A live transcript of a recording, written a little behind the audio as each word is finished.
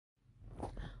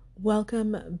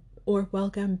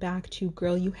Welcome back to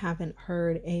Girl You Haven't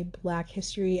Heard, a Black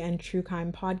history and true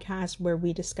crime podcast where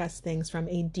we discuss things from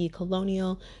a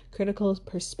decolonial, critical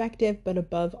perspective, but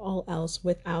above all else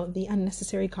without the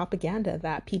unnecessary propaganda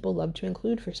that people love to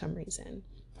include for some reason.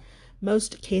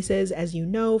 Most cases, as you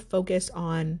know, focus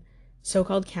on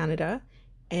so-called Canada,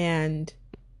 and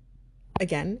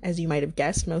again, as you might have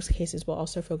guessed, most cases will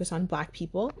also focus on Black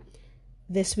people.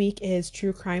 This week is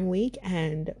True Crime Week,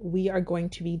 and we are going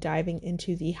to be diving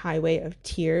into the Highway of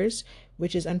Tears,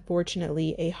 which is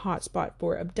unfortunately a hotspot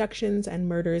for abductions and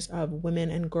murders of women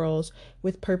and girls,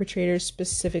 with perpetrators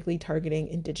specifically targeting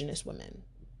Indigenous women.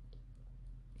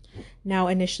 Now,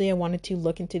 initially, I wanted to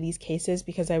look into these cases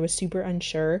because I was super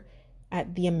unsure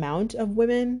at the amount of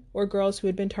women or girls who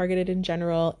had been targeted in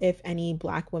general, if any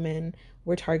Black women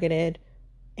were targeted,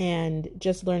 and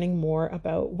just learning more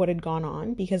about what had gone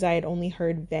on because I had only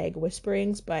heard vague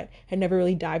whisperings but had never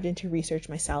really dived into research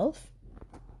myself.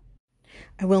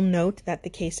 I will note that the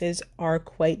cases are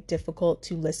quite difficult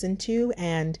to listen to,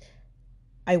 and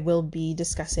I will be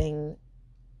discussing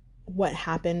what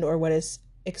happened or what is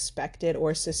expected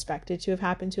or suspected to have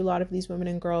happened to a lot of these women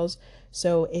and girls.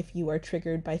 So if you are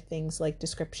triggered by things like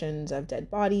descriptions of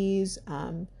dead bodies,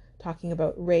 talking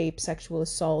about rape, sexual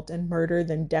assault, and murder,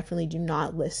 then definitely do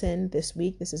not listen this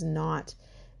week. This is not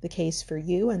the case for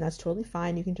you, and that's totally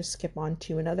fine. You can just skip on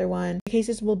to another one. The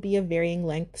cases will be of varying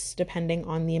lengths depending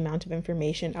on the amount of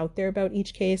information out there about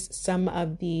each case. Some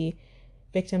of the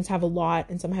victims have a lot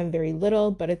and some have very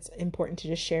little, but it's important to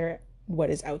just share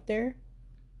what is out there.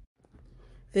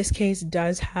 This case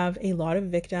does have a lot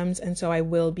of victims, and so I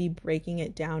will be breaking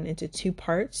it down into two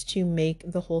parts to make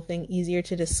the whole thing easier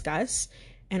to discuss,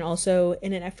 and also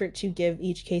in an effort to give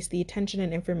each case the attention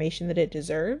and information that it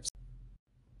deserves.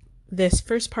 This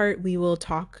first part, we will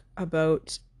talk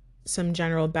about some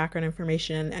general background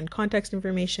information and context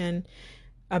information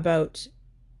about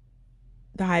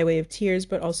the Highway of Tears,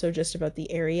 but also just about the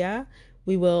area.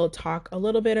 We will talk a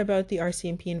little bit about the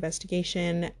RCMP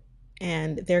investigation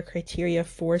and their criteria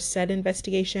for said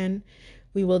investigation.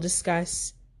 We will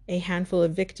discuss a handful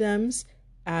of victims,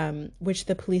 which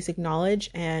the police acknowledge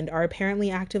and are apparently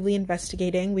actively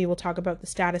investigating. We will talk about the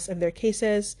status of their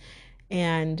cases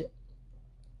and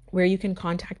where you can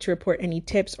contact to report any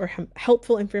tips or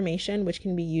helpful information which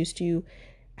can be used to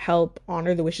help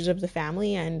honor the wishes of the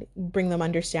family and bring them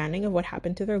understanding of what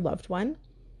happened to their loved one.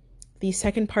 The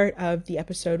second part of the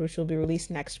episode, which will be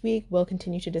released next week, will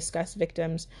continue to discuss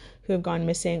victims who have gone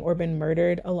missing or been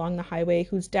murdered along the highway,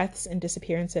 whose deaths and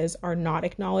disappearances are not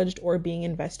acknowledged or being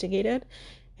investigated.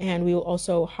 And we will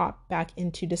also hop back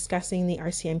into discussing the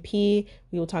RCMP.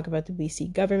 We will talk about the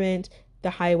BC government, the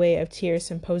Highway of Tears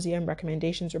Symposium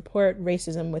Recommendations Report,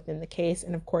 racism within the case,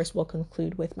 and of course we'll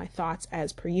conclude with my thoughts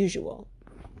as per usual.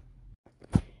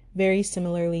 Very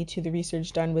similarly to the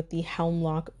research done with the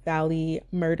Hemlock Valley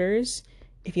murders,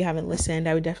 if you haven't listened,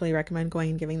 I would definitely recommend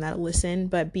going and giving that a listen.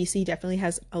 But BC definitely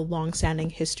has a long-standing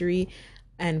history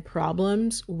and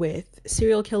problems with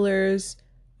serial killers,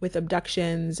 with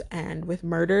abductions, and with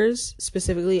murders,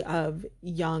 specifically of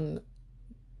young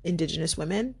Indigenous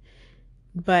women.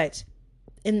 But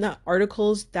in the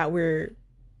articles that were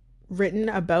written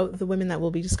about the women that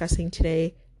we'll be discussing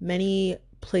today, many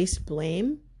place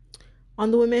blame on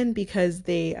the women because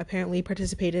they apparently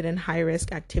participated in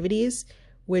high-risk activities,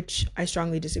 which I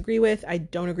strongly disagree with. I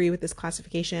don't agree with this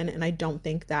classification, and I don't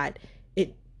think that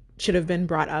it should have been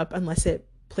brought up unless it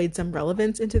played some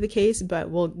relevance into the case,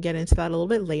 but we'll get into that a little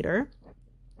bit later.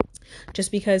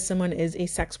 Just because someone is a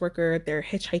sex worker, they're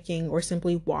hitchhiking, or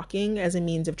simply walking as a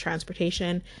means of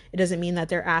transportation, it doesn't mean that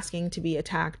they're asking to be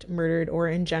attacked, murdered, or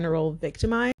in general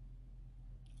victimized.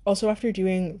 Also, after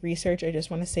doing research, I just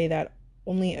want to say that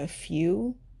only a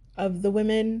few of the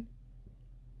women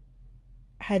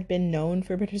had been known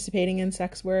for participating in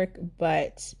sex work,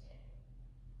 but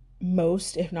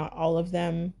most, if not all of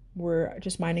them, were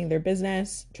just minding their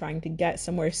business, trying to get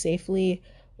somewhere safely,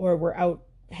 or were out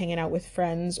hanging out with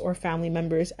friends or family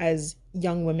members, as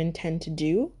young women tend to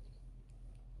do.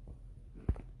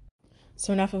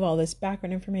 So enough of all this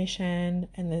background information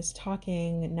and this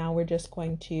talking. Now we're just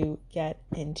going to get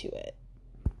into it.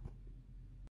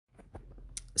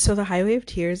 So the Highway of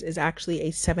Tears is actually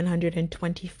a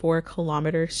 724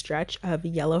 kilometer stretch of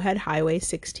Yellowhead Highway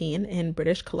 16 in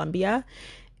British Columbia.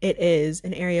 It is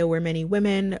an area where many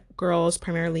women, girls,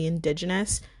 primarily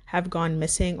Indigenous, have gone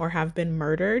missing or have been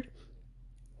murdered.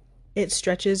 It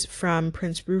stretches from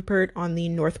Prince Rupert on the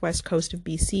northwest coast of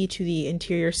BC to the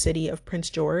interior city of Prince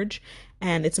George.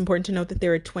 And it's important to note that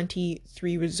there are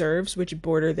 23 reserves which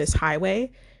border this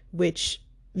highway, which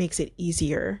makes it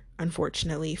easier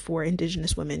unfortunately, for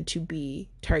Indigenous women to be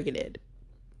targeted.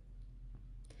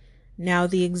 Now,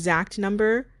 the exact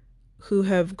number who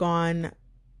have gone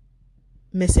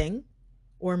missing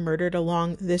or murdered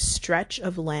along this stretch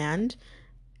of land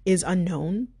is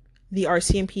unknown. The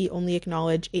RCMP only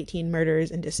acknowledge 18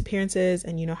 murders and disappearances,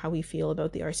 and you know how we feel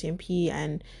about the RCMP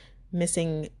and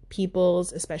missing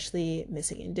peoples, especially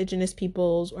missing Indigenous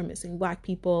peoples or missing Black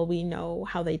people. We know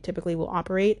how they typically will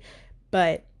operate.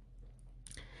 But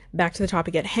back to the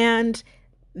topic at hand,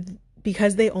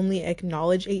 because they only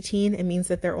acknowledge 18, it means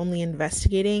that they're only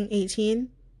investigating 18,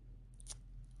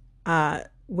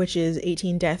 which is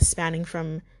 18 deaths spanning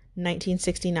from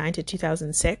 1969 to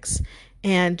 2006.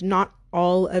 And not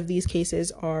all of these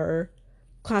cases are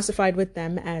classified with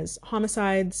them as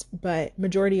homicides, but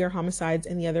majority are homicides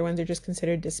and the other ones are just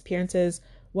considered disappearances.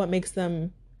 What makes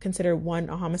them consider one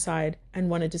a homicide and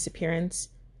one a disappearance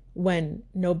when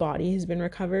no body has been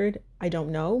recovered, I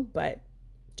don't know, but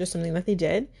just something that they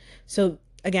did. So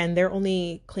again, they're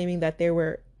only claiming that there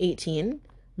were 18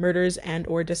 murders and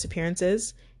or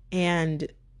disappearances, and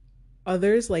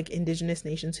others like Indigenous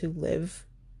nations who live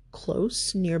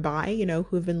close nearby, you know,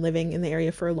 who have been living in the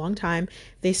area for a long time,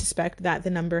 they suspect that the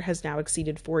number has now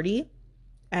exceeded 40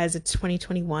 as it's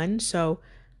 2021. So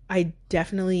I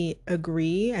definitely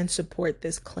agree and support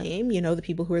this claim. You know, the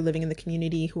people who are living in the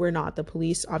community who are not the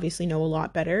police obviously know a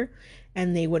lot better,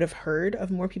 and they would have heard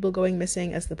of more people going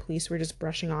missing as the police were just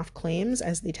brushing off claims,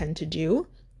 as they tend to do.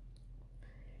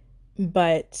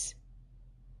 But,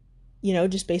 you know,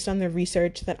 just based on the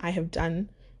research that I have done,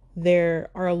 there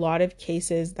are a lot of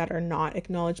cases that are not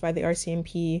acknowledged by the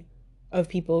RCMP of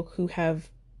people who have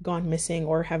gone missing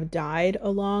or have died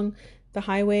along the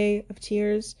Highway of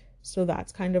Tears. So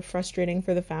that's kind of frustrating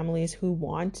for the families who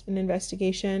want an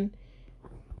investigation.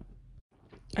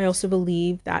 I also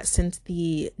believe that since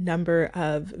the number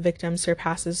of victims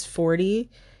surpasses 40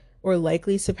 or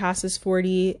likely surpasses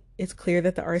 40, it's clear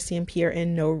that the RCMP are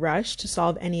in no rush to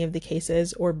solve any of the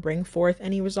cases or bring forth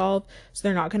any resolve. So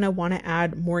they're not going to want to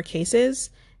add more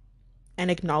cases and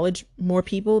acknowledge more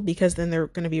people, because then they're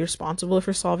going to be responsible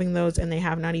for solving those, and they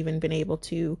have not even been able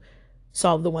to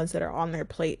solve the ones that are on their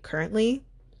plate currently.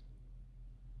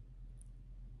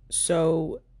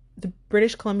 So the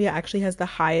British Columbia actually has the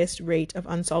highest rate of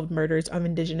unsolved murders of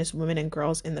Indigenous women and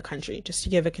girls in the country, just to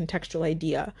give a contextual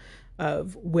idea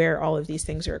of where all of these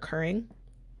things are occurring.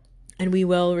 And we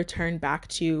will return back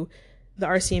to the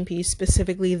RCMP,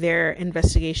 specifically their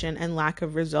investigation and lack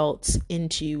of results in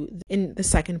the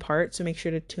second part. So make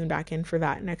sure to tune back in for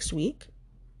that next week.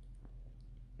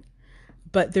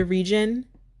 But the region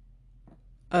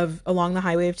along the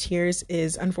Highway of Tears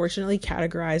is unfortunately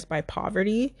categorized by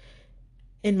poverty.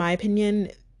 In my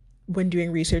opinion, when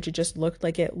doing research, it just looked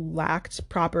like it lacked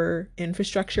proper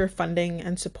infrastructure, funding,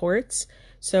 and supports.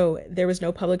 So there was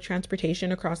no public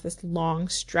transportation across this long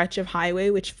stretch of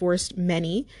highway, which forced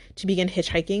many to begin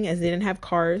hitchhiking, as they didn't have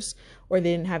cars or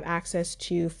they didn't have access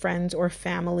to friends or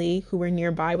family who were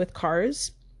nearby with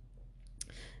cars.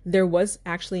 There was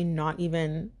actually not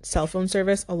even cell phone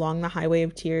service along the Highway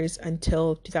of Tears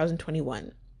until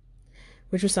 2021,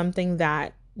 which was something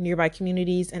that nearby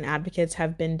communities and advocates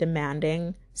have been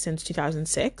demanding since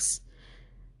 2006.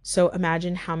 So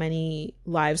imagine how many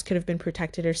lives could have been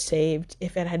protected or saved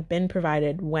if it had been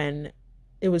provided when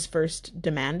it was first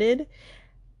demanded.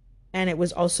 And it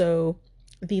was also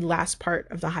the last part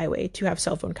of the highway to have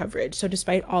cell phone coverage. So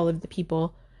despite all of the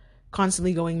people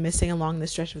constantly going missing along the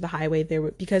stretch of the highway,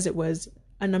 because it was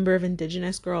a number of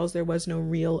Indigenous girls, there was no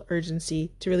real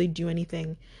urgency to really do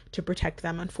anything to protect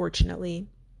them, unfortunately.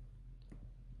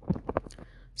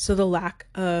 So the lack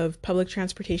of public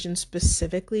transportation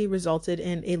specifically resulted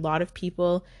in a lot of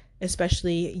people,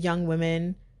 especially young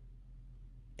women,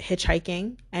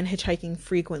 hitchhiking and hitchhiking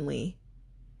frequently,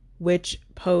 which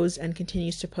posed and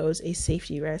continues to pose a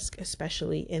safety risk,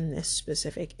 especially in this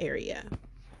specific area.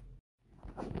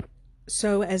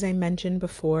 So as I mentioned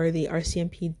before, the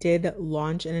RCMP did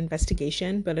launch an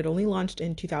investigation, but it only launched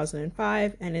in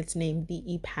 2005, and it's named the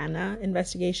EPANA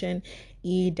investigation,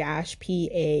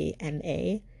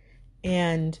 E-PANA.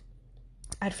 And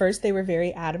at first they were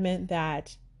very adamant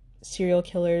that serial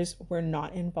killers were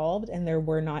not involved and there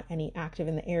were not any active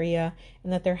in the area,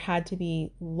 and that there had to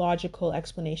be logical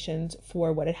explanations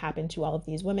for what had happened to all of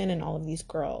these women and all of these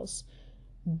girls.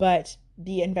 But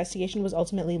the investigation was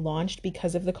ultimately launched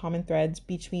because of the common threads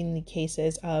between the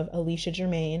cases of Alicia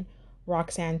Germain,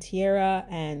 Roxanne Tierra,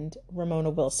 and Ramona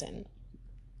Wilson.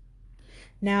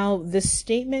 Now, the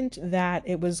statement that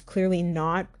it was clearly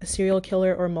not a serial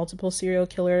killer or multiple serial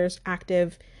killers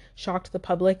active shocked the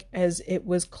public, as it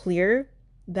was clear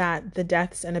that the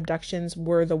deaths and abductions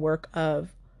were the work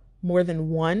of more than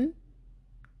one,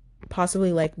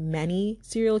 possibly like many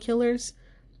serial killers,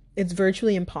 it's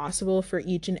virtually impossible for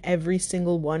each and every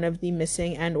single one of the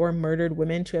missing and or murdered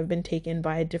women to have been taken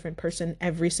by a different person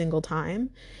every single time.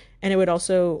 And it would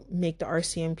also make the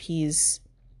RCMP's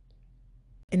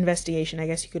investigation, I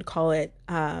guess you could call it,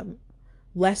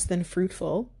 less than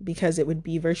fruitful, because it would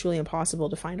be virtually impossible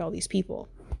to find all these people.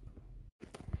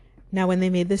 Now, when they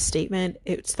made this statement,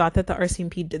 it's thought that the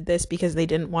RCMP did this because they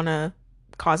didn't want to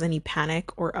cause any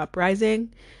panic or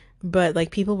uprising, but like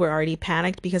people were already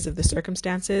panicked because of the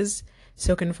circumstances.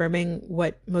 So confirming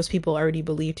what most people already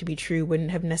believe to be true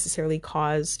wouldn't have necessarily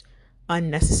caused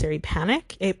unnecessary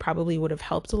panic. It probably would have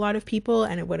helped a lot of people,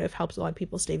 and it would have helped a lot of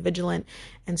people stay vigilant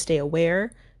and stay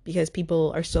aware, because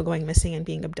people are still going missing and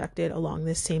being abducted along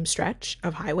this same stretch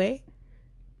of highway.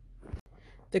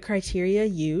 The criteria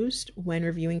used when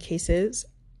reviewing cases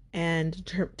and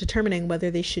determining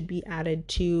whether they should be added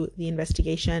to the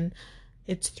investigation,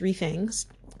 it's 3 things.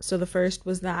 So the first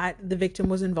was that the victim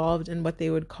was involved in what they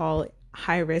would call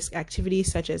high-risk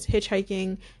activities, such as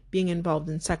hitchhiking, being involved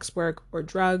in sex work, or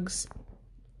drugs.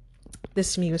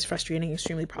 This to me was frustrating,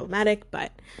 extremely problematic,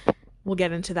 but we'll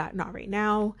get into that not right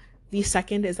now. The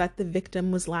second is that the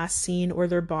victim was last seen or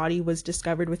their body was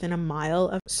discovered within a mile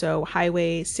of, so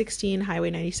Highway 16, Highway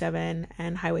 97,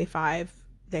 and Highway 5.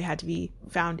 They had to be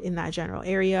found in that general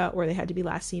area, or they had to be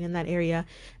last seen in that area.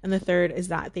 And the third is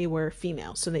that they were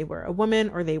female, so they were a woman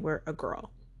or they were a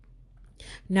girl.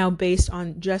 Now, based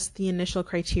on just the initial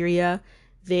criteria,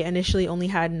 they initially only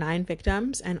had 9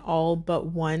 victims, and all but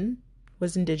 1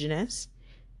 was Indigenous.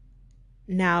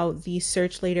 Now, the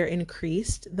search later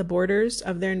increased the borders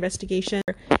of their investigation.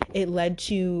 It led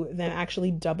to them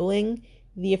actually doubling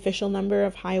the official number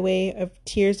of Highway of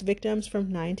Tears victims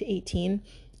from 9 to 18,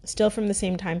 still from the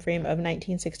same time frame of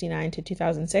 1969 to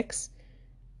 2006.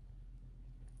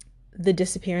 The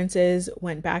disappearances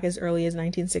went back as early as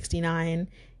 1969,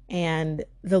 and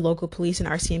the local police and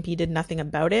RCMP did nothing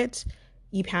about it.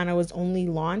 EPANA was only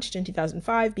launched in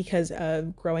 2005 because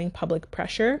of growing public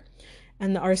pressure,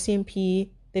 and the RCMP,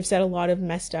 they've said a lot of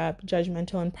messed up,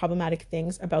 judgmental, and problematic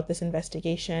things about this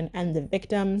investigation and the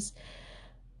victims.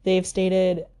 They've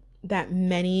stated that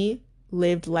many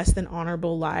lived less than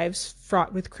honorable lives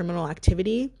fraught with criminal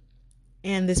activity,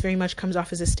 and this very much comes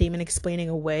off as a statement explaining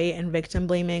away and victim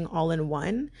blaming all in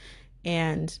one.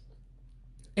 And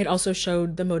it also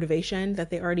showed the motivation that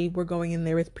they already were going in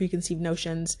there with preconceived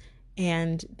notions,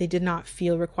 and they did not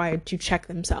feel required to check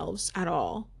themselves at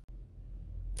all.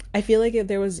 I feel like if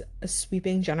there was a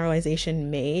sweeping generalization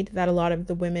made that a lot of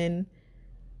the women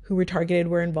who were targeted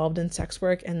were involved in sex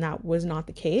work, and that was not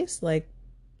the case. Like,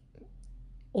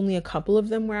 only a couple of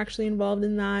them were actually involved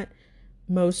in that.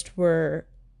 Most were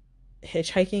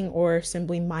hitchhiking or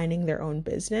simply minding their own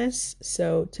business.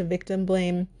 So to victim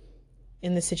blame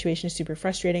in this situation is super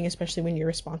frustrating, especially when you're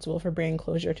responsible for bringing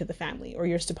closure to the family, or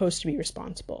you're supposed to be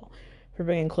responsible for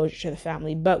bringing closure to the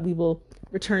family. But we will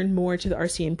return more to the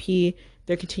RCMP,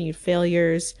 their continued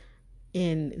failures,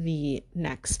 in the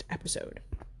next episode.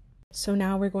 So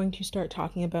now we're going to start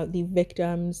talking about the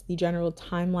victims, the general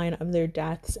timeline of their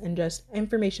deaths, and just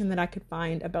information that I could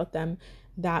find about them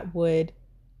that would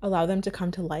allow them to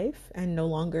come to life and no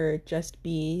longer just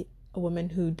be a woman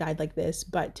who died like this,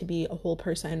 but to be a whole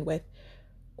person with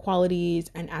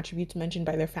qualities and attributes mentioned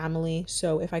by their family.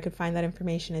 So if I could find that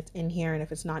information, it's in here, and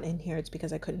if it's not in here, it's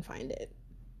because I couldn't find it.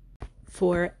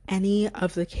 For any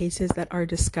of the cases that are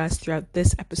discussed throughout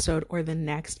this episode or the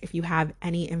next, if you have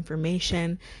any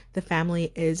information, the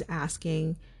family is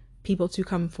asking people to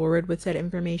come forward with said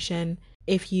information.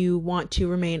 If you want to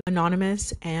remain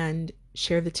anonymous and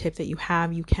share the tip that you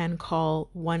have, you can call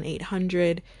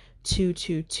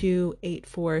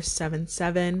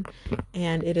 1-800-222-8477,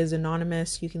 and it is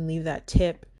anonymous. You can leave that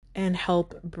tip and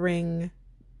help bring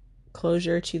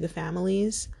closure to the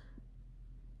families.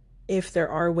 If there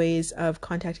are ways of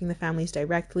contacting the families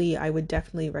directly, I would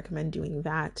definitely recommend doing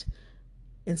that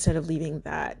instead of leaving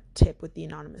that tip with the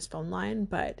anonymous phone line.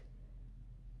 But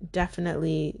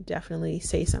definitely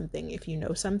say something if you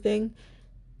know something,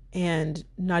 and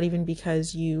not even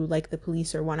because you like the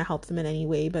police or want to help them in any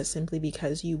way, but simply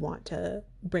because you want to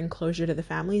bring closure to the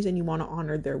families and you want to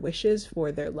honor their wishes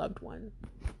for their loved one.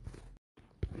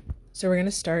 So we're going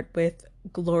to start with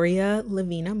Gloria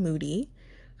Lavina Moody,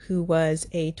 who was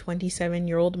a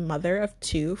 27-year-old mother of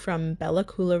 2 from Bella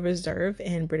Coola Reserve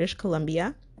in British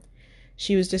Columbia.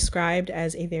 She was described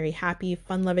as a very happy,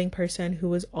 fun-loving person who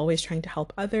was always trying to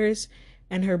help others,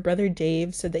 and her brother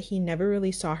Dave said that he never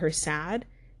really saw her sad,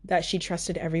 that she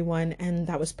trusted everyone, and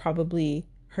that was probably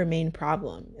her main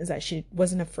problem, is that she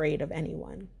wasn't afraid of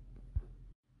anyone.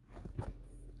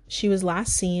 She was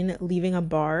last seen leaving a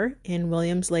bar in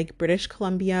Williams Lake, British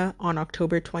Columbia on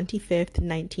October 25th,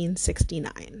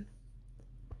 1969.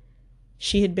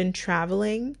 She had been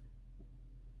traveling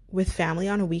with family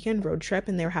on a weekend road trip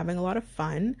and they were having a lot of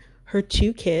fun. Her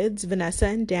two kids, Vanessa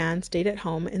and Dan, stayed at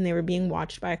home and they were being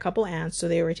watched by a couple aunts, so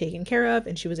they were taken care of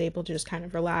and she was able to just kind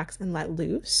of relax and let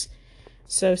loose.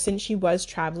 So since she was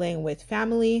traveling with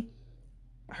family,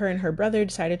 her and her brother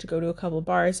decided to go to a couple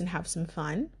bars and have some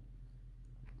fun.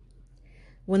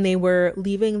 When they were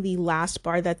leaving the last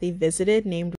bar that they visited,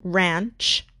 named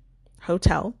Ranch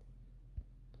Hotel,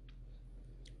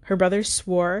 her brother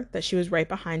swore that she was right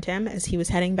behind him as he was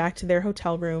heading back to their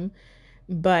hotel room,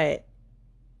 but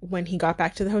when he got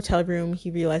back to the hotel room, he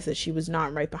realized that she was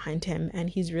not right behind him, and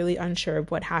he's really unsure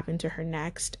of what happened to her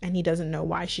next, and he doesn't know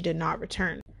why she did not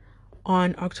return.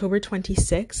 On October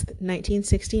 26th,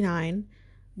 1969,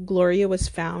 Gloria was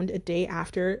found a day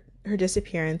after her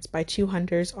disappearance by two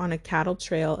hunters on a cattle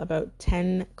trail about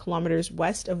 10 kilometers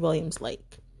west of Williams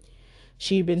Lake.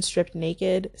 She had been stripped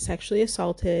naked, sexually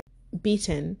assaulted,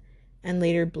 beaten, and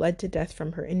later bled to death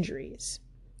from her injuries.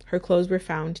 Her clothes were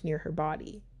found near her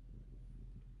body.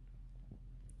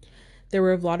 There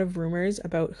were a lot of rumors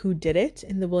about who did it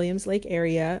in the Williams Lake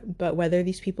area, but whether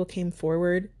these people came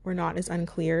forward or not is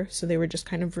unclear, so they were just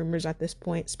kind of rumors at this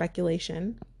point,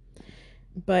 speculation.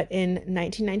 But in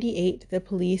 1998, the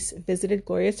police visited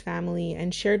Gloria's family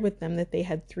and shared with them that they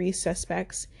had 3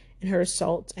 suspects in her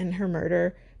assault and her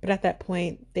murder, but at that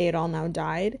point, they had all now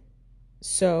died.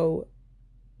 So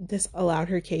this allowed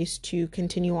her case to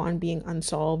continue on being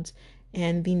unsolved,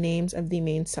 and the names of the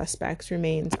main suspects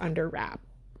remains under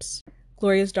wraps.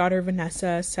 Gloria's daughter,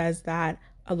 Vanessa, says that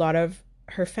a lot of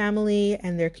her family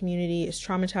and their community is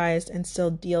traumatized and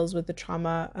still deals with the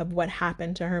trauma of what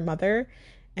happened to her mother,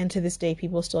 and to this day,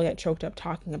 people still get choked up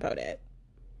talking about it.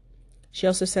 She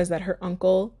also says that her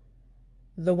uncle,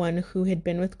 the one who had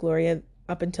been with Gloria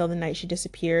up until the night she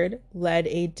disappeared, led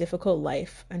a difficult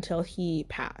life until he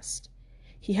passed.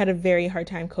 He had a very hard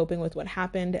time coping with what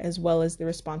happened, as well as the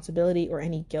responsibility or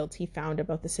any guilt he found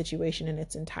about the situation in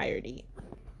its entirety.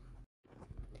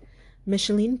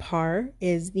 Micheline Parr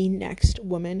is the next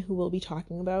woman who we'll be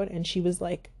talking about, and she was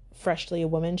like freshly a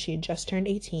woman. She had just turned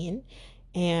 18,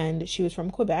 and she was from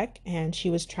Quebec, and she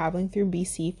was traveling through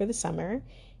BC for the summer.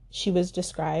 She was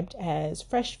described as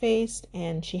fresh-faced,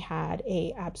 and she had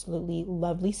a absolutely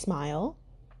lovely smile.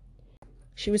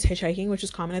 She was hitchhiking, which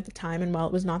was common at the time, and while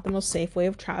it was not the most safe way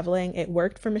of traveling, it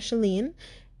worked for Micheline,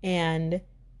 and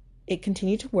it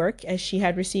continued to work as she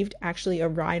had received actually a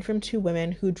ride from 2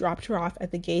 women who dropped her off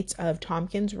at the gates of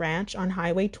Tompkins Ranch on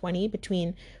Highway 20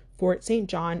 between Fort St.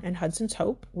 John and Hudson's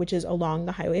Hope, which is along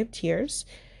the Highway of Tears.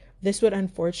 This would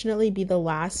unfortunately be the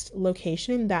last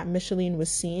location that Micheline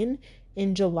was seen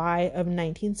in July of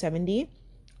 1970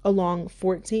 along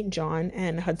Fort St. John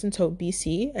and Hudson's Hope,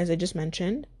 BC, as I just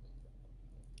mentioned.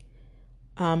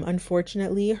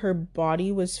 Unfortunately, her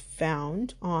body was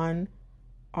found on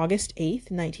August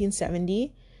 8th,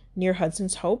 1970, near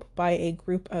Hudson's Hope by a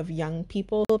group of young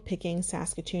people picking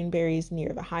Saskatoon berries near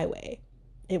the highway.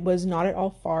 It was not at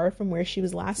all far from where she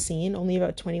was last seen, only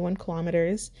about 21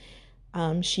 kilometers.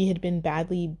 She had been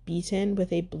badly beaten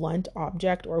with a blunt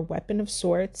object or weapon of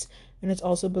sorts, and it's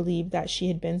also believed that she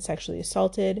had been sexually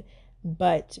assaulted,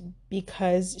 but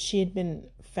because she had been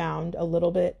found a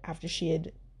little bit after she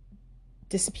had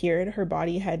disappeared, her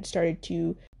body had started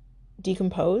to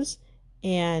decompose,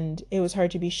 and it was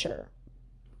hard to be sure.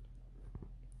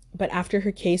 But after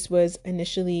her case was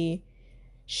initially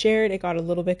shared, it got a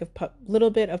little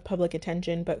bit of public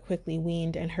attention, but quickly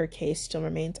weaned, and her case still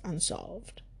remains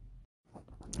unsolved.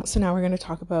 So now we're going to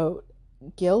talk about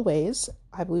Gail Weys.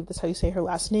 I believe that's how you say her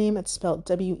last name. It's spelled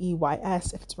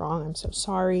Weys. If it's wrong, I'm so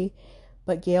sorry.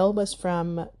 But Gail was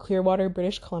from Clearwater,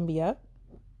 British Columbia,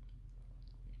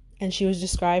 and she was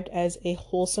described as a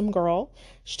wholesome girl.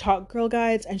 She taught Girl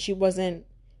Guides, and she wasn't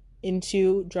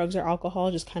into drugs or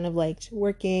alcohol, just kind of liked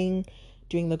working,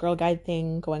 doing the Girl Guide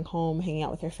thing, going home, hanging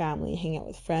out with her family, hanging out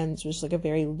with friends. She was like a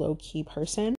very low-key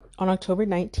person. On October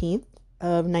 19th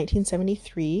of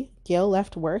 1973, Gail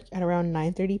left work at around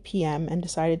 9:30 p.m. and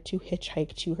decided to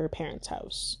hitchhike to her parents'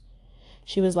 house.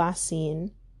 She was last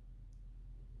seen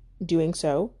doing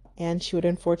so, and she would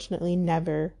unfortunately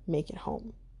never make it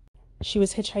home. She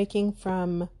was hitchhiking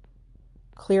from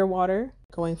Clearwater,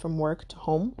 going from work to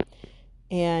home,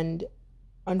 and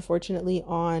unfortunately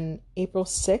on April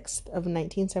 6th of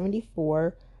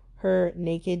 1974, her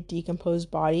naked, decomposed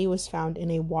body was found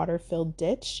in a water-filled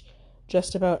ditch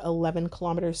just about 11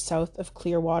 kilometers south of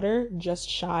Clearwater, just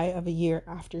shy of a year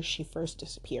after she first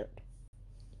disappeared.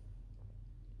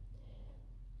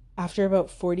 After about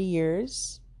 40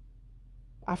 years,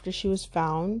 after she was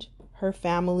found, her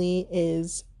family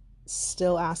is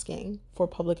still asking for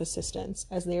public assistance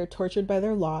as they are tortured by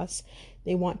their loss.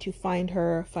 They want to find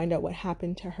her, find out what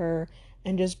happened to her,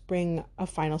 and just bring a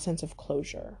final sense of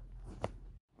closure.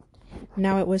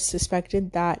 Now, it was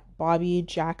suspected that Bobby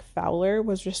Jack Fowler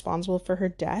was responsible for her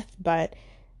death, but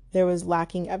there was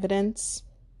lacking evidence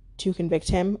to convict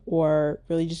him or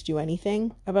really just do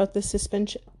anything about this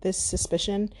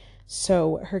suspicion,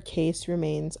 so her case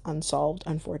remains unsolved,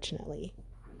 unfortunately.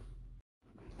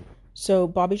 So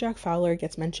Bobby Jack Fowler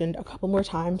gets mentioned a couple more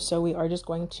times, so we are just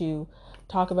going to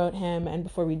talk about him. And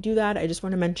before we do that, I just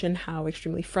want to mention how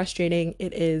extremely frustrating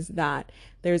it is that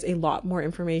there's a lot more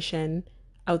information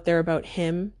out there about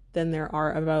him than there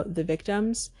are about the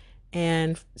victims,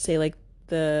 and say like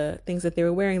the things that they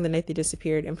were wearing the night they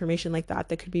disappeared, information like that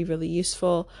could be really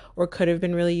useful or could have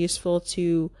been really useful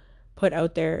to put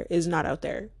out there is not out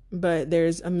there. But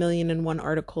there's 1,000,001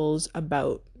 articles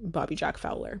about Bobby Jack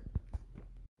Fowler.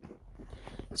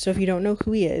 So if you don't know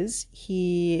who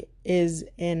he is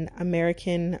an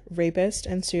American rapist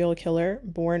and serial killer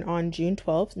born on June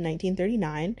 12th,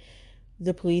 1939.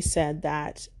 The police said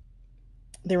that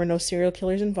there were no serial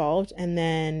killers involved, and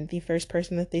then the first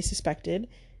person that they suspected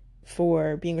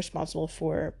for being responsible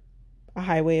for a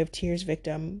Highway of Tears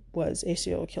victim was a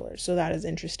serial killer. So that is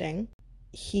interesting.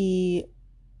 He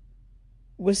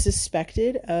was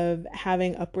suspected of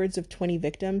having upwards of 20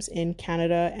 victims in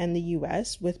Canada and the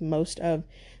US, with most of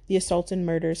the assaults and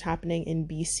murders happening in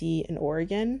BC and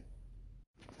Oregon.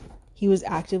 He was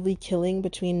actively killing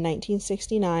between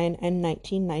 1969 and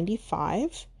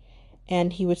 1995,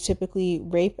 and he would typically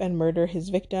rape and murder his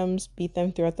victims, beat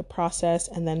them throughout the process,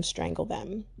 and then strangle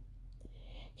them.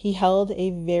 He held a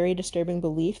very disturbing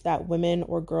belief that women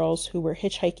or girls who were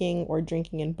hitchhiking or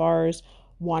drinking in bars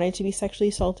wanted to be sexually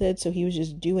assaulted, so he was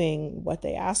just doing what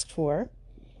they asked for.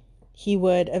 He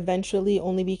would eventually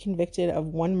only be convicted of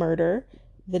one murder,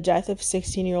 the death of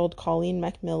 16-year-old Colleen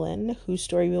McMillan, whose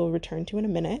story we will return to in a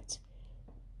minute.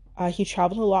 He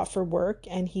traveled a lot for work,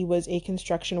 and he was a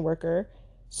construction worker,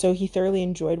 so he thoroughly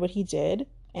enjoyed what he did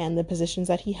and the positions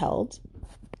that he held.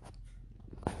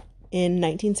 In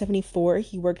 1974,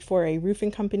 he worked for a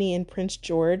roofing company in Prince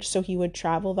George, so he would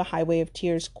travel the Highway of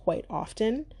Tears quite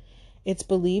often. It's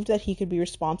believed that he could be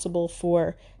responsible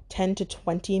for 10 to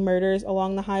 20 murders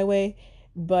along the highway,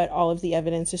 but all of the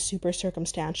evidence is super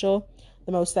circumstantial.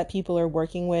 The most that people are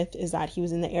working with is that he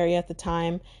was in the area at the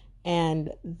time,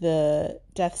 and the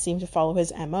death seemed to follow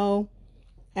his MO.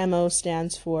 MO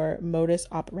stands for modus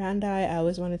operandi. I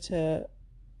always wanted to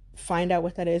find out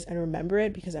what that is and remember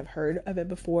it because I've heard of it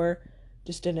before,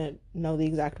 just didn't know the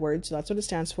exact word. So that's what it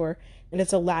stands for. And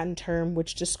it's a Latin term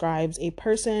which describes a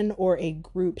person or a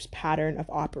group's pattern of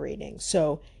operating.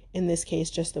 So in this case,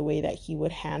 just the way that he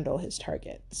would handle his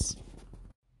targets.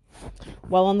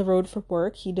 While on the road for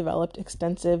work, he developed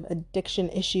extensive addiction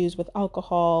issues with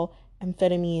alcohol,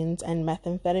 amphetamines, and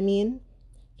methamphetamine.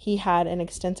 He had an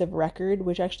extensive record,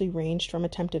 which actually ranged from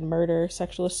attempted murder,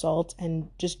 sexual assault, and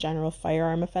just general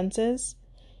firearm offenses.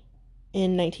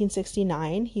 In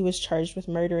 1969, he was charged with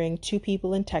murdering 2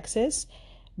 people in Texas,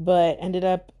 but ended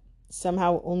up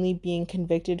somehow only being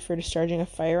convicted for discharging a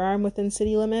firearm within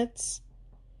city limits.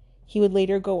 He would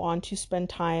later go on to spend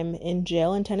time in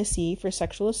jail in Tennessee for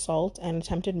sexual assault and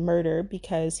attempted murder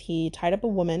because he tied up a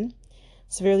woman,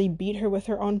 severely beat her with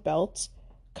her own belt,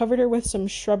 covered her with some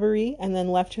shrubbery, and then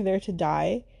left her there to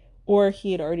die, or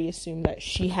he had already assumed that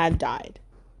she had died.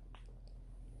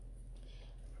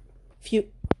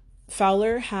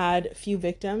 Fowler had few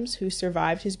victims who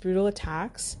survived his brutal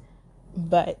attacks,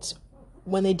 but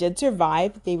when they did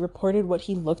survive, they reported what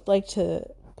he looked like to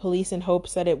police in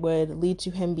hopes that it would lead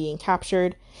to him being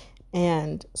captured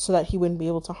and so that he wouldn't be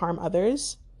able to harm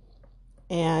others.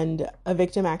 And a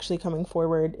victim actually coming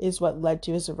forward is what led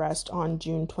to his arrest on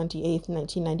June 28th,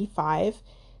 1995.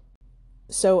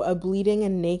 So a bleeding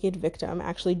and naked victim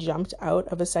actually jumped out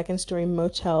of a second-story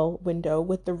motel window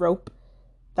with the rope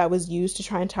that was used to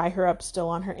try and tie her up still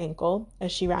on her ankle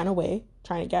as she ran away,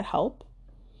 trying to get help.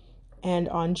 And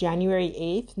on January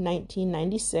 8th,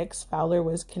 1996, Fowler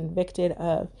was convicted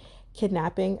of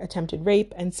kidnapping, attempted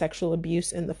rape, and sexual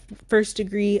abuse in the 1st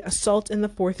degree, assault in the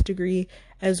 4th degree,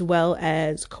 as well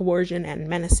as coercion and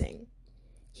menacing.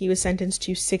 He was sentenced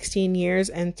to 16 years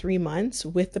and 3 months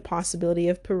with the possibility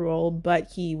of parole,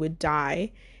 but he would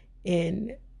die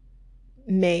in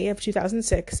May of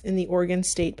 2006 in the Oregon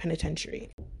State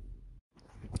Penitentiary.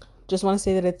 Just want to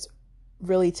say that it's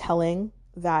really telling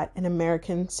that an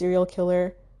American serial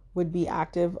killer would be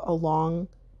active along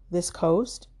this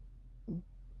coast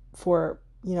for,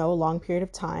 a long period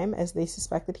of time, as they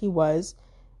suspect that he was,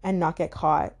 and not get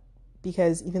caught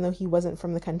because even though he wasn't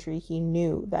from the country, he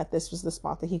knew that this was the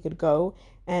spot that he could go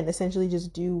and essentially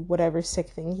just do whatever sick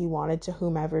thing he wanted to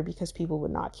whomever because people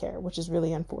would not care, which is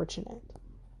really unfortunate.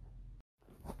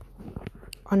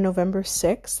 On November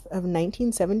 6th of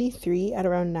 1973 at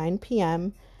around 9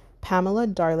 p.m., Pamela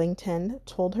Darlington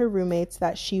told her roommates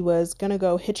that she was going to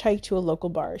go hitchhike to a local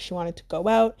bar. She wanted to go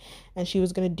out and she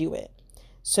was going to do it.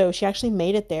 So she actually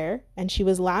made it there, and she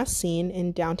was last seen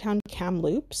in downtown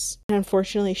Kamloops. And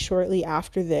unfortunately, shortly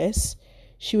after this,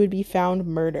 she would be found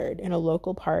murdered in a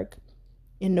local park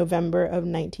in November of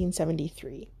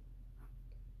 1973.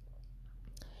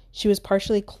 She was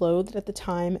partially clothed at the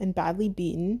time and badly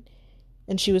beaten,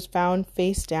 and she was found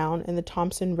face down in the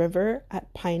Thompson River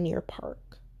at Pioneer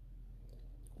Park.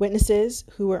 Witnesses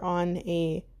who were on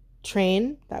a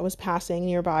train that was passing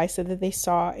nearby said that they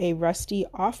saw a rusty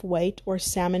off-white or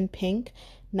salmon pink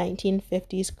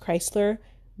 1950s Chrysler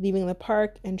leaving the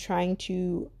park and trying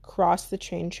to cross the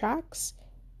train tracks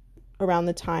around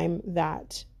the time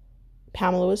that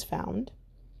Pamela was found.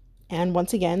 And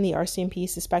once again, the RCMP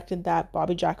suspected that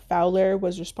Bobby Jack Fowler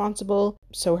was responsible,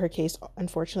 so her case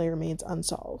unfortunately remains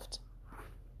unsolved.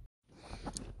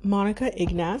 Monica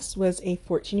Ignace was a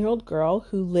 14-year-old girl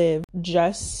who lived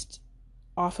just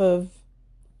off of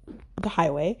the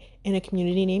highway in a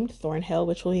community named Thornhill,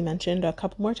 which will be mentioned a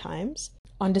couple more times.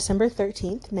 On December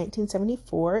 13th,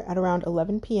 1974, at around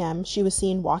 11 p.m., she was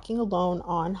seen walking alone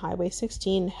on Highway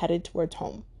 16 headed towards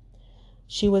home.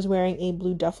 She was wearing a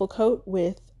blue duffel coat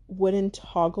with wooden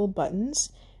toggle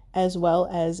buttons, as well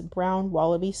as brown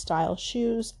wallaby-style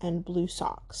shoes and blue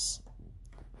socks.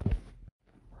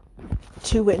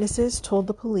 2 witnesses told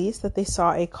the police that they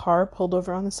saw a car pulled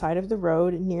over on the side of the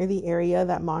road near the area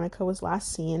that Monica was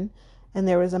last seen, and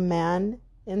there was a man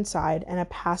inside and a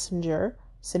passenger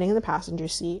sitting in the passenger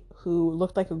seat who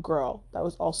looked like a girl that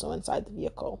was also inside the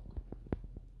vehicle.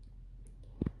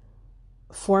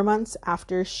 4 months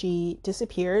after she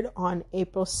disappeared, on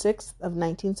April 6th of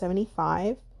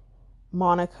 1975,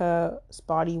 Monica's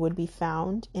body would be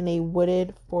found in a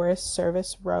wooded Forest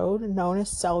Service road known as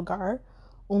Selgar,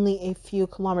 only a few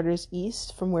kilometers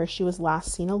east from where she was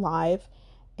last seen alive,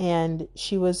 and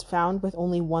she was found with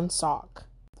only one sock.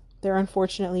 There are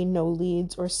unfortunately no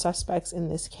leads or suspects in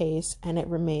this case, and it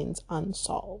remains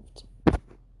unsolved.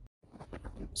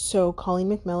 So Colleen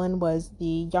McMillan was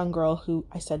the young girl who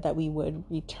I said that we would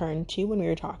return to when we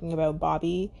were talking about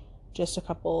Bobby just a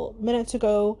couple minutes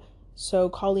ago. So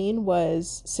Colleen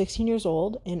was 16 years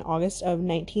old in August of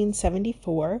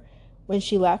 1974 when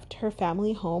she left her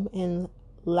family home in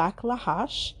Lac La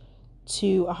Hache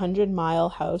to 100 Mile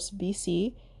House,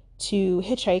 BC, to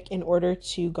hitchhike in order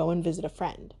to go and visit a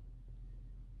friend.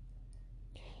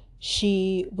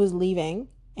 She was leaving,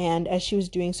 and as she was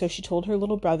doing so, she told her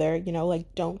little brother,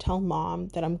 don't tell mom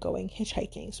that I'm going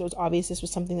hitchhiking. So it was obvious this was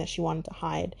something that she wanted to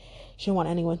hide. She didn't want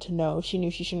anyone to know. She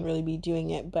knew she shouldn't really be doing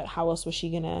it, but how else was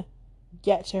she gonna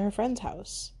get to her friend's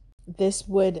house? This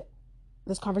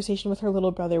conversation with her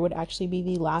little brother would actually be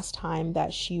the last time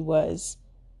that she was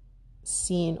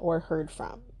seen or heard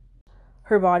from.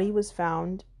 Her body was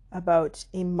found about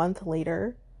a month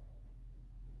later,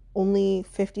 only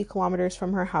 50 kilometers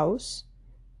from her house,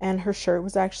 and her shirt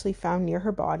was actually found near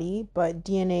her body, but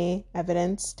DNA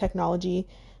evidence technology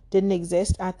didn't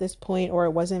exist at this point, or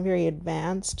it wasn't very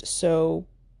advanced, so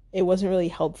it wasn't really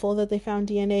helpful that they found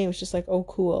DNA. It was just like, oh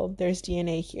cool, there's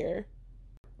DNA here.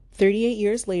 38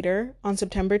 years later, on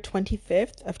September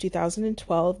 25th of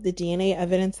 2012, the DNA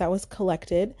evidence that was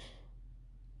collected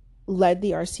led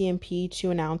the RCMP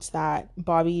to announce that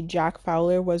Bobby Jack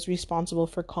Fowler was responsible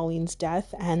for Colleen's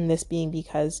death, and this being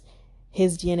because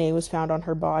his DNA was found on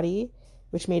her body,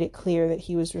 which made it clear that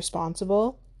he was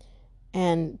responsible.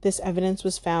 And this evidence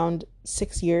was found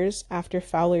 6 years after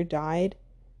Fowler died,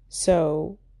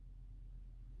 so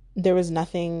there was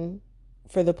nothing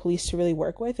for the police to really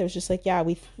work with. It was just like, yeah,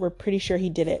 we're pretty sure he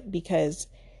did it because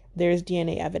there's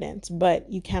DNA evidence, but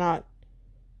you cannot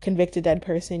convict a dead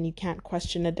person, you can't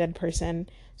question a dead person,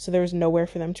 so there was nowhere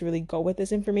for them to really go with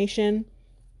this information.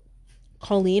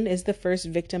 Colleen is the first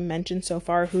victim mentioned so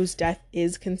far whose death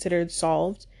is considered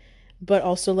solved, but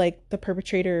also the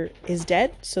perpetrator is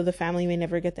dead, so the family may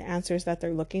never get the answers that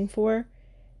they're looking for.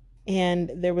 And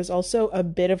there was also a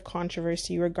bit of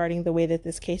controversy regarding the way that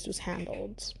this case was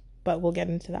handled, but we'll get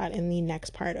into that in the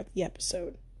next part of the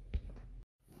episode.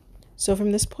 So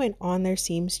from this point on, there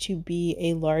seems to be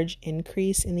a large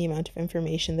increase in the amount of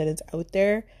information that is out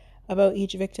there about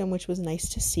each victim, which was nice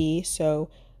to see. So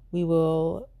we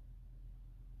will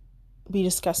be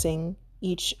discussing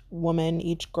each woman,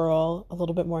 each girl a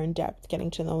little bit more in depth, getting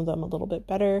to know them a little bit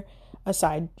better,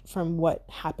 aside from what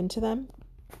happened to them.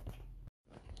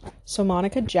 So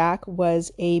Monica Jack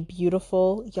was a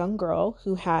beautiful young girl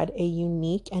who had a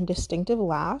unique and distinctive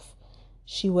laugh.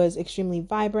 She was extremely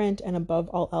vibrant, and above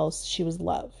all else, she was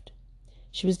loved.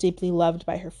 She was deeply loved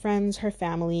by her friends, her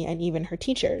family, and even her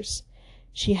teachers.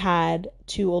 She had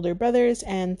 2 older brothers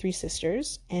and 3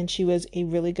 sisters, and she was a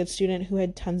really good student who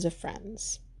had tons of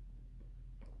friends.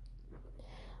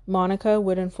 Monica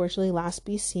would unfortunately last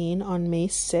be seen on May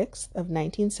 6th of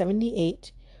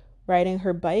 1978, riding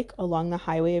her bike along the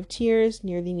Highway of Tears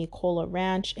near the Nicola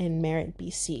Ranch in Merritt,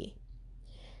 BC.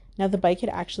 Now, the bike had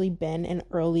actually been an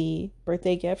early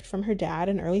birthday gift from her dad,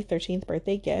 an early 13th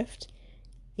birthday gift,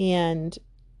 and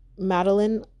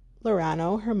Madeline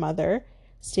Lorano, her mother,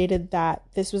 stated that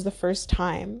this was the first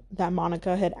time that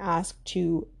Monica had asked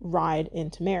to ride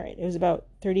into Merritt. It was about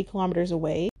 30 kilometers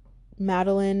away.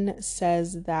 Madeline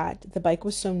says that the bike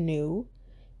was so new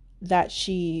that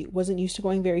she wasn't used to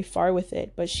going very far with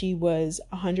it, but she was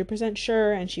 100%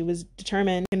 sure, and she was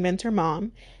determined to convince her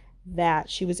mom that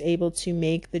she was able to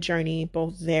make the journey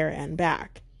both there and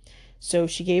back. So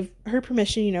she gave her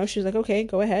permission, she was like, okay,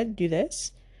 go ahead, do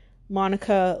this.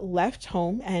 Monica left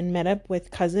home and met up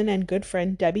with cousin and good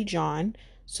friend Debbie John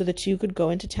so the two could go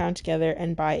into town together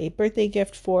and buy a birthday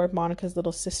gift for Monica's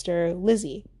little sister,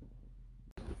 Lizzie.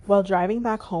 While driving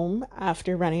back home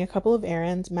after running a couple of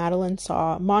errands, Madeline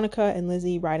saw Monica and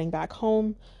Lizzie riding back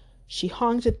home. She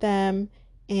honked at them,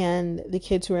 and the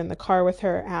kids who were in the car with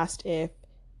her asked if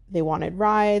they wanted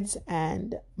rides,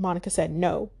 and Monica said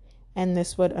no. And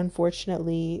this would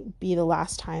unfortunately be the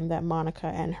last time that Monica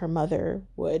and her mother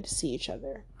would see each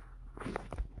other.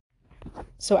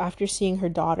 So after seeing her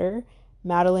daughter,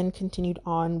 Madeline continued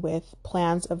on with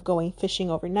plans of going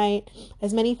fishing overnight,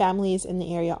 as many families in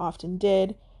the area often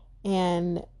did,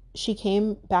 and she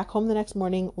came back home the next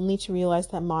morning only to realize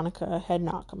that Monica had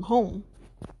not come home.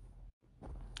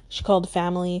 She called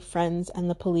family, friends, and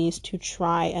the police to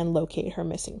try and locate her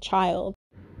missing child.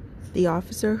 The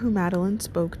officer who Madeline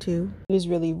spoke to, he was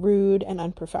really rude and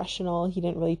unprofessional. He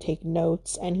didn't really take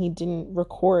notes, and he didn't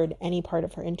record any part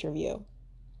of her interview.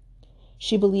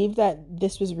 She believed that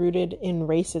this was rooted in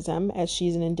racism, as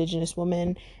she's an Indigenous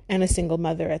woman and a single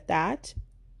mother at that.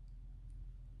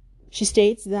 She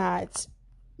states that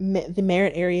the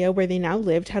Merritt area where they now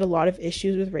lived had a lot of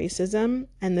issues with racism,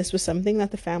 and this was something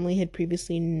that the family had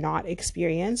previously not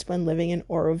experienced when living in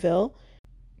Oroville.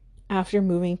 After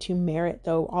moving to Merritt,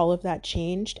 though, all of that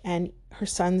changed, and her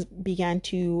sons began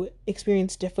to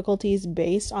experience difficulties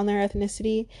based on their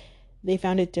ethnicity. They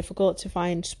found it difficult to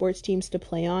find sports teams to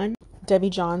play on. Debbie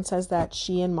John says that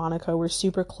she and Monica were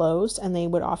super close, and they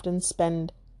would often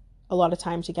spend a lot of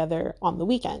time together on the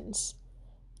weekends.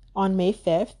 On May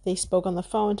 5th, they spoke on the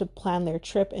phone to plan their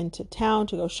trip into town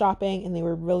to go shopping, and they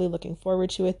were really looking forward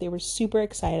to it. They were super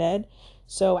excited.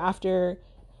 So after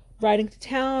riding to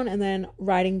town and then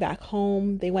riding back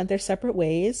home, they went their separate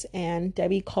ways, and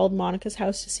Debbie called Monica's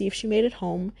house to see if she made it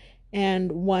home,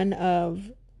 and one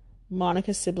of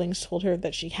Monica's siblings told her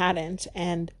that she hadn't,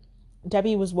 and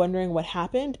Debbie was wondering what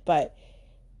happened, but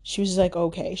she was just like,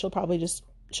 okay,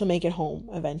 she'll make it home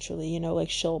eventually,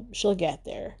 she'll get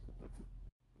there.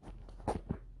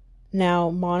 Now,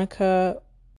 Monica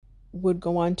would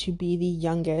go on to be the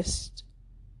youngest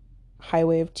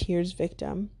Highway of Tears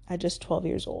victim at just 12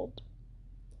 years old.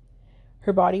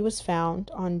 Her body was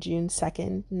found on June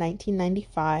 2nd,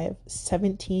 1995,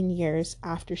 17 years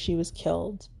after she was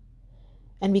killed.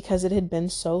 And because it had been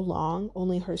so long,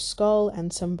 only her skull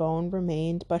and some bone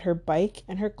remained, but her bike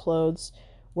and her clothes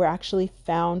were actually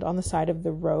found on the side of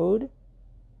the road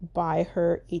by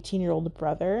her 18-year-old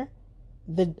brother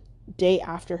the day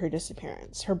after her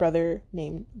disappearance, her brother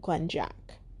named Glenn Jack.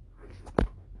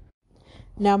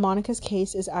 Now, Monica's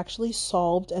case is actually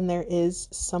solved, and there is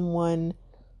someone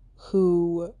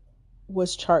who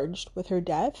was charged with her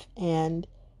death and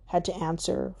had to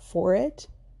answer for it,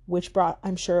 which brought,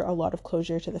 I'm sure, a lot of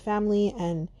closure to the family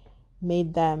and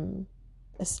made them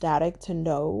ecstatic to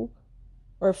know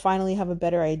or finally have a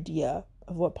better idea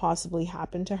of what possibly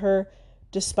happened to her.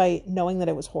 Despite knowing that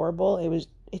it was horrible,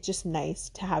 it's just nice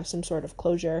to have some sort of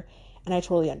closure, and I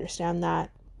totally understand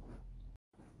that.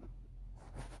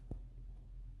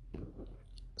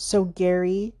 So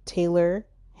Gary Taylor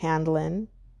Handlin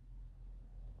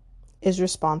is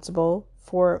responsible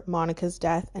for Monica's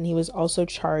death, and he was also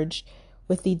charged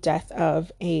with the death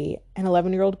of an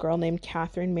 11-year-old girl named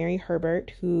Catherine Mary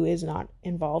Herbert, who is not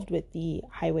involved with the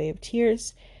Highway of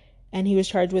Tears, and he was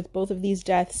charged with both of these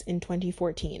deaths in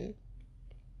 2014.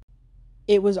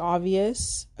 It was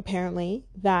obvious, apparently,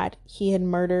 that he had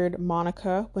murdered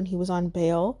Monica when he was on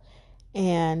bail,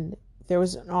 and there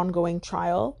was an ongoing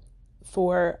trial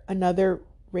for another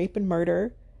rape and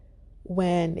murder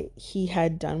when he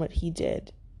had done what he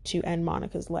did to end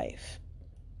Monica's life.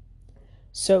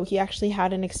 So he actually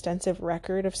had an extensive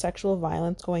record of sexual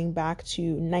violence going back to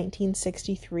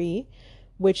 1963,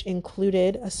 which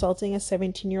included assaulting a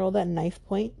 17-year-old at knife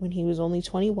point when he was only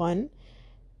 21,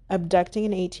 abducting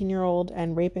an 18-year-old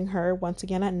and raping her once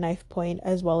again at knife point,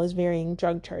 as well as varying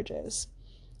drug charges.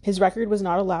 His record was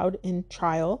not allowed in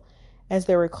trial, as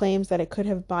there were claims that it could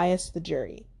have biased the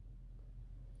jury.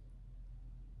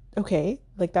 Okay,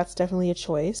 like that's definitely a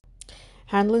choice.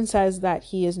 Handlen says that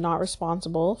he is not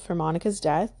responsible for Monica's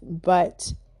death,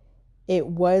 but it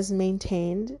was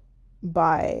maintained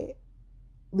by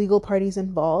legal parties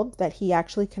involved that he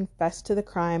actually confessed to the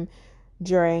crime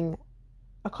during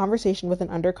a conversation with an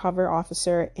undercover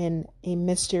officer in a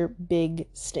Mr. Big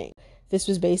sting. This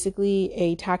was basically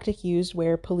a tactic used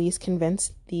where police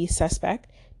convinced the suspect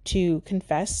to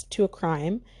confess to a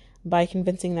crime by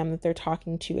convincing them that they're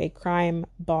talking to a crime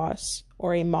boss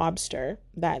or a mobster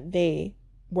that they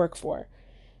work for.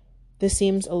 This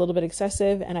seems a little bit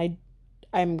excessive, and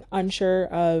I'm unsure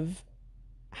of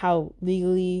how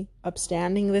legally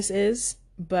upstanding this is,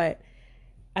 but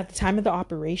at the time of the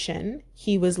operation,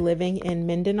 he was living in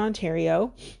Minden,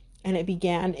 Ontario, and it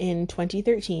began in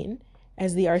 2013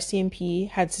 as the RCMP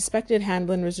had suspected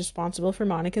Handlen was responsible for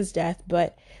Monica's death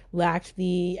but lacked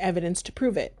the evidence to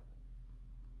prove it.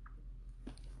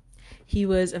 He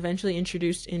was eventually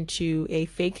introduced into a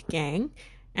fake gang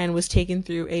and was taken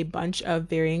through a bunch of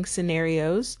varying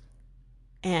scenarios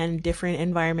and different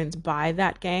environments by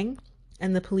that gang.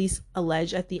 And the police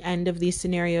allege at the end of these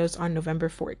scenarios on November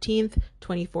 14th,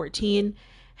 2014,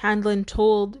 Handlen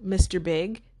told Mr.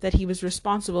 Big that he was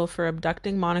responsible for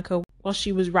abducting Monica while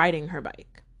she was riding her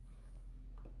bike.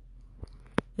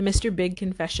 The Mr. Big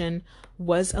confession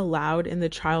was allowed in the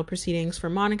trial proceedings for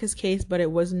Monica's case, but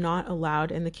it was not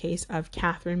allowed in the case of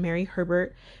Catherine Mary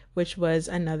Herbert, which was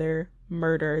another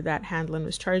murder that Handlen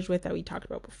was charged with that we talked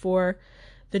about before.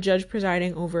 The judge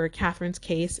presiding over Catherine's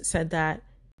case said that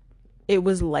it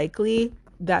was likely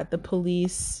that the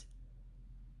police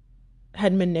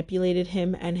had manipulated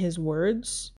him and his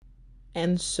words,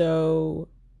 and so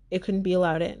it couldn't be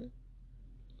allowed in.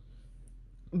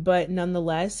 But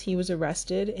nonetheless, he was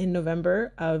arrested in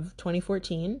November of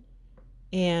 2014,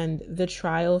 and the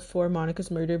trial for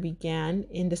Monica's murder began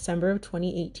in December of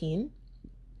 2018,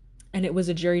 and it was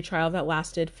a jury trial that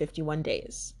lasted 51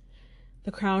 days.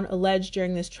 The Crown alleged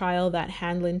during this trial that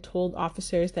Handlen told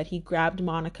officers that he grabbed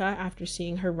Monica after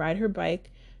seeing her ride her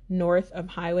bike north of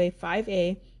Highway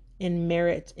 5A in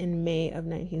Merritt in May of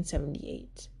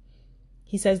 1978.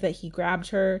 He says that he grabbed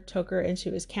her, took her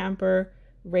into his camper,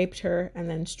 raped her, and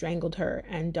then strangled her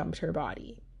and dumped her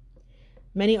body.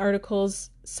 Many articles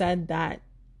said that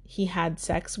he had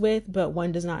sex with, but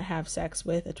one does not have sex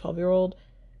with a 12-year-old.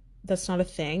 That's not a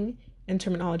thing. And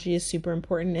terminology is super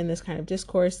important in this kind of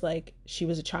discourse. Like, she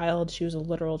was a child, she was a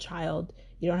literal child.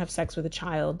 You don't have sex with a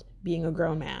child being a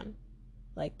grown man.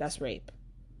 Like, that's rape.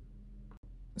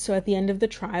 So at the end of the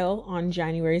trial on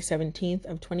January 17th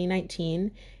of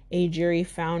 2019, a jury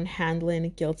found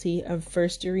Handlen guilty of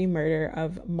first-degree murder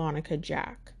of Monica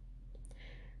Jack.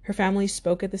 Her family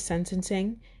spoke at the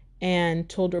sentencing and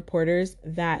told reporters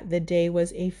that the day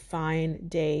was a fine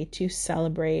day to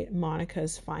celebrate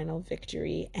Monica's final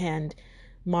victory, and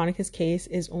Monica's case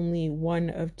is only one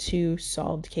of 2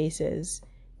 solved cases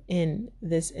in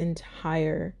this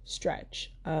entire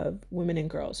stretch of women and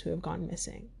girls who have gone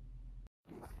missing.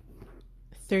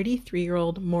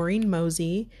 33-year-old Maureen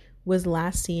Mosey was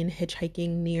last seen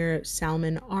hitchhiking near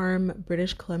Salmon Arm,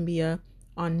 British Columbia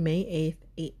on May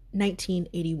 8th,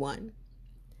 1981.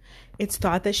 It's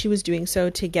thought that she was doing so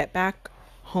to get back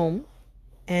home,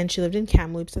 and she lived in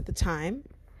Kamloops at the time.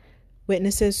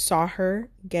 Witnesses saw her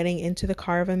getting into the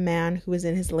car of a man who was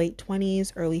in his late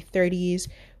 20s, early 30s,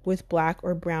 with black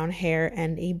or brown hair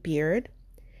and a beard.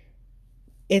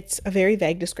 It's a very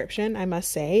vague description, I must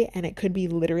say, and it could be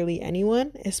literally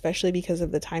anyone, especially because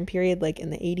of the time period. Like in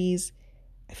the 80s,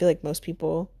 I feel like most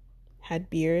people had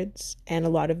beards, and a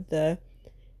lot of the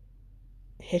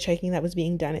hitchhiking that was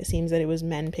being done, it seems that it was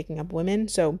men picking up women.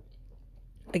 So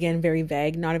again, very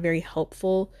vague, not a very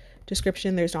helpful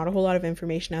description. There's not a whole lot of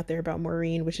information out there about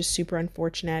Maureen, which is super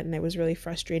unfortunate, and it was really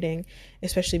frustrating,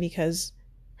 especially because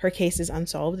her case is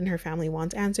unsolved and her family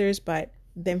wants answers, but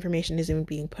the information isn't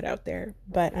being put out there.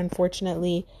 But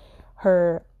unfortunately,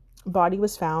 her body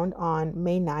was found on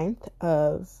May 9th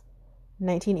of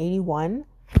 1981,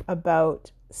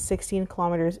 about 16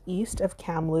 kilometers east of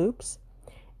Kamloops,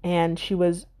 and she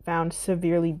was found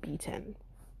severely beaten.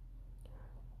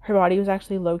 Her body was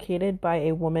actually located by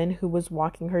a woman who was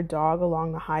walking her dog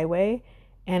along the highway,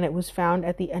 and it was found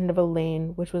at the end of a lane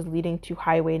which was leading to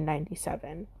Highway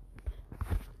 97.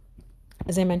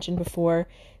 As I mentioned before,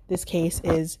 this case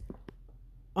is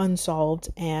unsolved,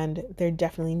 and there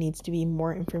definitely needs to be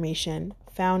more information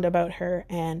found about her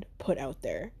and put out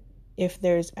there if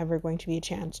there's ever going to be a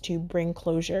chance to bring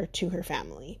closure to her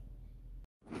family.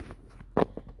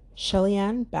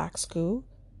 Shelly-Ann Baxku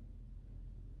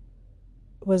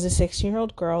was a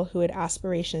 16-year-old girl who had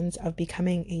aspirations of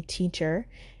becoming a teacher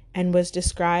and was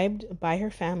described by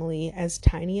her family as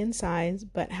tiny in size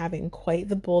but having quite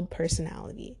the bold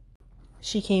personality.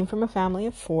 She came from a family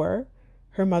of 4,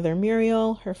 her mother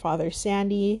Muriel, her father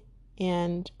Sandy,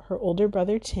 and her older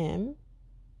brother Tim,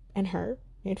 and her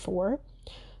made 4.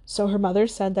 So her mother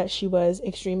said that she was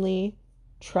extremely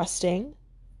trusting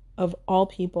of all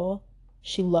people.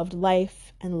 She loved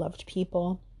life and loved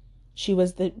people. She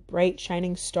was the bright,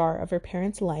 shining star of her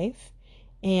parents' life,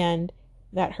 and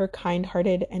that her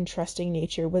kind-hearted and trusting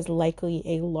nature was likely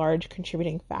a large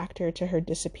contributing factor to her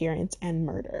disappearance and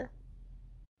murder.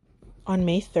 On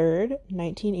May 3rd,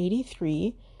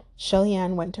 1983,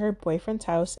 Shelly-Ann went to her boyfriend's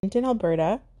house in Edmonton,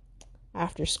 Alberta,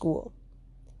 after school.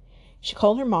 She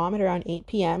called her mom at around 8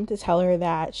 p.m. to tell her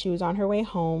that she was on her way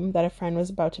home, that a friend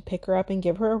was about to pick her up and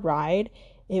give her a ride.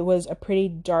 It was a pretty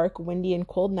dark, windy, and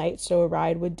cold night, so a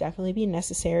ride would definitely be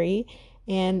necessary,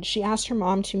 and she asked her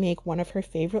mom to make one of her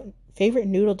favorite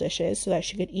noodle dishes so that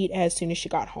she could eat as soon as she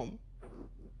got home.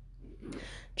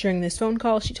 During this phone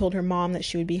call, she told her mom that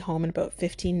she would be home in about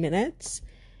 15 minutes,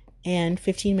 and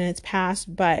 15 minutes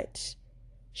passed, but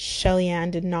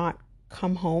Shelly-Ann did not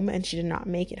come home, and she did not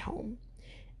make it home.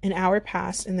 An hour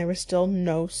passed, and there was still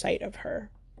no sight of her.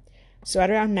 So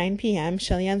at around 9 p.m.,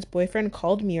 Shelly-Ann's boyfriend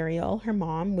called Muriel, her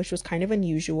mom, which was kind of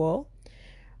unusual.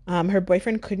 Her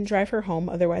boyfriend couldn't drive her home,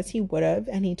 otherwise he would have,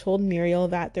 and he told Muriel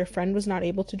that their friend was not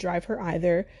able to drive her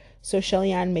either, so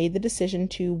Shelly-Ann made the decision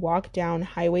to walk down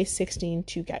Highway 16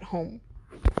 to get home.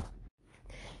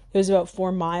 It was about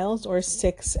 4 miles or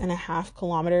 6.5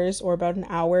 kilometers, or about an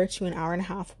hour to an hour and a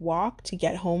half walk to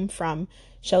get home from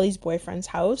Shelly's boyfriend's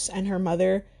house, and her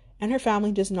mother and her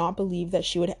family does not believe that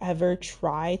she would ever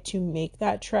try to make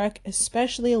that trek,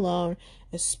 especially alone,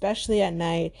 especially at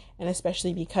night, and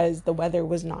especially because the weather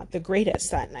was not the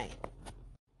greatest that night.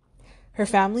 Her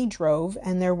family drove,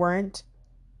 and there weren't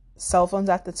cell phones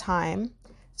at the time,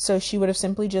 so she would have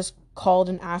simply just called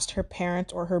and asked her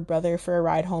parents or her brother for a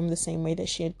ride home the same way that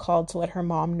she had called to let her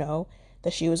mom know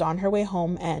that she was on her way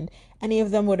home, and any of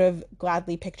them would have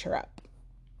gladly picked her up.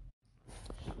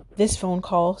 This phone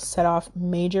call set off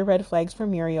major red flags for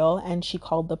Muriel, and she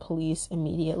called the police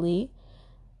immediately.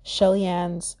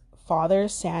 Shelly-Ann's father,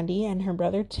 Sandy, and her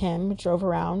brother Tim drove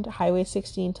around Highway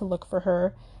 16 to look for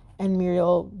her, and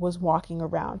Muriel was walking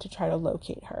around to try to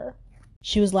locate her.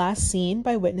 She was last seen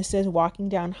by witnesses walking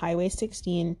down Highway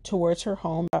 16 towards her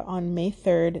home on May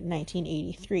 3rd,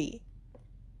 1983.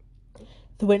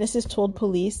 The witnesses told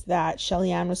police that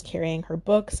Shelly-Ann was carrying her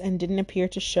books and didn't appear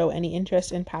to show any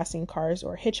interest in passing cars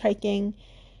or hitchhiking.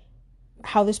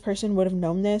 How this person would have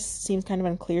known this seems kind of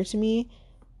unclear to me.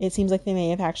 It seems like they may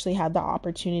have actually had the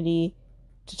opportunity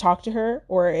to talk to her,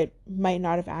 or it might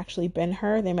not have actually been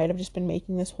her. They might have just been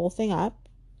making this whole thing up.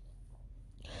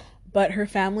 But her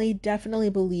family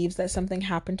definitely believes that something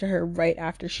happened to her right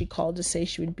after she called to say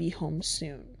she would be home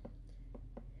soon.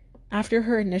 After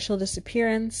her initial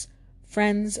disappearance,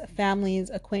 friends, families,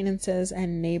 acquaintances,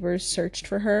 and neighbors searched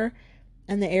for her,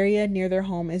 and the area near their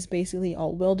home is basically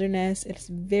all wilderness. It's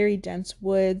very dense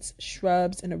woods,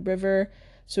 shrubs, and a river,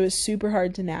 so it's super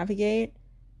hard to navigate,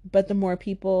 but the more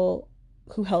people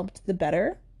who helped, the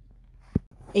better.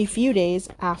 A few days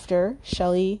after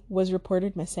Shelly was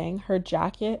reported missing, her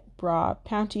jacket, bra,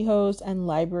 pantyhose, and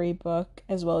library book,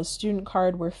 as well as student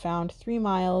card, were found 3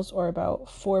 miles or about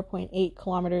 4.8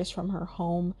 kilometers from her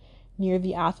home near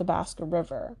the Athabasca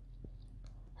River.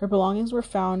 Her belongings were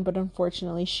found, but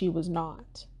unfortunately she was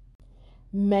not.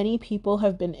 Many people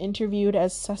have been interviewed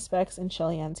as suspects in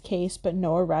Shelly-Ann's case, but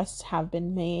no arrests have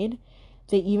been made.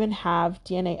 They even have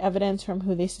DNA evidence from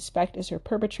who they suspect is her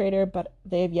perpetrator, but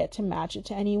they have yet to match it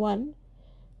to anyone.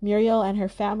 Muriel and her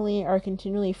family are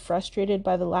continually frustrated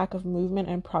by the lack of movement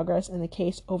and progress in the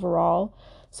case overall,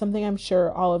 something I'm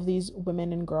sure all of these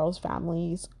women and girls'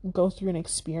 families go through and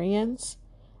experience.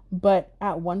 But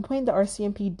at one point, the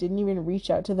RCMP didn't even reach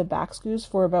out to the Baxkus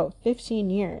for about 15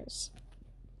 years.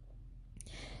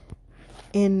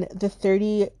 In the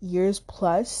 30 years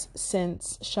plus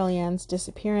since Shelly-Ann's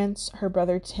disappearance, her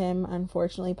brother Tim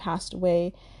unfortunately passed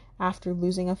away after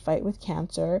losing a fight with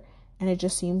cancer, and it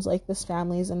just seems like this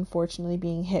family is unfortunately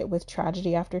being hit with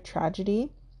tragedy after tragedy.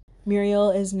 Muriel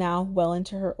is now well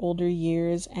into her older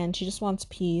years and she just wants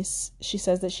peace. She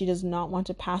says that she does not want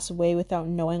to pass away without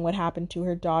knowing what happened to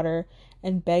her daughter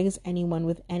and begs anyone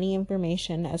with any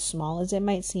information, as small as it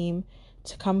might seem,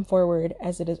 to come forward,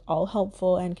 as it is all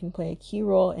helpful and can play a key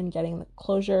role in getting the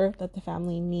closure that the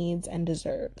family needs and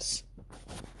deserves.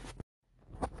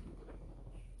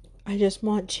 I just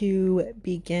want to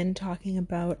begin talking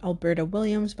about Alberta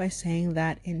Williams by saying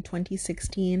that in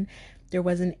 2016, there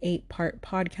was an 8-part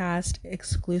podcast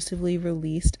exclusively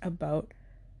released about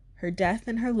her death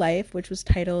and her life, which was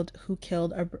titled Who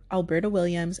Killed Alberta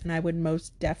Williams, and I would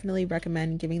most definitely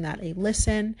recommend giving that a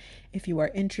listen if you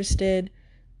are interested.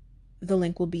 The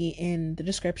link will be in the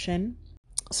description.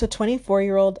 So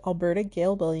 24-year-old Alberta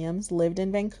Gail Williams lived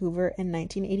in Vancouver in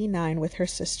 1989 with her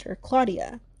sister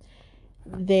Claudia.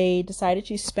 They decided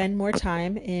to spend more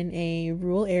time in a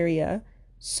rural area,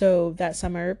 so that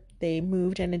summer they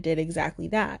moved and it did exactly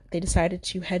that. They decided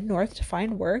to head north to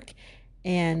find work,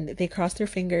 and they crossed their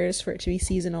fingers for it to be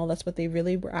seasonal. That's what they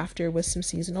really were after, was some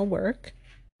seasonal work.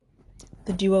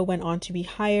 The duo went on to be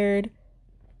hired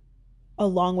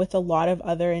along with a lot of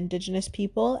other Indigenous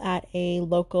people at a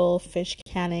local fish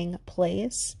canning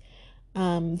place.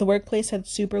 The workplace had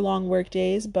super long work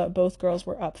days, but both girls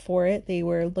were up for it. They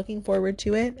were looking forward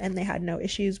to it, and they had no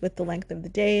issues with the length of the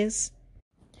days.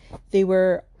 They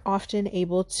were often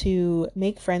able to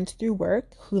make friends through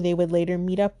work, who they would later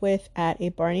meet up with at a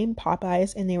bar named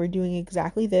Popeyes, and they were doing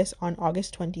exactly this on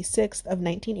August 26th of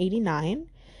 1989.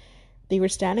 They were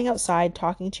standing outside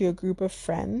talking to a group of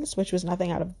friends, which was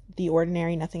nothing out of the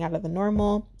ordinary, nothing out of the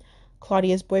normal.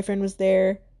 Claudia's boyfriend was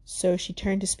there, so she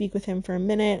turned to speak with him for a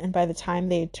minute, and by the time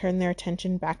they had turned their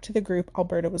attention back to the group,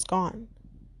 Alberta was gone.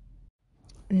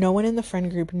 No one in the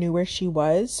friend group knew where she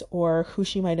was, or who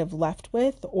she might have left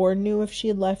with, or knew if she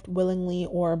had left willingly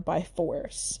or by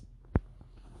force.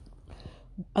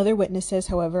 Other witnesses,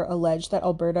 however, alleged that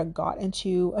Alberta got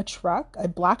into a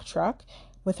black truck,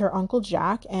 with her Uncle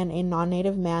Jack and a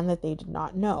non-native man that they did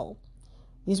not know.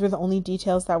 These were the only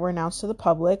details that were announced to the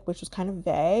public, which was kind of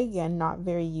vague and not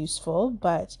very useful,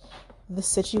 but the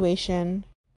situation,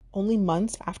 only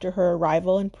months after her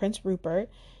arrival in Prince Rupert,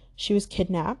 she was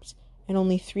kidnapped, and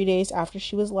only 3 days after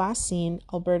she was last seen,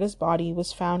 Alberta's body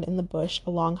was found in the bush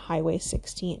along Highway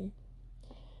 16.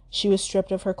 She was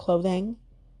stripped of her clothing.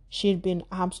 She had been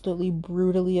absolutely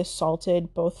brutally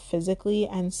assaulted, both physically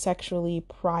and sexually,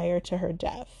 prior to her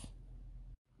death.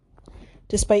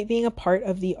 Despite being a part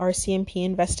of the RCMP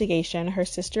investigation, her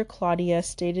sister Claudia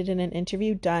stated in an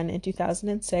interview done in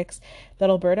 2006 that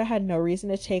Alberta had no reason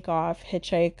to take off,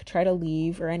 hitchhike, try to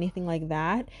leave, or anything like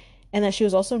that, and that she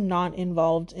was also not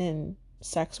involved in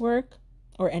sex work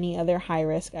or any other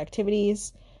high-risk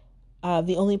activities.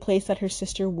 The only place that her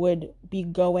sister would be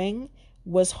going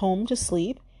was home to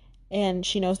sleep, and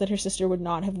she knows that her sister would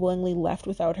not have willingly left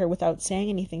without her without saying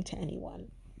anything to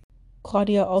anyone.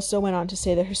 Claudia also went on to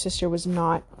say that her sister was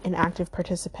not an active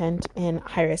participant in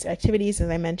high-risk activities. As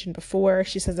I mentioned before,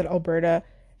 she says that Alberta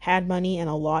had money and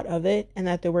a lot of it, and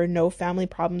that there were no family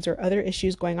problems or other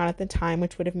issues going on at the time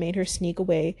which would have made her sneak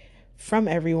away from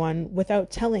everyone without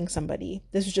telling somebody.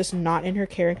 This was just not in her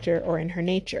character or in her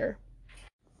nature.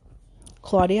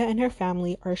 Claudia and her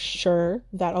family are sure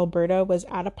that Alberta was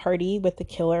at a party with the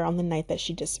killer on the night that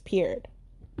she disappeared.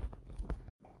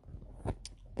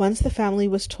 Once the family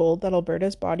was told that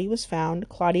Alberta's body was found,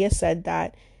 Claudia said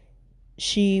that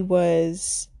she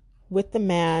was with the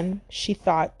man she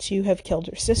thought to have killed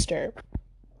her sister.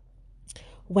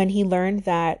 When he learned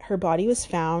that her body was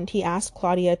found, he asked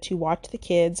Claudia to watch the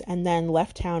kids and then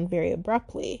left town very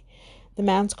abruptly. The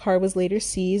man's car was later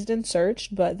seized and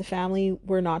searched, but the family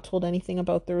were not told anything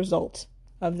about the result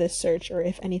of this search or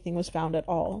if anything was found at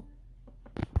all.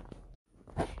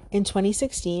 In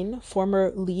 2016,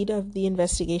 former lead of the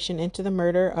investigation into the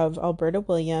murder of Alberta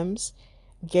Williams,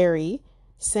 Gary,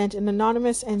 sent an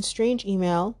anonymous and strange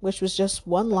email, which was just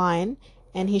one line,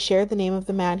 and he shared the name of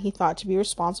the man he thought to be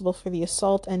responsible for the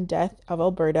assault and death of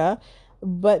Alberta,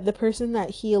 but the person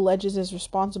that he alleges is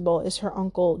responsible is her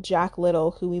uncle, Jack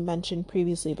Little, who we mentioned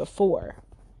previously before.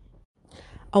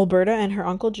 Alberta and her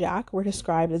uncle Jack were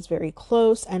described as very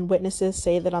close, and witnesses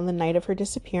say that on the night of her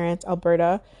disappearance,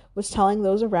 Alberta was telling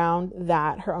those around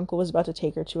that her uncle was about to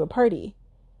take her to a party.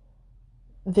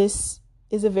 This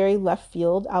is a very left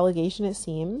field allegation, it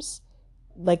seems,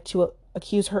 like to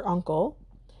accuse her uncle,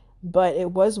 but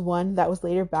it was one that was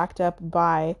later backed up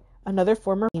by another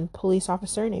former police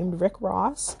officer named Rick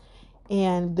Ross,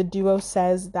 and the duo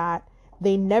says that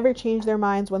they never changed their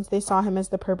minds once they saw him as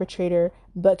the perpetrator,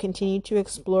 but continued to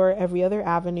explore every other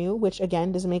avenue, which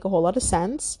again doesn't make a whole lot of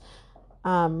sense.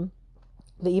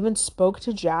 They even spoke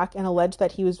to Jack and alleged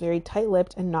that he was very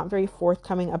tight-lipped and not very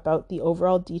forthcoming about the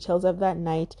overall details of that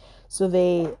night. So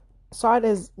they saw it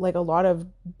as like a lot of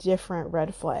different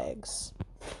red flags.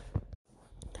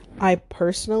 I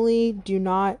personally do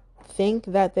not think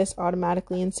that this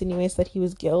automatically insinuates that he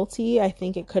was guilty. I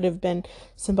think it could have been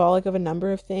symbolic of a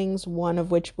number of things, one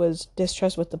of which was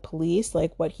distrust with the police.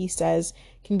 Like, what he says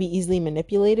can be easily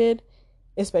manipulated,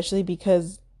 especially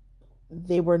because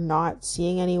they were not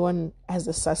seeing anyone as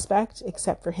a suspect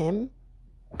except for him.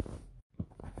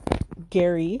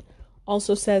 Gary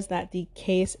also says that the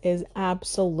case is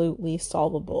absolutely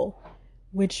solvable,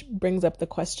 which brings up the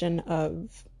question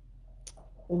of,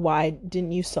 why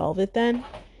didn't you solve it then?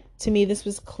 To me, this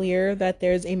was clear that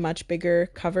there's a much bigger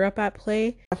cover-up at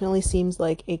play. Definitely seems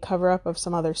like a cover-up of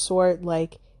some other sort,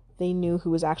 like they knew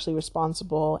who was actually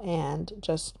responsible and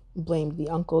just blamed the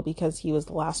uncle because he was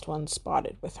the last one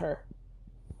spotted with her.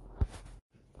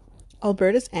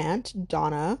 Alberta's aunt,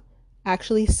 Donna,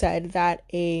 actually said that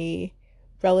a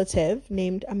relative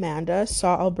named Amanda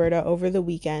saw Alberta over the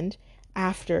weekend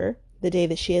after the day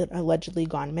that she had allegedly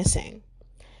gone missing.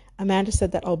 Amanda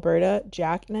said that Alberta,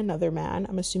 Jack, and another man,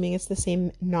 I'm assuming it's the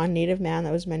same non-native man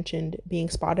that was mentioned being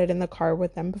spotted in the car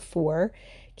with them before,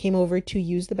 came over to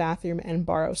use the bathroom and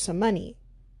borrow some money.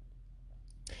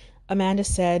 Amanda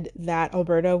said that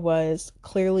Alberta was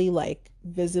clearly like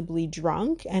visibly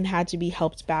drunk and had to be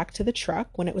helped back to the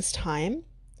truck when it was time.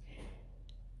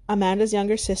 Amanda's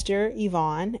younger sister,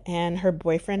 Yvonne, and her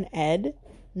boyfriend, Ed,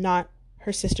 not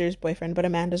her sister's boyfriend, but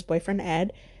Amanda's boyfriend,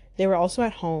 Ed, they were also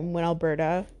at home when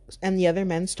Alberta and the other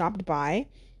men stopped by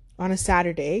on a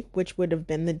Saturday, which would have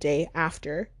been the day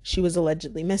after she was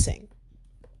allegedly missing.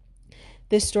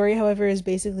 This story, however, is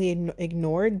basically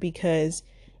ignored because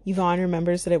Yvonne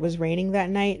remembers that it was raining that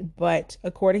night, but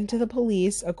according to the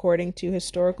police, according to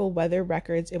historical weather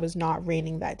records, it was not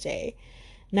raining that day.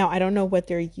 Now, I don't know what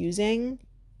they're using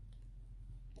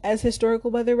as historical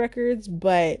weather records,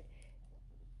 but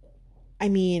I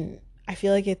mean, I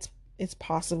feel like it's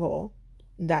possible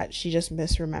that she just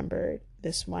misremembered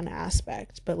this one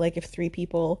aspect. But like, if 3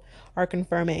 people are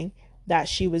confirming that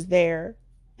she was there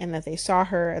and that they saw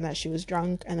her and that she was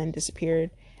drunk and then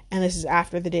disappeared, and this is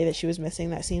after the day that she was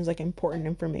missing, that seems like important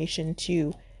information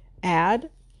to add,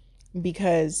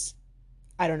 because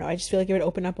I don't know, I just feel like it would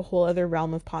open up a whole other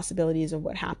realm of possibilities of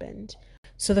what happened.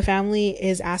 So the family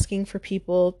is asking for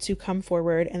people to come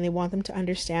forward, and they want them to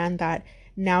understand that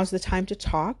now's the time to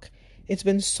talk. It's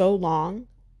been so long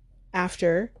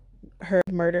after her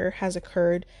murder has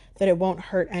occurred that it won't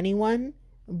hurt anyone,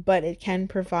 but it can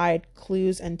provide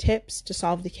clues and tips to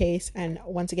solve the case and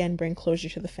once again bring closure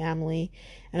to the family.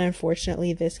 And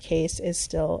unfortunately, this case is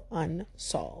still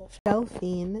unsolved.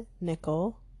 Delphine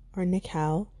Nickel, or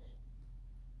Nickel,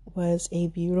 was a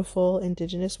beautiful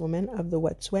Indigenous woman of the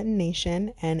Wet'suwet'en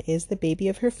Nation and is the baby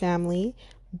of her family,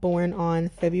 born on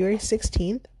February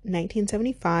 16th,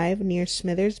 1975, near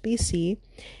Smithers, BC,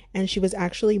 and she was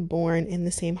actually born in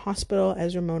the same hospital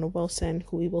as Ramona Wilson,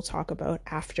 who we will talk about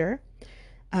after.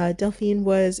 Delphine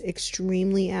was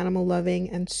extremely animal-loving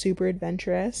and super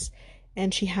adventurous,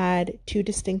 and she had 2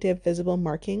 distinctive visible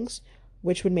markings,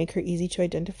 which would make her easy to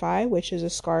identify, which is a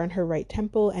scar on her right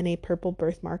temple and a purple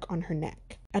birthmark on her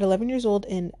neck. At 11 years old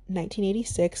in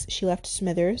 1986, she left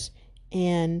Smithers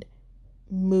and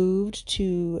moved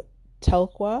to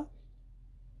Telkwa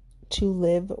to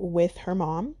live with her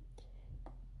mom.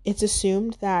 It's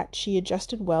assumed that she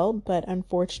adjusted well, but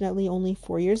unfortunately only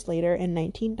 4 years later, in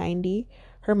 1990,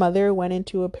 her mother went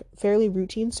into a fairly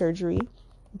routine surgery,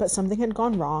 but something had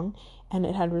gone wrong, and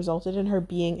it had resulted in her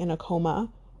being in a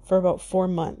coma for about 4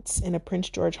 months in a Prince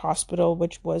George hospital,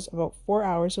 which was about 4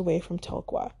 hours away from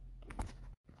Telkwa.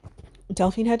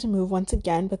 Delphine had to move once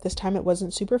again, but this time it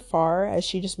wasn't super far, as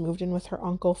she just moved in with her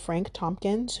uncle Frank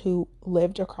Tompkins, who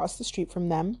lived across the street from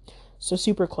them, so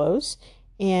super close,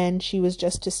 and she was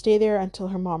just to stay there until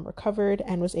her mom recovered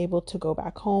and was able to go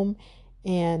back home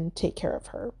and take care of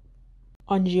her.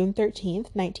 On June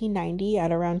 13th, 1990,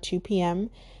 at around 2 p.m.,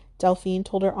 Delphine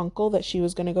told her uncle that she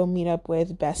was going to go meet up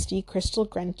with bestie Crystal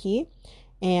Grenke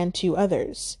and 2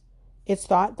 others. It's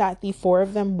thought that the 4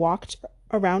 of them walked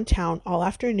around town all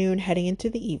afternoon heading into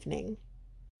the evening.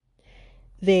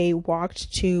 They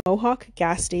walked to Mohawk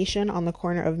gas station on the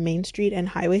corner of Main Street and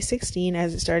Highway 16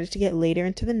 as it started to get later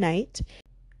into the night.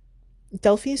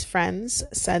 Delphi's friends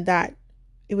said that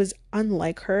it was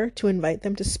unlike her to invite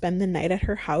them to spend the night at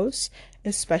her house,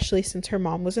 especially since her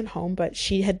mom wasn't home, but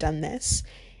she had done this,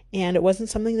 and it wasn't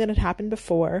something that had happened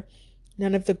before.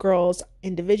 None of the girls,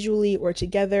 individually or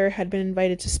together, had been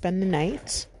invited to spend the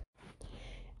night.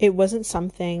 It wasn't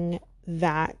something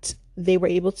that they were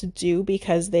able to do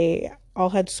because they all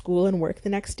had school and work the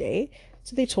next day.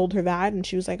 So they told her that, and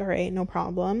she was like, all right, no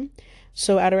problem.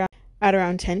 So at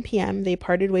around 10 p.m., they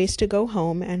parted ways to go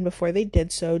home, and before they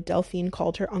did so, Delphine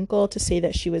called her uncle to say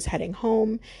that she was heading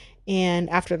home, and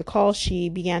after the call, she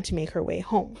began to make her way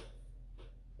home.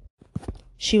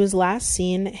 She was last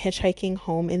seen hitchhiking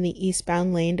home in the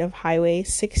eastbound lane of Highway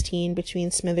 16 between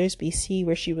Smithers, BC,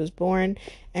 where she was born,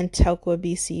 and Telkwa,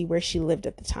 BC, where she lived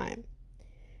at the time.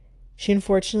 She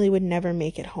unfortunately would never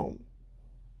make it home.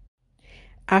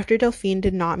 After Delphine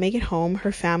did not make it home,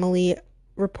 her family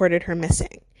reported her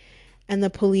missing, and the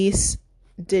police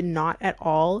did not at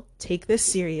all take this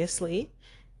seriously,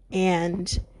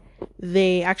 and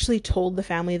they actually told the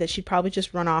family that she'd probably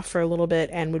just run off for a little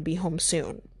bit and would be home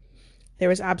soon. There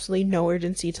was absolutely no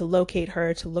urgency to locate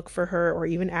her, to look for her, or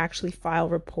even actually file a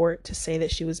report to say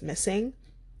that she was missing.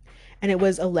 And it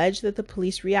was alleged that the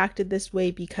police reacted this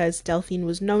way because Delphine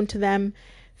was known to them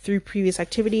through previous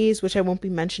activities, which I won't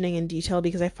be mentioning in detail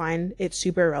because I find it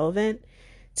super irrelevant.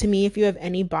 To me, if you have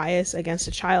any bias against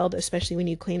a child, especially when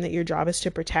you claim that your job is to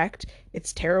protect,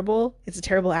 it's terrible. It's a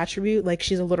terrible attribute. Like,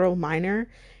 she's a literal minor.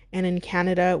 And in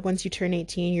Canada, once you turn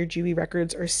 18, your GB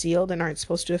records are sealed and aren't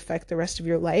supposed to affect the rest of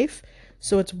your life.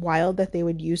 So it's wild that they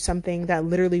would use something that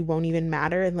literally won't even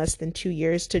matter in less than 2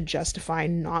 years to justify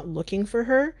not looking for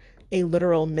her, a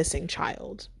literal missing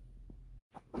child.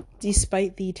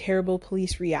 Despite the terrible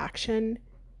police reaction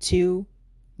to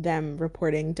them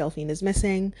reporting Delphine is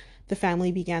missing, the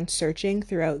family began searching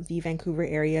throughout the Vancouver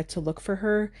area to look for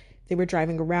her. They were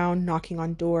driving around, knocking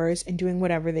on doors, and doing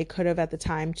whatever they could have at the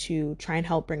time to try and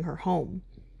help bring her home.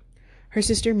 Her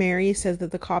sister Mary says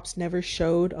that the cops never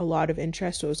showed a lot of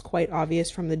interest, so it was quite obvious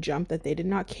from the jump that they did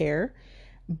not care.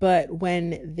 But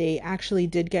when they actually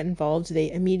did get involved,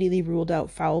 they immediately ruled out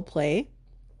foul play,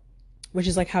 which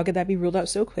is like, how could that be ruled out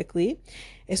so quickly?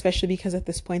 Especially because at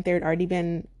this point there had already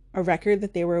been a record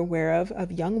that they were aware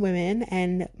of young women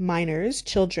and minors,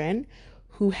 children,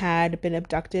 who had been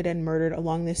abducted and murdered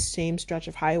along this same stretch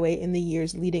of highway in the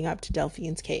years leading up to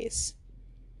Delphine's case.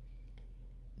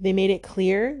 They made it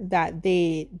clear that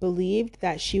they believed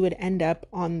that she would end up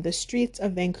on the streets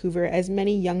of Vancouver, as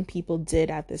many young people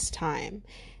did at this time.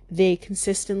 They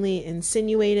consistently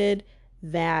insinuated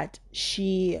that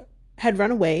she had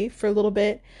run away for a little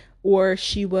bit, or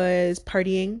she was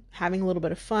partying, having a little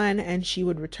bit of fun, and she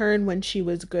would return when she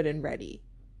was good and ready.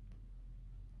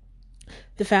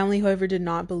 The family, however, did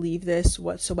not believe this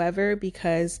whatsoever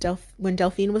because when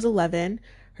Delphine was 11,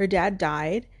 her dad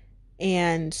died,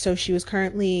 and so she was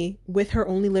currently with her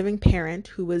only living parent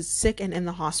who was sick and in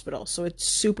the hospital. So it's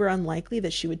super unlikely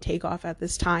that she would take off at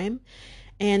this time.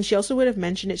 And she also would have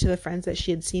mentioned it to the friends that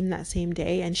she had seen that same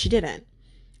day, and she didn't.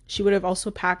 She would have also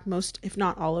packed most, if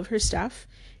not all, of her stuff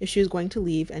if she was going to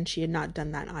leave, and she had not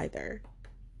done that either.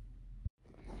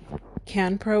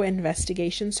 CanPro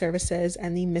Investigation Services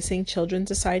and the Missing Children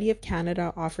Society of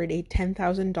Canada offered a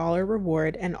 $10,000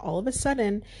 reward, and all of a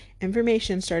sudden,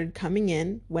 information started coming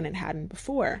in when it hadn't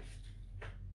before.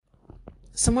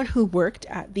 Someone who worked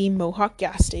at the Mohawk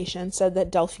gas station said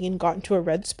that Delphine got into a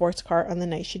red sports car on the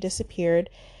night she disappeared,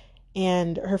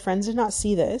 and her friends did not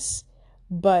see this,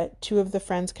 but 2 of the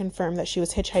friends confirmed that she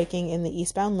was hitchhiking in the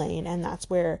eastbound lane, and that's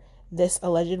where this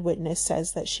alleged witness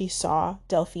says that she saw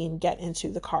Delphine get into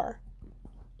the car.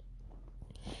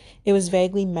 It was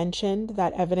vaguely mentioned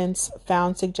that evidence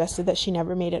found suggested that she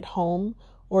never made it home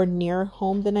or near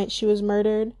home the night she was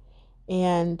murdered.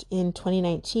 And in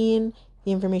 2019,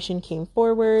 the information came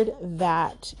forward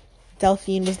that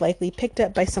Delphine was likely picked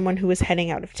up by someone who was heading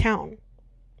out of town.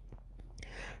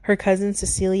 Her cousin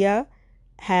Cecilia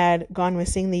had gone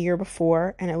missing the year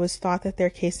before, and it was thought that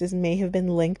their cases may have been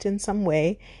linked in some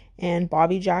way, and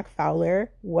Bobby Jack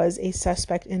Fowler was a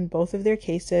suspect in both of their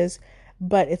cases,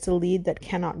 but it's a lead that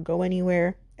cannot go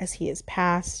anywhere as he is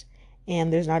passed,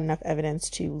 and there's not enough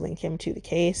evidence to link him to the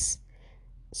case.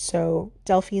 So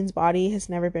Delphine's body has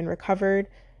never been recovered,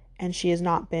 and she has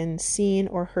not been seen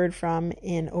or heard from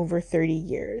in over 30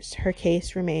 years. Her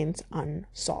case remains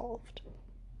unsolved.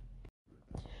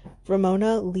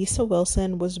 Ramona Lisa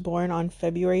Wilson was born on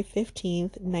February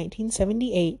 15th,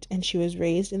 1978, and she was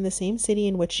raised in the same city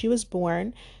in which she was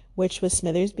born, which was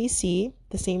Smithers, BC,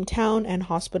 the same town and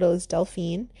hospital as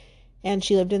Delphine. And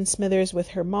she lived in Smithers with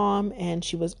her mom, and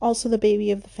she was also the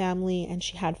baby of the family, and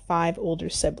she had 5 older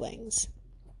siblings.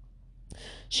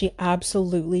 She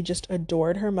absolutely just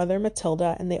adored her mother,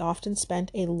 Matilda, and they often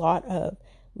spent a lot of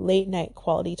late night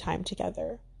quality time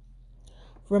together.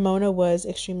 Ramona was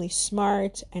extremely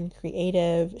smart and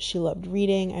creative. She loved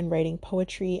reading and writing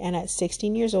poetry, and at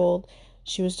 16 years old,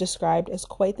 she was described as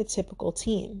quite the typical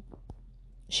teen.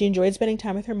 She enjoyed spending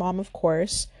time with her mom, of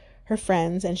course. her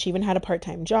friends, and she even had a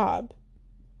part-time job.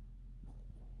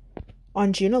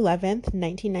 On June 11th,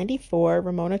 1994,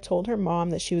 Ramona told her mom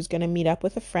that she was going to meet up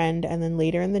with a friend and then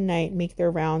later in the night make their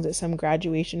rounds at some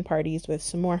graduation parties with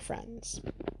some more friends.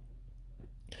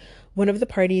 One of the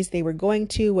parties they were going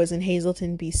to was in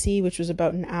Hazleton, BC, which was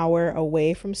about an hour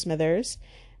away from Smithers,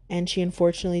 and she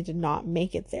unfortunately did not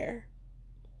make it there.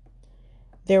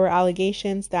 There were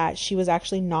allegations that she was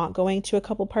actually not going to a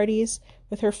couple parties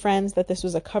with her friends, that this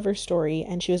was a cover story,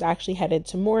 and she was actually headed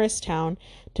to Morristown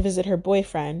to visit her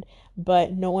boyfriend,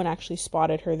 but no one actually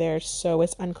spotted her there, so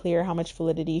it's unclear how much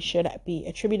validity should be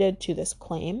attributed to this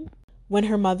claim. When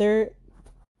her mother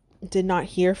did not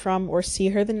hear from or see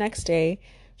her the next day,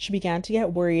 she began to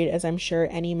get worried, as I'm sure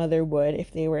any mother would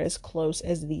if they were as close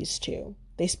as these two.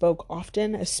 They spoke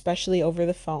often, especially over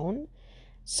the phone.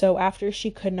 So after she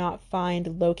could not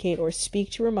find, locate, or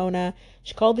speak to Ramona,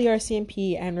 she called the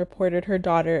RCMP and reported her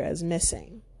daughter as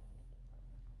missing.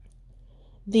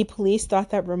 The police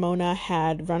thought that Ramona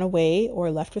had run away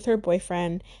or left with her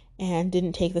boyfriend and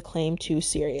didn't take the claim too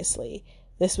seriously.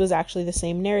 This was actually the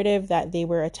same narrative that they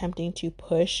were attempting to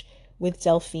push with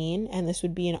Delphine, and this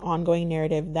would be an ongoing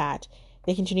narrative that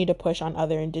they continue to push on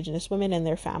other Indigenous women and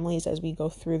their families as we go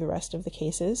through the rest of the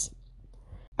cases.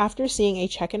 After seeing a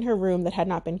check in her room that had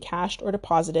not been cashed or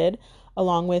deposited,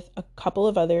 along with a couple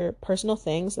of other personal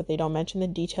things that they don't mention the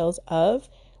details of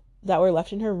that were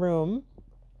left in her room,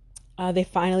 they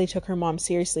finally took her mom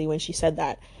seriously when she said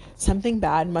that something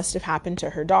bad must have happened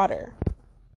to her daughter.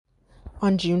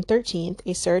 On June 13th,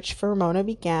 a search for Ramona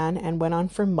began and went on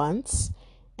for months,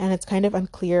 and it's kind of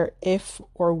unclear if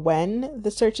or when the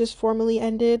searches formally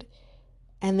ended,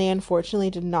 and they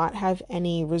unfortunately did not have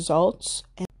any results.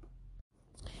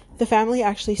 The family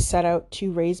actually set out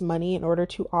to raise money in order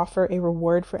to offer a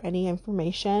reward for any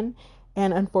information,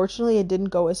 and unfortunately it didn't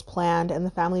go as planned, and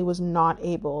the family was not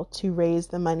able to raise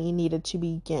the money needed to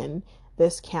begin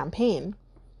this campaign.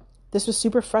 This was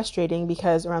super frustrating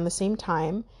because around the same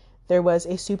time, there was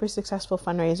a super successful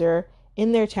fundraiser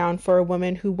in their town for a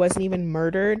woman who wasn't even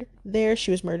murdered there.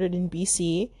 She was murdered in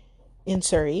BC, in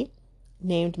Surrey,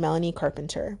 named Melanie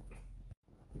Carpenter.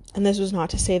 And this was not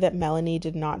to say that Melanie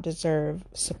did not deserve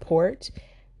support,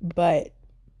 but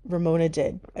Ramona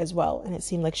did as well, and it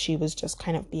seemed like she was just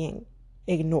kind of being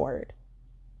ignored.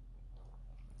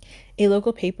 A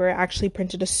local paper actually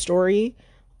printed a story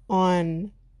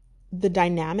on the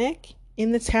dynamic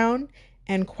in the town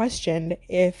and questioned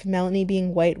if Melanie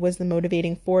being white was the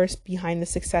motivating force behind the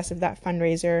success of that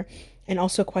fundraiser, and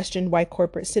also questioned why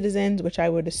corporate citizens, which I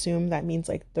would assume that means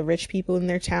like the rich people in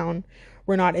their town,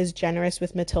 were not as generous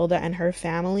with Matilda and her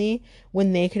family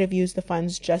when they could have used the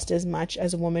funds just as much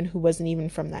as a woman who wasn't even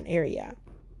from that area.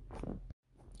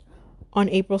 On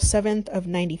April 7th of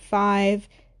 95,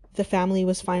 the family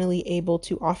was finally able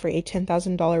to offer a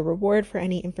 $10,000 reward for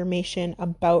any information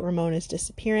about Ramona's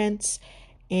disappearance,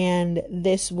 and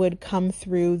this would come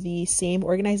through the same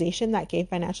organization that gave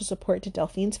financial support to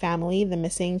Delphine's family, the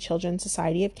Missing Children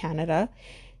Society of Canada,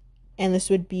 and this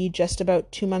would be just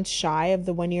about 2 months shy of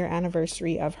the 1-year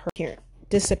anniversary of her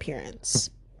disappearance.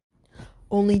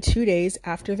 Only 2 days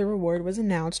after the reward was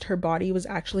announced, her body was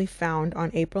actually found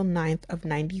on April 9th of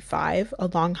 95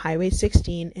 along Highway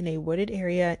 16 in a wooded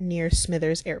area near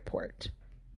Smithers Airport.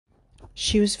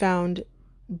 She was found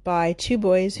by 2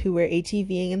 boys who were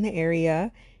ATVing in the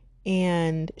area,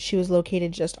 and she was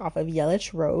located just off of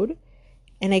Yelich Road,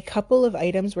 and a couple of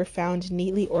items were found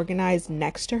neatly organized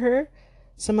next to her,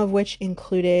 some of which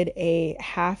included a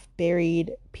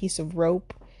half-buried piece of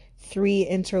rope, 3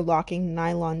 interlocking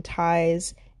nylon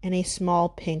ties, and a small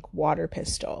pink water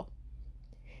pistol.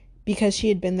 Because she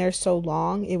had been there so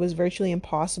long, it was virtually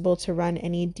impossible to run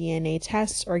any DNA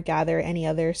tests or gather any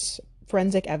other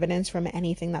forensic evidence from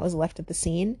anything that was left at the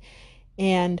scene.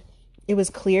 And it was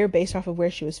clear, based off of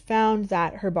where she was found,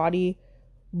 that her body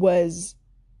was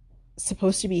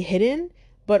supposed to be hidden,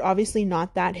 but obviously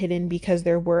not that hidden because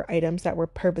there were items that were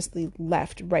purposely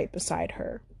left right beside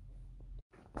her.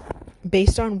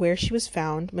 Based on where she was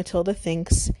found, Matilda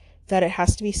thinks that it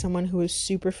has to be someone who is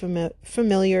super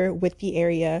familiar with the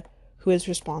area who is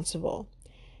responsible.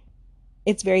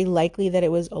 It's very likely that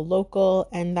it was a local,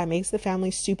 and that makes the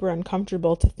family super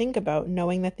uncomfortable to think about,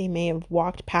 knowing that they may have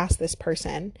walked past this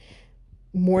person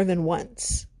more than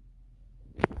once.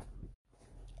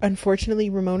 Unfortunately,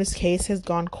 Ramona's case has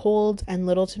gone cold and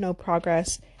little to no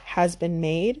progress has been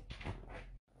made.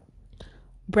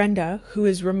 Brenda, who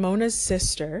is Ramona's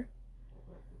sister,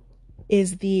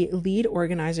 is the lead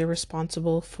organizer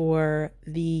responsible for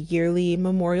the yearly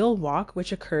memorial walk,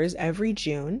 which occurs every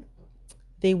June.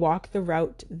 They walk the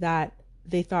route that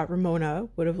they thought Ramona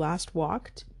would have last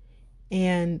walked,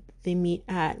 and they meet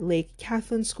at Lake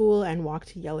Kathleen School and walk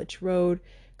to Yelich Road,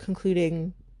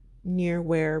 concluding near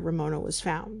where Ramona was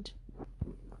found.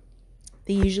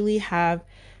 They usually have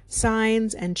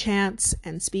signs and chants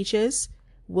and speeches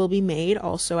will be made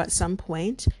also at some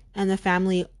point, and the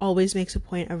family always makes a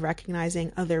point of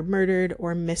recognizing other murdered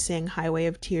or missing Highway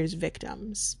of Tears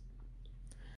victims.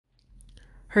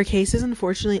 Her case is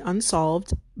unfortunately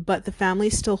unsolved, but the family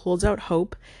still holds out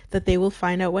hope that they will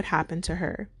find out what happened to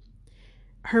her.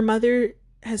 Her mother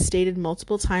has stated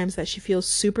multiple times that she feels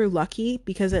super lucky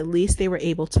because at least they were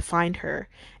able to find her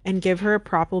and give her a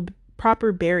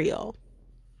proper burial.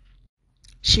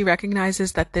 She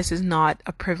recognizes that this is not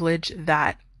a privilege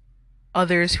that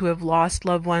others who have lost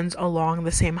loved ones along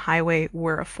the same highway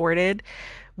were afforded,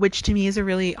 which to me is a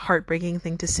really heartbreaking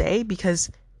thing to say, because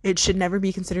it should never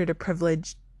be considered a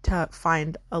privilege to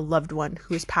find a loved one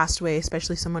who has passed away,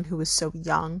 especially someone who was so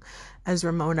young as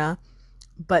Ramona.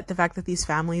 But the fact that these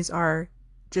families are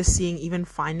just seeing even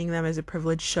finding them as a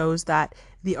privilege shows that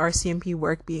the RCMP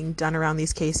work being done around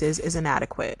these cases is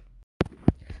inadequate.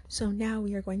 So now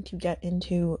we are going to get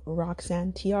into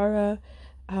Roxanne Tiara.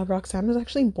 Roxanne was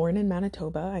actually born in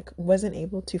Manitoba. I wasn't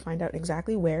able to find out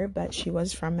exactly where, but she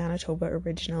was from Manitoba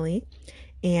originally.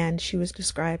 And she was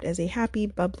described as a happy,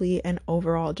 bubbly, and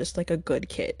overall just like a good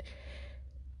kid.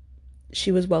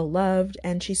 She was well loved,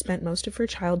 and she spent most of her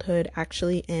childhood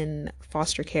actually in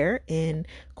foster care in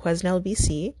Quesnel,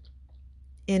 BC.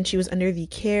 And she was under the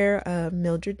care of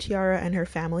Mildred Tiara and her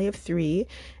family of 3,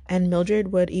 and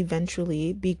Mildred would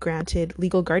eventually be granted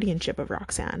legal guardianship of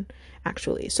Roxanne,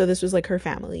 actually. So this was like her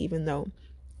family, even though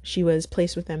she was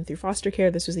placed with them through foster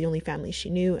care. This was the only family she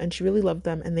knew, and she really loved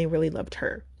them, and they really loved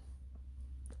her.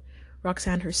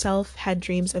 Roxanne herself had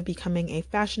dreams of becoming a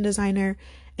fashion designer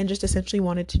and just essentially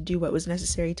wanted to do what was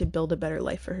necessary to build a better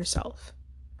life for herself.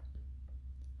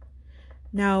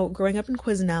 Now, growing up in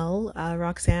Quesnel,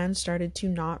 Roxanne started to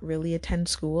not really attend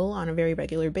school on a very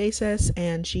regular basis,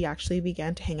 and she actually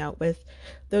began to hang out with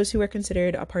those who were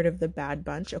considered a part of the bad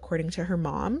bunch, according to her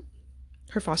mom,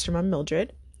 her foster mom,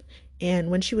 Mildred. And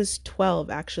when she was 12,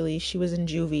 actually, she was in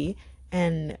juvie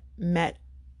and met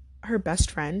her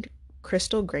best friend,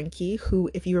 Crystal Grenke, who,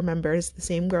 if you remember, is the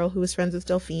same girl who was friends with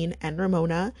Delphine and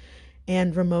Ramona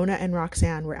and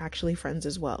Roxanne were actually friends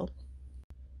as well.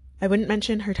 I wouldn't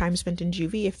mention her time spent in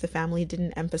juvie if the family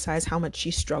didn't emphasize how much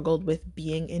she struggled with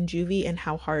being in juvie and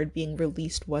how hard being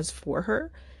released was for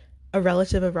her. A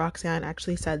relative of Roxanne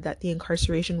actually said that the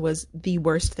incarceration was the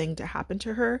worst thing to happen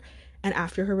to her, and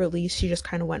after her release, she just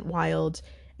kind of went wild.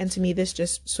 And to me, this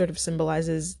just sort of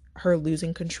symbolizes her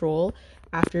losing control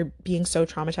after being so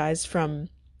traumatized from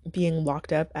being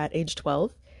locked up at age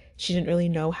 12. She didn't really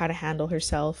know how to handle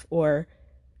herself or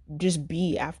just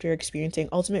be after experiencing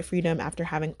ultimate freedom after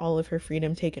having all of her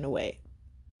freedom taken away.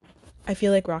 I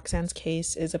feel like Roxanne's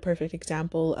case is a perfect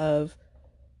example of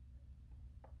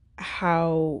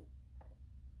how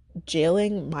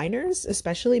jailing minors,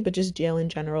 especially, but just jail in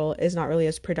general, is not really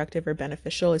as productive or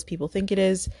beneficial as people think it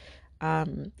is.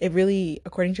 It really,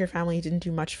 according to her family, didn't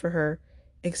do much for her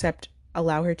except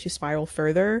allow her to spiral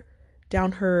further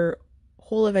down her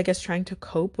hole of, I guess, trying to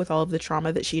cope with all of the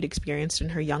trauma that she'd experienced in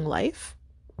her young life.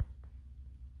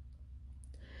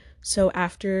 So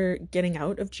after getting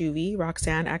out of juvie,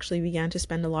 Roxanne actually began to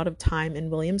spend a lot of time in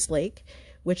Williams Lake,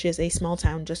 which is a small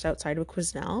town just outside of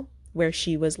Quesnel, where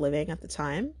she was living at the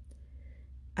time.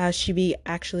 She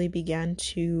actually began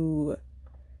to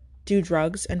do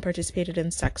drugs and participated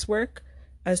in sex work,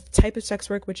 a type of sex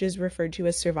work which is referred to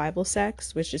as survival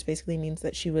sex, which just basically means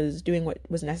that she was doing what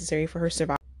was necessary for her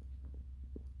survival.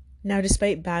 Now,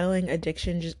 despite battling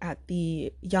addiction just at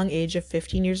the young age of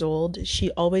 15 years old, she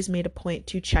always made a point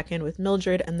to check in with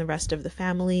Mildred and the rest of the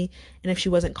family, and if she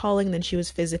wasn't calling, then she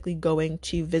was physically going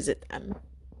to visit them.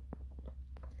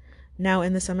 Now,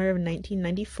 in the summer of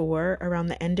 1994, around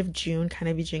the end of June,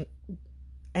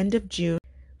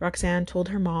 Roxanne told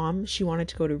her mom she wanted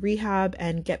to go to rehab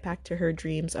and get back to her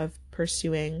dreams of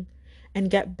pursuing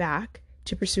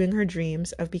her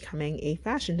dreams of becoming a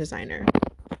fashion designer.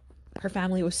 Her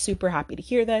family was super happy to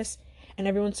hear this, and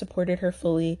everyone supported her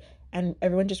fully, and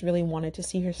everyone just really wanted to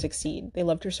see her succeed. They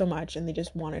loved her so much, and they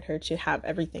just wanted her to have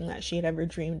everything that she had ever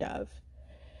dreamed of.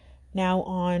 Now,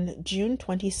 on June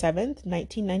 27th,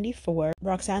 1994,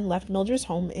 Roxanne left Mildred's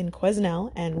home in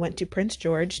Quesnel and went to Prince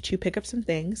George to pick up some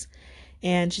things,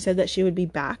 and she said that she would be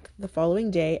back the following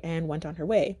day and went on her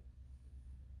way.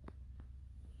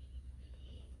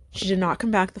 She did not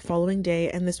come back the following day,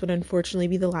 and this would unfortunately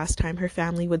be the last time her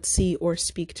family would see or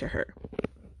speak to her.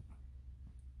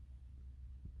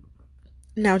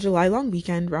 Now, July long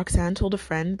weekend, Roxanne told a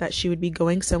friend that she would be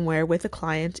going somewhere with a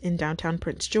client in downtown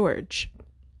Prince George.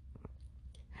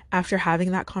 After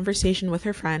having that conversation with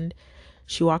her friend,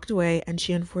 she walked away and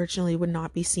she unfortunately would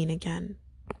not be seen again.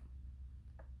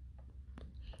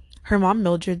 Her mom,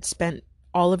 Mildred, spent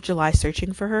all of July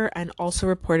searching for her and also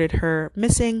reported her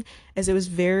missing, as it was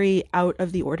very out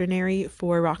of the ordinary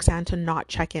for Roxanne to not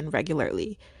check in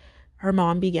regularly. Her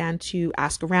mom began to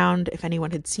ask around if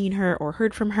anyone had seen her or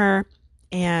heard from her,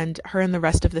 and her and the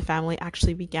rest of the family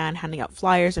actually began handing out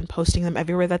flyers and posting them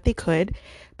everywhere that they could,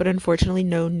 but unfortunately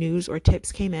no news or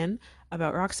tips came in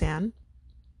about Roxanne.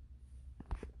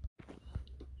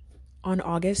 On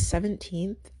August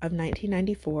 17th of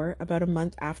 1994, about a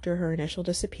month after her initial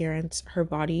disappearance, her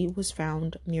body was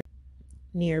found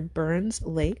near Burns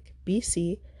Lake,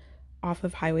 BC, off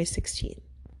of Highway 16.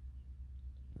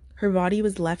 Her body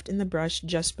was left in the brush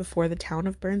just before the town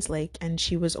of Burns Lake, and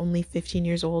she was only 15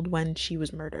 years old when she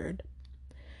was murdered.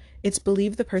 It's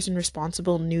believed the person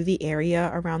responsible knew the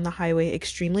area around the highway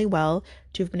extremely well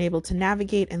to have been able to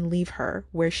navigate and leave her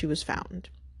where she was found.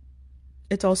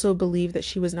 It's also believed that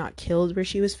she was not killed where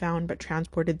she was found, but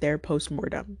transported there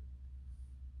post-mortem.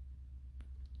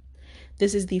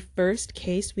 This is the first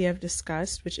case we have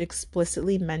discussed which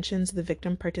explicitly mentions the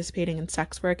victim participating in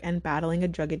sex work and battling a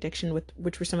drug addiction,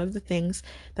 which were some of the things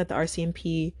that the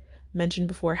RCMP mentioned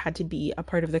before had to be a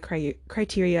part of the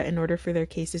criteria in order for their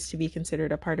cases to be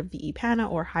considered a part of the EPANA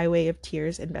or Highway of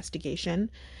Tears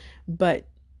investigation. But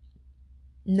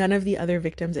none of the other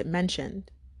victims it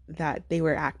mentioned that they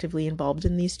were actively involved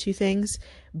in these two things.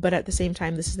 But at the same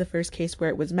time, this is the first case where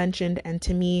it was mentioned, and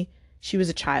to me, she was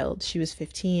a child. She was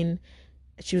 15.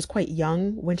 She was quite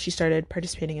young when she started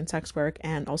participating in sex work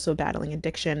and also battling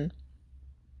addiction.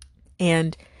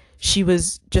 And she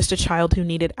was just a child who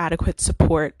needed adequate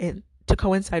support to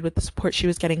coincide with the support she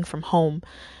was getting from home.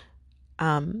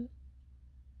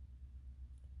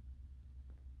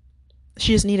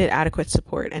 She just needed adequate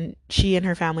support, and she and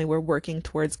her family were working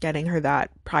towards getting her that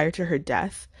prior to her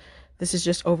death. This is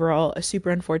just overall a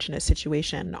super unfortunate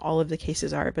situation. All of the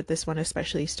cases are, but this one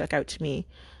especially stuck out to me.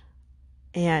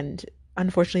 And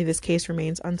unfortunately, this case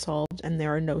remains unsolved, and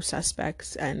there are no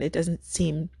suspects, and it doesn't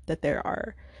seem that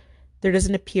there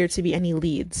doesn't appear to be any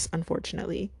leads,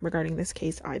 unfortunately, regarding this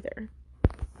case either.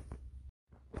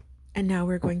 And now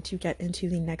we're going to get into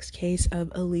the next case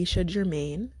of Alicia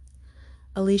Germain.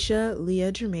 Alicia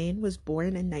Leah Germain was born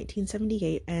in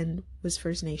 1978 and was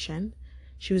First Nation.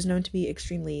 She was known to be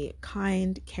extremely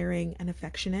kind, caring, and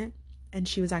affectionate, and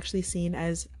she was actually seen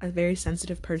as a very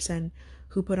sensitive person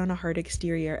who put on a hard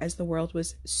exterior as the world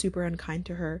was super unkind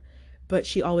to her, but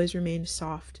she always remained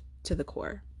soft to the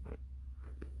core.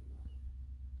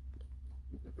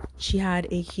 She had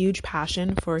a huge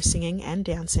passion for singing and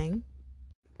dancing,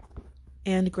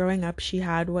 and growing up, she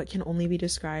had what can only be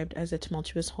described as a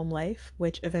tumultuous home life,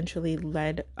 which eventually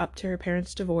led up to her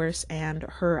parents' divorce and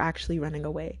her actually running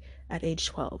away at age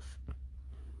 12.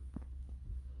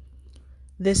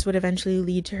 This would eventually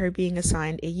lead to her being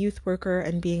assigned a youth worker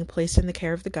and being placed in the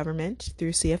care of the government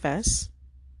through CFS,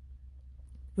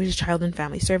 which is Child and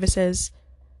Family Services.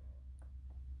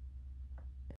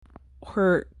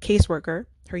 Her caseworker,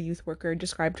 her youth worker,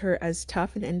 described her as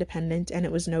tough and independent, and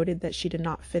it was noted that she did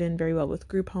not fit in very well with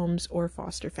group homes or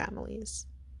foster families.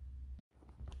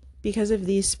 Because of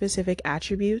these specific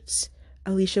attributes,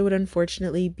 Alicia would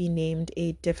unfortunately be named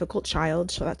a difficult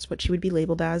child, so that's what she would be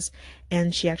labeled as,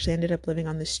 and she actually ended up living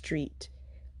on the street,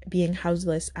 being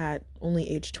houseless at only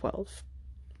age 12.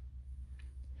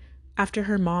 After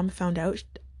her mom found out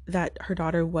that her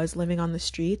daughter was living on the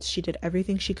streets, she did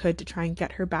everything she could to try and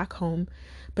get her back home,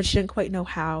 but she didn't quite know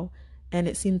how, and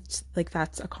it seems like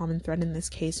that's a common thread in this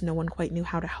case. No one quite knew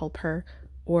how to help her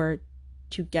or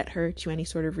to get her to any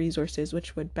sort of resources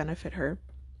which would benefit her,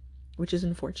 which is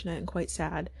unfortunate and quite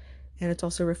sad, and it's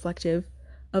also reflective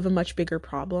of a much bigger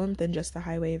problem than just the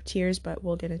Highway of Tears, but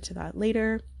we'll get into that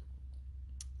later.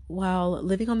 While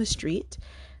living on the street,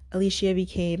 Alicia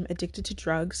became addicted to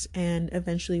drugs and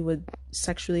eventually was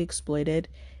sexually exploited,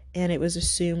 and it was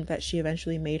assumed that she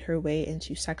eventually made her way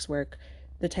into sex work,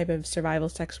 the type of survival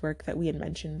sex work that we had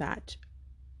mentioned that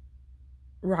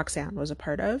Roxanne was a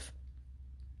part of.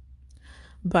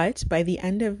 But by the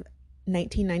end of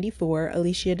 1994,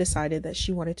 Alicia decided that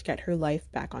she wanted to get her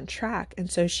life back on track, and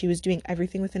so she was doing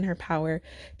everything within her power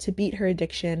to beat her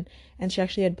addiction, and she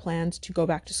actually had plans to go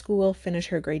back to school, finish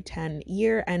her grade 10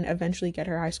 year, and eventually get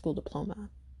her high school diploma.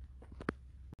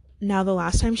 Now, the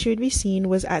last time she would be seen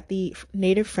was at the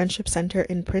Native Friendship Center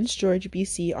in Prince George,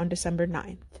 BC on December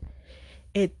 9th.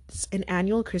 It's an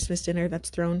annual Christmas dinner that's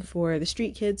thrown for the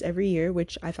street kids every year,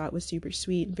 which I thought was super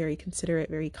sweet and very considerate,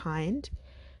 very kind.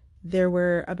 There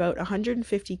were about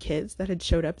 150 kids that had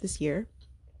showed up this year,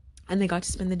 and they got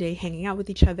to spend the day hanging out with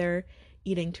each other,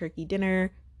 eating turkey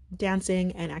dinner,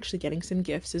 dancing, and actually getting some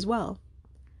gifts as well.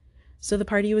 So the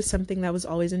party was something that was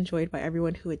always enjoyed by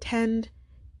everyone who attended,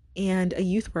 and a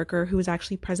youth worker who was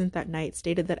actually present that night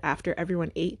stated that after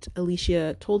everyone ate,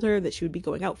 Alicia told her that she would be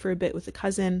going out for a bit with a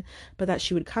cousin, but that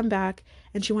she would come back,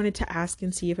 and she wanted to ask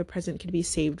and see if a present could be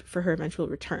saved for her eventual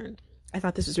return. I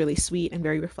thought this was really sweet and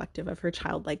very reflective of her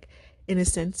childlike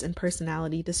innocence and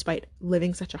personality despite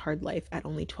living such a hard life at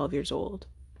only 12 years old.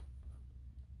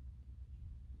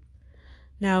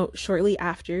 Now, shortly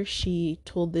after she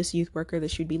told this youth worker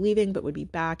that she would be leaving but would be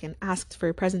back and asked for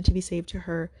a present to be saved to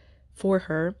her, for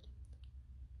her,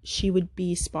 she would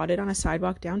be spotted on a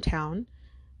sidewalk downtown,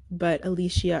 but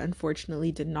Alicia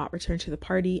unfortunately did not return to the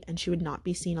party and she would not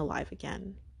be seen alive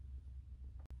again.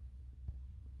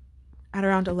 At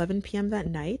around 11 p.m. that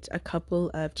night, a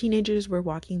couple of teenagers were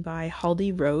walking by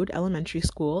Haldy Road Elementary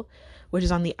School, which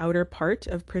is on the outer part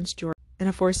of Prince George in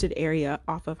a forested area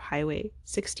off of Highway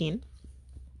 16.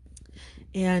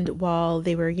 And while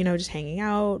they were, just hanging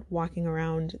out, walking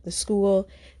around the school,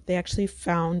 they actually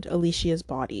found Alicia's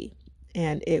body,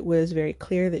 and it was very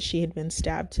clear that she had been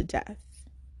stabbed to death.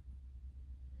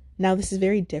 Now, this is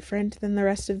very different than the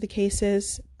rest of the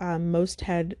cases. Most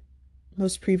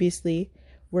previously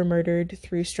were murdered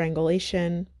through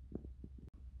strangulation.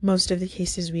 Most of the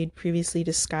cases we had previously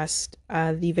discussed,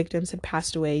 the victims had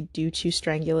passed away due to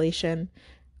strangulation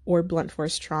or blunt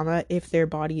force trauma if their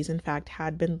bodies in fact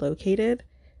had been located.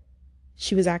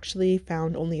 She was actually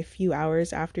found only a few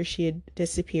hours after she had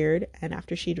disappeared and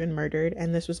after she'd been murdered,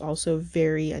 and this was also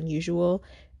very unusual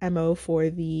MO for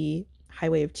the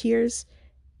Highway of Tears.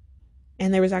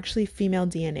 And there was actually female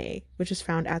DNA, which was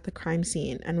found at the crime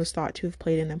scene and was thought to have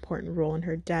played an important role in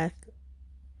her death.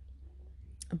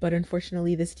 But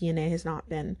unfortunately, this DNA has not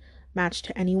been matched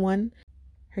to anyone.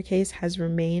 Her case has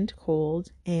remained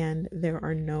cold, and there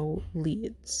are no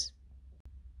leads.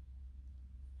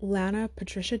 Lana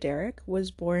Patricia Derrick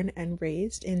was born and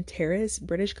raised in Terrace,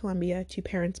 British Columbia, to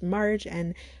parents Marge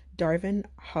and Darvin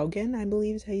Haugen, I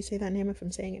believe is how you say that name. If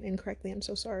I'm saying it incorrectly, I'm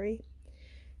so sorry.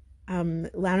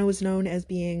 Lana was known as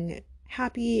being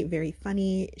happy, very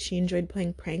funny. She enjoyed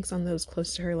playing pranks on those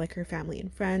close to her, like her family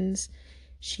and friends.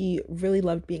 She really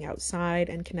loved being outside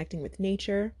and connecting with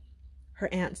nature. Her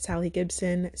aunt Sally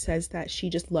Gibson says that she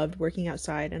just loved working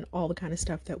outside and all the kind of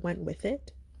stuff that went with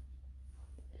it.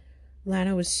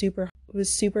 Lana was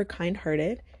super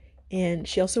kind-hearted, and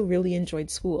she also really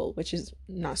enjoyed school, which is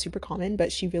not super common,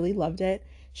 but she really loved it.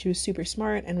 She was super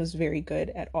smart and was very good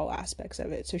at all aspects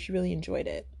of it, so she really enjoyed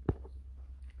it.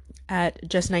 At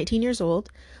just 19 years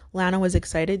old, Lana was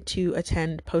excited to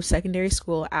attend post-secondary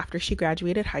school after she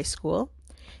graduated high school,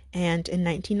 and in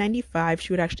 1995,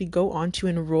 she would actually go on to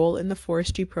enroll in the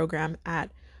forestry program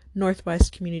at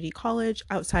Northwest Community College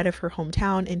outside of her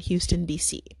hometown in Houston,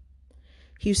 BC.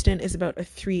 Houston is about a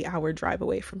 3-hour drive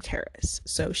away from Terrace,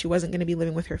 so she wasn't going to be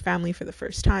living with her family for the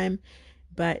first time,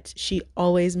 but she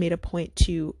always made a point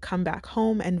to come back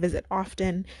home and visit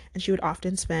often, and she would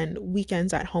often spend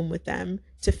weekends at home with them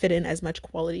to fit in as much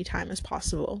quality time as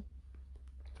possible.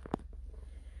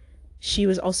 She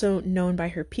was also known by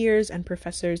her peers and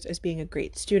professors as being a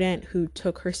great student who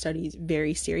took her studies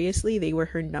very seriously. They were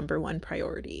her number one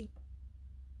priority.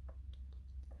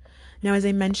 Now, as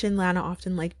I mentioned, Lana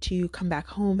often liked to come back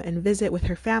home and visit with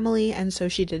her family, and so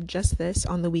she did just this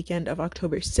on the weekend of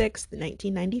October 6th,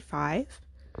 1995.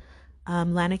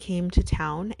 Lana came to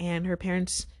town,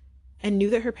 and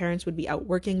knew that her parents would be out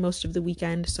working most of the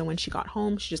weekend, so when she got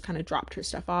home, she just kind of dropped her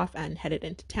stuff off and headed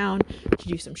into town to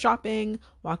do some shopping,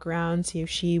 walk around, see if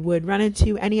she would run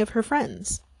into any of her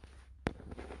friends.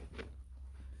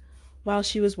 While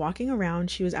she was walking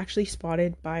around, she was actually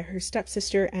spotted by her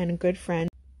stepsister and good friend,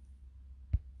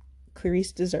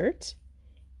 Clarice Desert.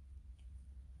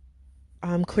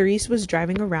 Clarice was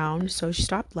driving around, so she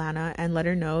stopped Lana and let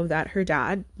her know that her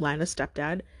dad, Lana's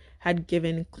stepdad, had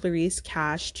given Clarice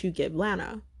cash to give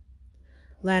Lana.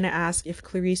 Lana asked if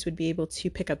Clarice would be able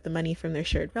to pick up the money from their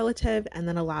shared relative and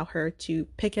then allow her to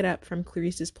pick it up from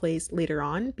Clarice's place later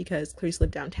on, because Clarice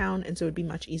lived downtown and so it would be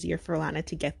much easier for Lana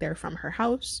to get there from her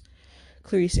house.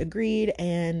 Clarice agreed,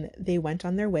 and they went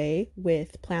on their way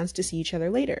with plans to see each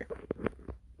other later.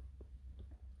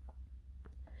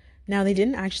 Now, they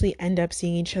didn't actually end up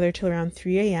seeing each other till around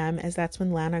 3 a.m. as that's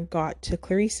when Lana got to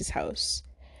Clarice's house.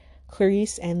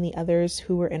 Clarice and the others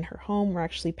who were in her home were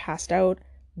actually passed out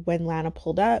when Lana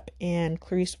pulled up, and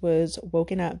Clarice was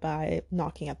woken up by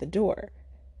knocking at the door.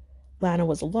 Lana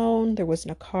was alone, there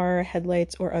wasn't a car,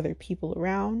 headlights, or other people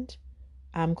around.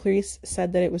 Clarice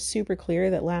said that it was super clear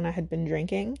that Lana had been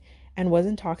drinking and was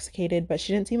intoxicated, but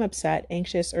she didn't seem upset,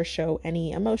 anxious, or show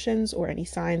any emotions or any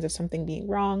signs of something being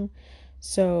wrong.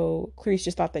 So Clarice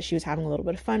just thought that she was having a little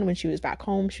bit of fun when she was back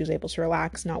home. She was able to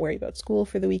relax, not worry about school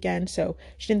for the weekend. So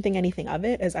she didn't think anything of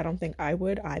it, as I don't think I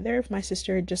would either if my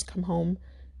sister had just come home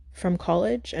from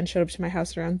college and showed up to my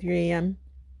house around 3 a.m.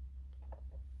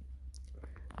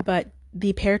 But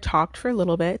the pair talked for a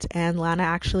little bit, and Lana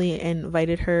actually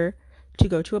invited her to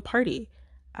go to a party.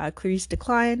 Clarice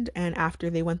declined, and after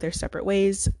they went their separate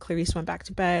ways, Clarice went back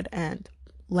to bed and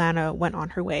Lana went on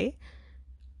her way.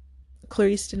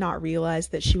 Clarice did not realize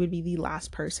that she would be the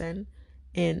last person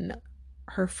in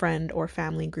her friend or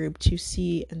family group to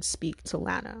see and speak to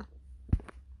Lana.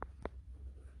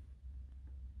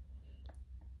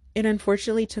 It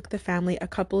unfortunately took the family a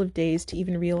couple of days to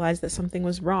even realize that something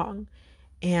was wrong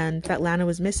and that Lana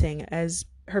was missing, as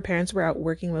her parents were out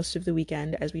working most of the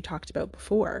weekend, as we talked about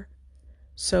before.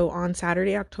 So on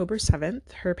Saturday, October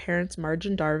 7th, her parents, Marge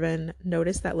and Darvin,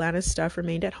 noticed that Lana's stuff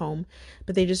remained at home,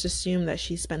 but they just assumed that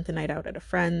she spent the night out at a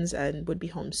friend's and would be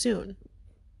home soon.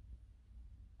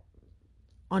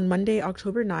 On Monday,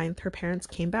 October 9th, her parents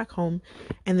came back home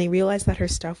and they realized that her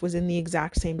stuff was in the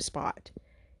exact same spot.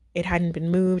 It hadn't been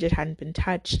moved, it hadn't been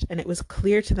touched, and it was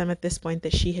clear to them at this point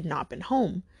that she had not been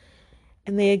home.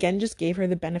 And they again just gave her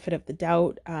the benefit of the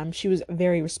doubt. She was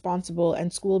very responsible,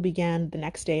 and school began the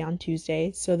next day on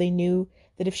Tuesday, so they knew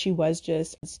that if she was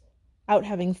just out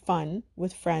having fun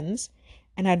with friends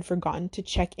and had forgotten to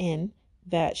check in,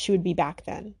 that she would be back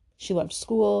then. She loved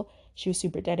school, she was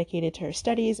super dedicated to her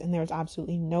studies, and there was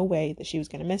absolutely no way that she was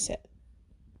going to miss it.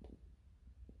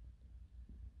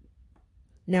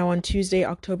 Now on Tuesday,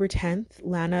 October 10th,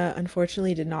 Lana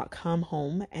unfortunately did not come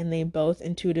home, and they both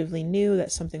intuitively knew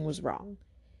that something was wrong.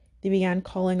 They began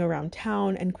calling around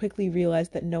town and quickly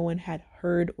realized that no one had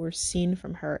heard or seen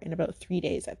from her in about 3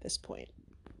 days at this point.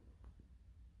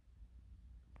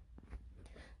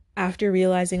 After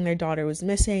realizing their daughter was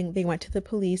missing, they went to the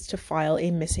police to file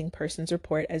a missing persons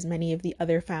report, as many of the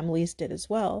other families did as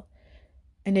well.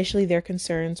 Initially, their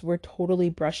concerns were totally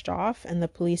brushed off, and the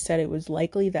police said it was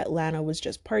likely that Lana was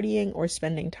just partying or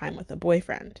spending time with a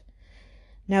boyfriend.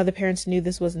 Now, the parents knew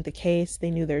this wasn't the case.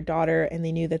 They knew their daughter, and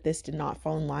they knew that this did not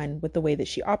fall in line with the way that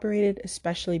she operated,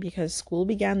 especially because school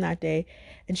began that day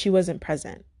and she wasn't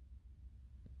present.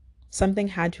 Something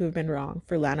had to have been wrong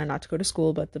for Lana not to go to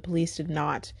school, but the police did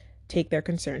not take their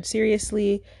concerns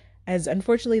seriously, as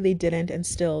unfortunately they didn't and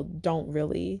still don't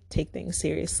really take things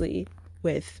seriously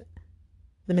with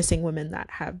the missing women that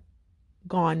have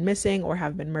gone missing or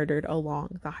have been murdered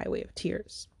along the Highway of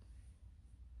Tears.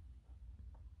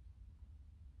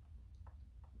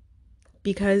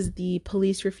 Because the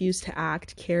police refused to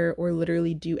act, care, or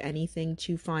literally do anything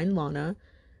to find Lana,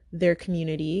 their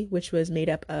community, which was made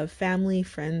up of family,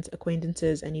 friends,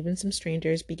 acquaintances, and even some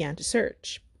strangers, began to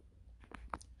search.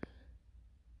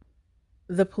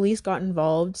 The police got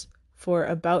involved for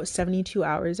about 72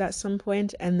 hours at some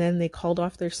point, and then they called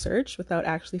off their search without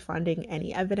actually finding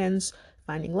any evidence,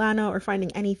 finding Lana, or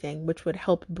finding anything which would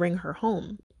help bring her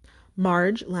home.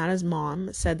 Marge, Lana's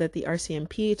mom, said that the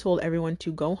RCMP told everyone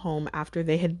to go home after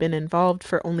they had been involved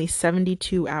for only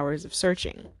 72 hours of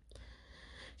searching.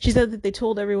 She said that they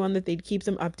told everyone that they'd keep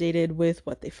them updated with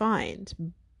what they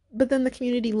find. But then the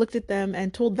community looked at them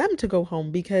and told them to go home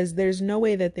because there's no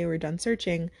way that they were done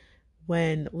searching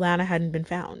when Lana hadn't been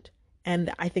found.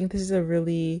 And I think this is a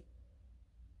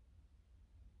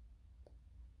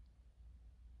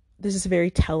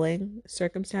very telling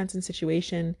circumstance and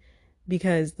situation,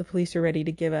 because the police are ready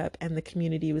to give up and the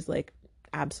community was like,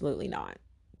 absolutely not.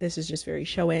 This is just very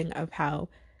showing of how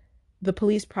the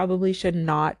police probably should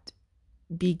not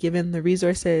be given the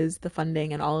resources, the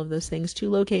funding, and all of those things to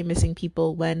locate missing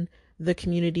people when the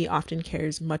community often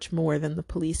cares much more than the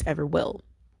police ever will.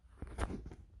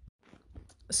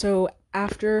 So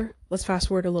let's fast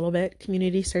forward a little bit,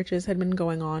 community searches had been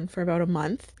going on for about a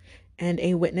month, and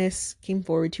a witness came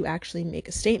forward to actually make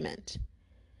a statement.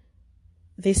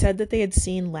 They said that they had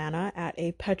seen Lana at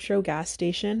a Petro gas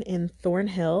station in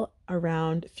Thornhill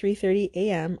around 3:30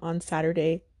 a.m. on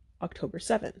Saturday, October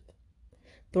 7th.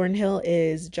 Thornhill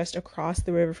is just across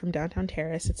the river from downtown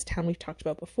Terrace. It's a town we've talked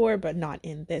about before, but not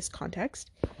in this context.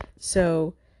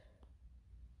 So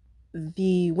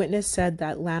the witness said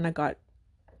that Lana got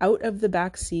out of the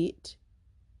back seat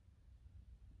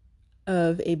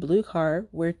of a blue car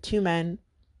where two men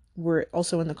were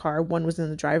also in the car. One was in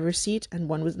the driver's seat and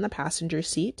one was in the passenger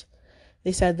seat.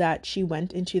 They said that she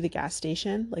went into the gas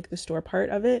station, like the store part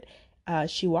of it.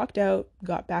 She walked out,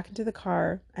 got back into the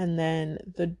car, and then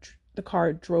the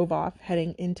car drove off,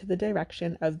 heading into the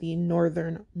direction of the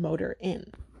Northern Motor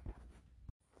Inn.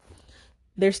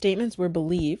 Their statements were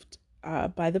believed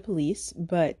by the police,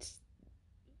 but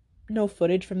no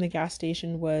footage from the gas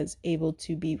station was able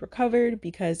to be recovered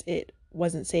because it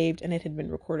wasn't saved and it had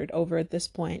been recorded over at this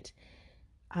point.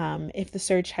 If the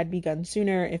search had begun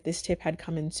sooner, if this tip had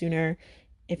come in sooner,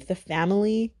 if the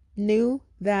family knew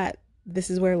that this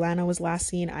is where Lana was last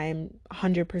seen, I am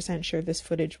 100% sure this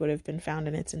footage would have been found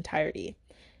in its entirety.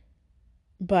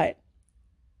 But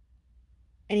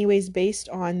anyways, based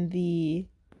on the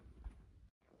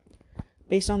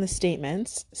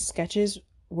statements, sketches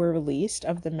were released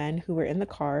of the men who were in the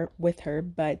car with her,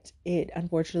 but it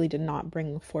unfortunately did not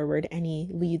bring forward any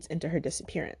leads into her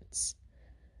disappearance.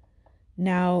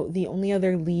 Now, the only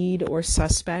other lead or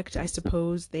suspect, I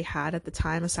suppose, they had at the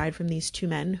time, aside from these two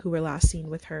men who were last seen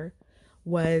with her,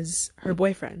 was her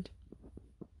boyfriend.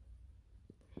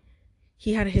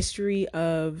 He had a history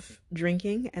of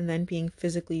drinking and then being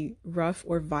physically rough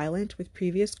or violent with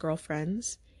previous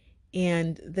girlfriends.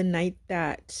 And the night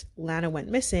that Lana went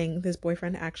missing, this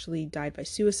boyfriend actually died by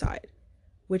suicide,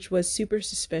 which was super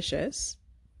suspicious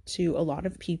to a lot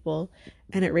of people,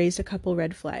 and it raised a couple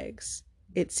red flags.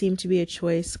 It seemed to be a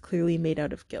choice clearly made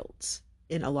out of guilt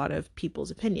in a lot of people's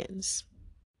opinions.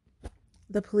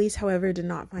 The police, however, did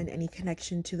not find any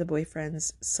connection to the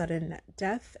boyfriend's sudden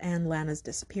death and Lana's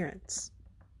disappearance.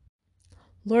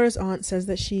 Laura's aunt says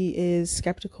that she is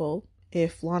skeptical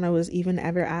if Lana was even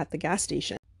ever at the gas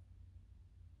station,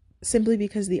 simply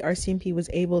because the RCMP was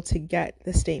able to get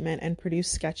the statement and produce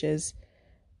sketches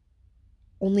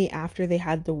only after they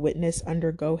had the witness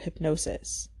undergo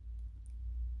hypnosis.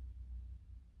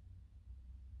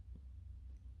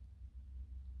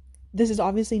 This is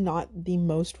obviously not the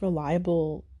most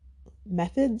reliable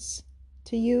methods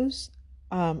to use.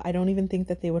 I don't even think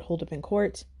that they would hold up in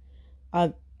court,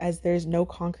 as there's no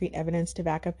concrete evidence to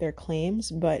back up their claims,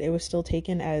 but it was still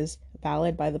taken as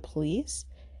valid by the police.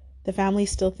 The family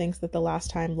still thinks that the last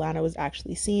time Lana was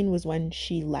actually seen was when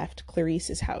she left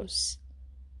Clarice's house.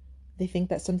 They think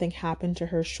that something happened to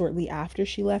her shortly after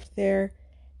she left there,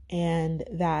 and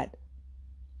that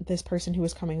this person who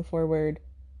was coming forward,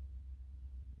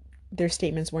 their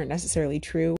statements weren't necessarily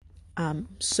true.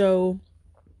 So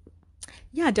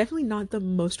yeah, definitely not the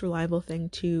most reliable thing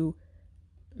to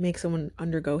make someone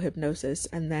undergo hypnosis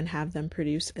and then have them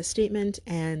produce a statement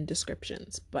and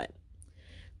descriptions, but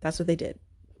that's what they did.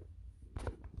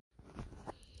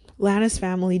 Lana's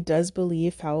family does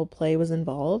believe foul play was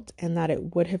involved and that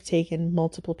it would have taken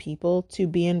multiple people to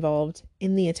be involved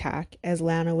in the attack, as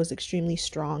Lana was extremely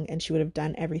strong and she would have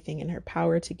done everything in her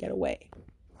power to get away.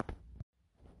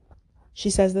 She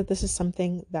says that this is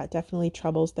something that definitely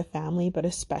troubles the family, but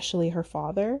especially her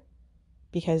father,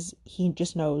 because he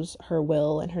just knows her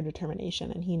will and her determination,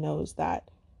 and he knows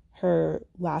that her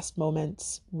last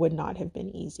moments would not have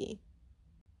been easy.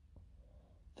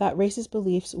 That racist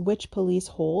beliefs which police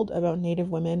hold about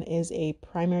Native women is a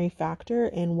primary factor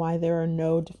in why there are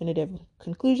no definitive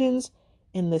conclusions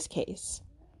in this case.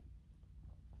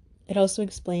 It also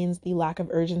explains the lack of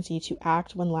urgency to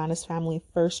act when Lana's family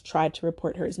first tried to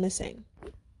report her as missing.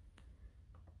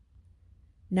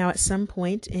 Now, at some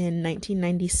point in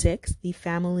 1996, the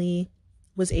family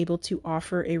was able to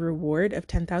offer a reward of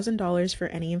 $10,000 for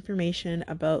any information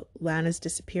about Lana's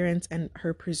disappearance and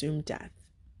her presumed death.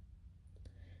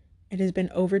 It has been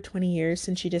over 20 years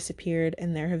since she disappeared,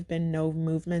 and there have been no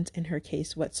movement in her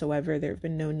case whatsoever. There have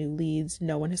been no new leads.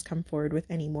 No one has come forward with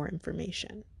any more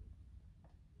information.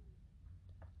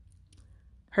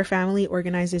 Her family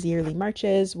organizes yearly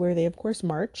marches where they, of course,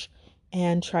 march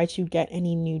and try to get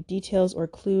any new details or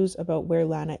clues about where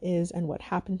Lana is and what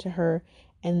happened to her.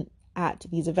 And at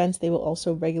these events, they will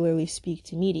also regularly speak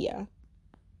to media.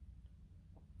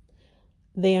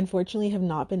 They unfortunately have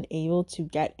not been able to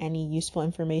get any useful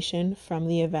information from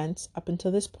the events up until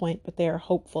this point, but they are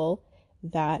hopeful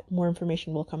that more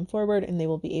information will come forward and they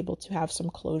will be able to have some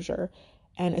closure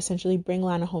and essentially bring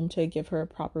Lana home to give her a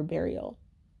proper burial.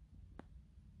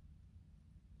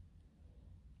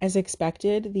 As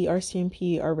expected, the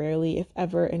RCMP are rarely, if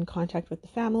ever, in contact with the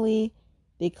family.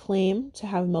 They claim to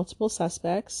have multiple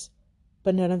suspects,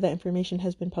 but none of that information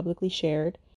has been publicly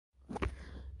shared.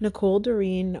 Nicole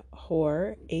Doreen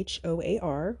Hoare,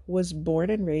 Hoar, was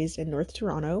born and raised in North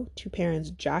Toronto to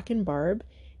parents Jack and Barb,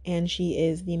 and she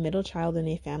is the middle child in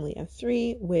a family of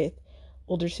 3 with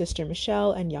older sister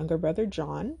Michelle and younger brother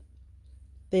John.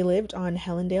 They lived on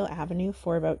Helendale Avenue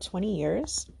for about 20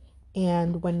 years.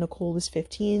 And when Nicole was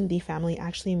 15, the family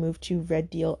actually moved to Red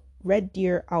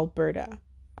Deer, Alberta.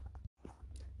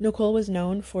 Nicole was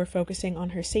known for focusing on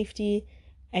her safety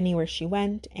anywhere she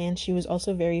went, and she was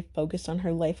also very focused on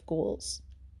her life goals.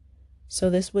 So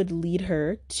this would lead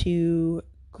her to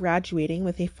graduating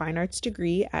with a fine arts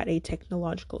degree at a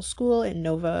technological school in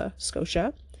Nova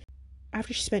Scotia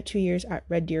after she spent 2 years at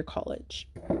Red Deer College.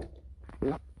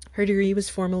 Her degree was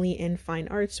formally in fine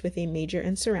arts with a major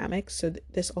in ceramics, so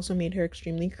this also made her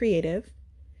extremely creative.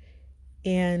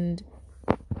 And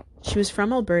she was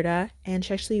from Alberta, and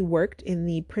she actually worked in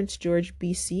the Prince George,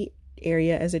 BC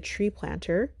area as a tree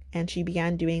planter, and she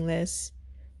began doing this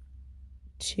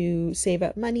to save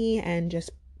up money and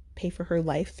just pay for her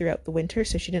life throughout the winter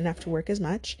so she didn't have to work as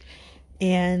much.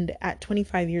 And at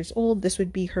 25 years old, this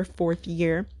would be her 4th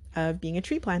year of being a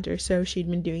tree planter, so she'd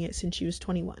been doing it since she was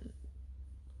 21.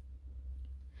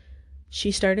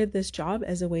 She started this job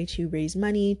as a way to raise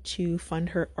money to fund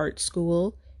her art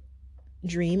school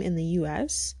dream in the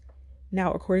US.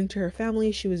 Now, according to her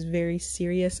family, she was very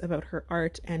serious about her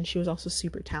art, and she was also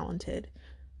super talented.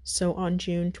 So on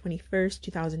June 21st,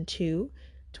 2002,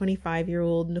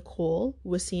 25-year-old Nicole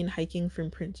was seen hiking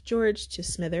from Prince George to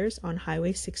Smithers on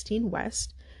Highway 16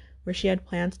 West, where she had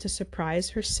plans to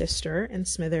surprise her sister in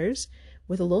Smithers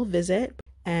with a little visit,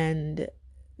 and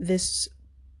this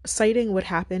sighting would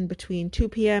happen between 2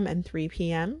 p.m. and 3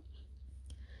 p.m.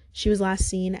 She was last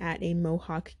seen at a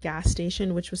Mohawk gas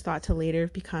station, which was thought to later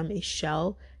become a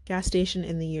Shell gas station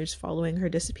in the years following her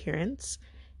disappearance,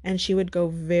 and she would go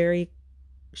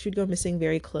missing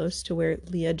very close to where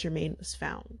Leah Germain was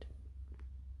found.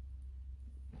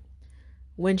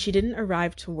 When she didn't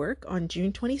arrive to work on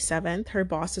June 27th, her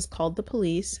bosses called the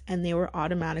police, and they were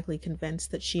automatically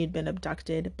convinced that she had been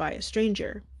abducted by a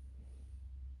stranger.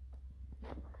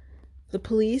 The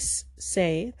police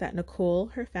say that Nicole,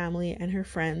 her family, and her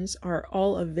friends are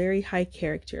all of very high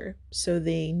character, so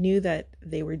they knew that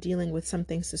they were dealing with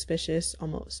something suspicious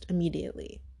almost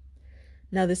immediately.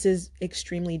 Now, this is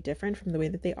extremely different from the way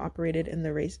that they operated in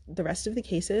the rest of the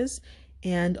cases,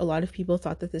 and a lot of people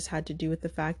thought that this had to do with the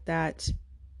fact that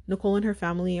Nicole and her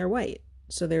family are white,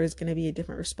 so there was going to be a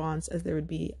different response, as there would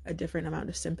be a different amount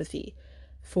of sympathy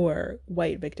for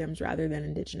white victims rather than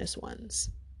Indigenous ones.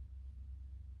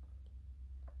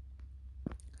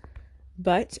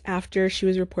 But after she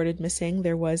was reported missing,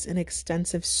 there was an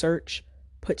extensive search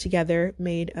put together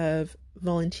made of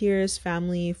volunteers,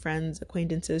 family, friends,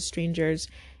 acquaintances, strangers,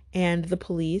 and the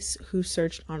police, who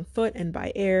searched on foot and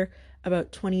by air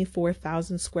about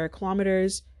 24,000 square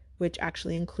kilometers, which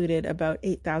actually included about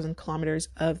 8,000 kilometers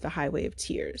of the Highway of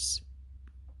Tears.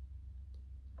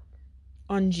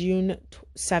 On June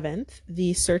 7th,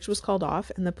 the search was called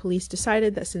off, and the police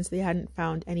decided that since they hadn't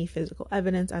found any physical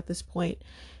evidence at this point,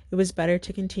 it was better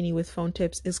to continue with phone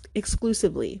tips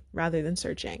exclusively rather than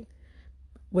searching.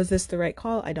 Was this the right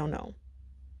call? I don't know.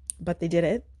 But they did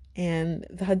it, and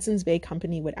the Hudson's Bay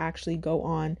Company would actually go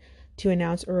on to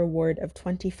announce a reward of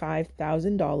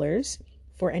 $25,000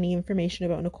 for any information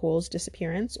about Nicole's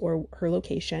disappearance or her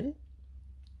location.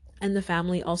 And the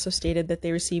family also stated that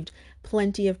they received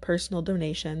plenty of personal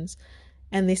donations,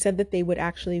 and they said that they would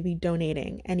actually be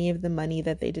donating any of the money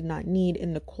that they did not need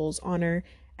in Nicole's honor,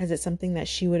 as it's something that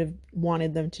she would have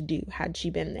wanted them to do had she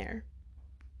been there.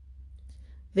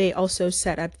 They also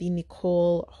set up the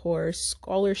Nicole Hoare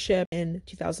Scholarship in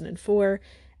 2004,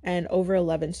 and over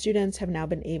 11 students have now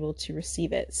been able to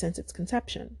receive it since its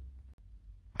conception.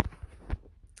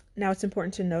 Now, it's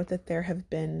important to note that there have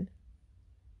been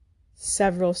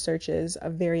several searches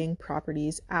of varying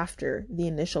properties after the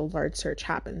initial large search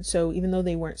happened. So even though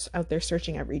they weren't out there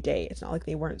searching every day, it's not like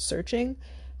they weren't searching,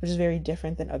 which is very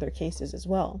different than other cases as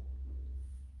well.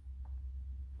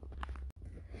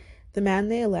 The man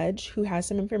they allege, who has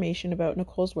some information about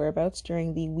Nicole's whereabouts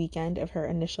during the weekend of her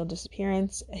initial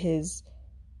disappearance, his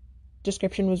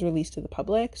description was released to the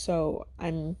public, so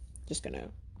I'm just going to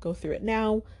go through it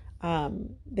now.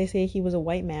 They say he was a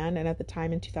white man, and at the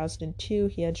time in 2002,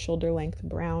 he had shoulder-length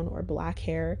brown or black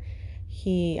hair.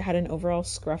 He had an overall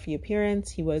scruffy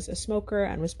appearance. He was a smoker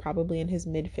and was probably in his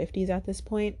mid-50s at this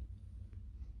point.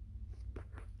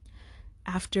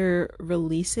 After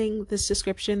releasing this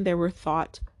description, there were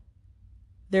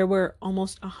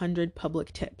almost 100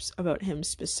 public tips about him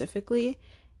specifically,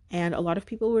 and a lot of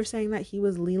people were saying that he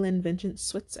was Leland Vincent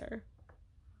Switzer.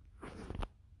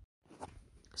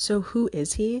 So who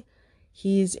is he?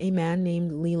 He's a man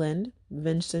named Leland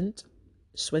Vincent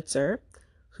Switzer,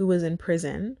 who was in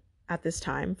prison at this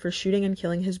time for shooting and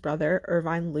killing his brother,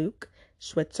 Irvine Luke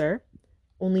Switzer,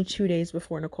 only 2 days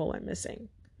before Nicole went missing.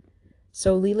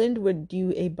 So Leland would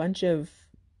do a bunch of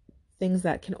things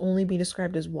that can only be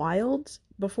described as wild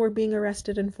before being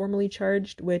arrested and formally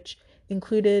charged, which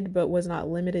included but was not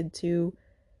limited to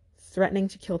threatening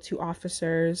to kill 2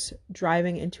 officers,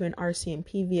 driving into an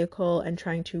RCMP vehicle and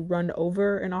trying to run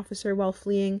over an officer while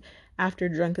fleeing after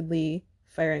drunkenly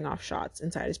firing off shots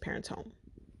inside his parents' home.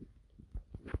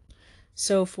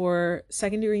 So for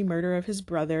second-degree murder of his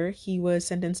brother, he was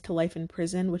sentenced to life in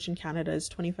prison, which in Canada is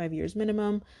 25 years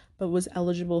minimum, but was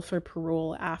eligible for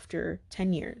parole after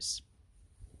 10 years.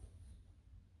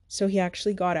 So he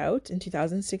actually got out in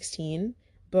 2016,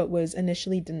 but was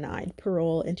initially denied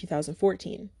parole in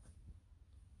 2014.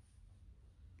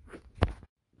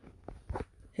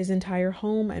 His entire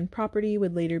home and property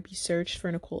would later be searched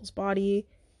for Nicole's body.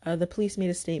 The police made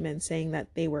a statement saying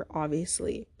that they were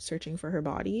obviously searching for her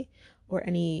body or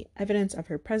any evidence of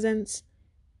her presence,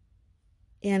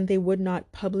 and they would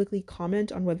not publicly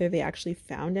comment on whether they actually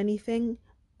found anything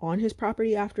on his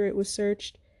property after it was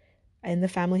searched. And the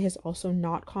family has also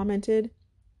not commented.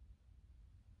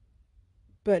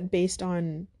 But based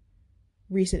on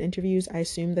recent interviews, I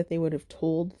assume that they would have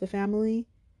told the family.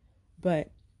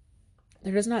 But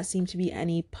there does not seem to be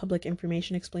any public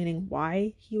information explaining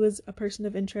why he was a person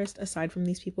of interest, aside from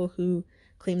these people who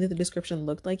claim that the description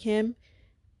looked like him,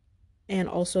 and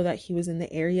also that he was in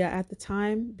the area at the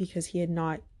time because he had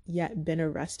not yet been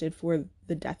arrested for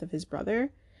the death of his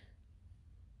brother.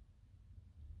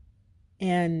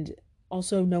 And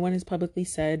also, no one has publicly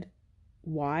said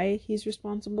why he's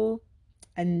responsible,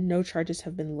 and no charges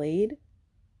have been laid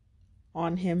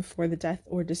on him for the death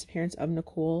or disappearance of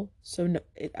Nicole. So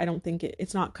I don't think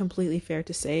it's not completely fair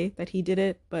to say that he did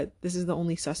it, but this is the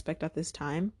only suspect at this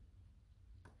time.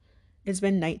 It's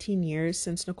been 19 years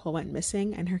since Nicole went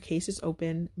missing, and her case is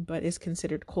open but is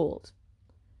considered cold.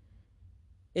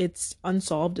 It's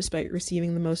unsolved despite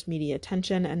receiving the most media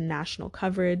attention and national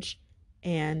coverage.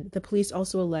 And the police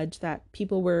also allege that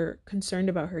people were concerned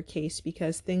about her case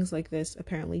because things like this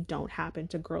apparently don't happen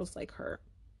to girls like her.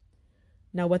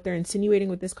 Now, what they're insinuating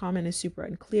with this comment is super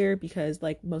unclear because,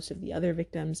 like most of the other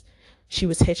victims, she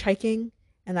was hitchhiking,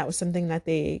 and that was something that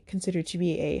they considered to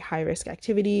be a high-risk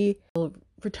activity. We'll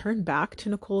return back to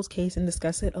Nicole's case and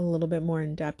discuss it a little bit more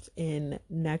in depth in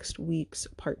next week's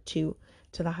part 2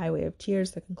 to the Highway of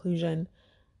Tears, the conclusion.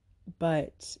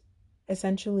 But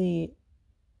essentially,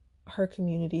 her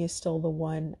community is still the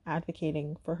one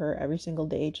advocating for her every single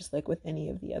day, just like with any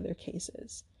of the other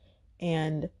cases.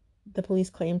 And the police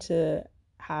claim to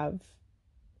have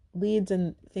leads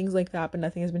and things like that, but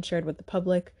nothing has been shared with the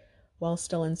public, while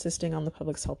still insisting on the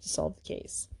public's help to solve the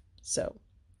case. So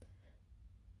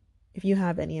if you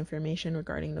have any information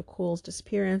regarding Nicole's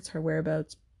disappearance, her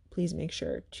whereabouts, please make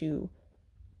sure to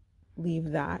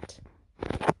leave that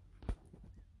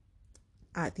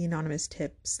at the anonymous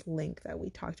tips link that we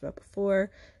talked about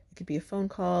before. It could be a phone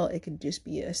call, it could just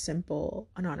be a simple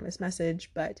anonymous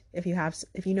message, but if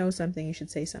you know something, you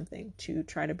should say something to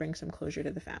try to bring some closure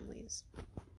to the families.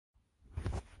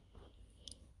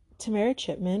 Tamara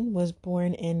Chipman was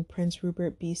born in Prince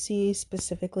Rupert, BC,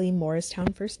 specifically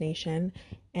Morristown First Nation,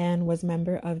 and was a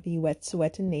member of the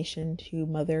Wet'suwet'en Nation to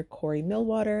mother Corey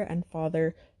Millwater and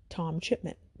father Tom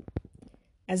Chipman.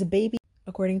 As a baby,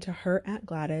 according to her Aunt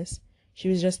Gladys, she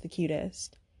was just the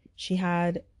cutest. She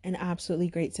had an absolutely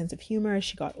great sense of humor as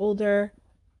she got older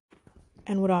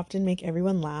and would often make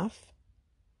everyone laugh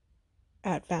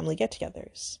at family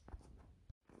get-togethers.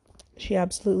 She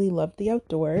absolutely loved the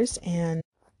outdoors and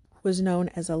was known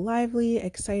as a lively,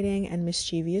 exciting, and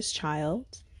mischievous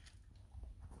child.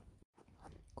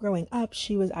 Growing up,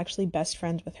 she was actually best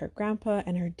friends with her grandpa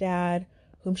and her dad,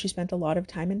 whom she spent a lot of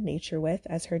time in nature with,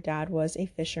 as her dad was a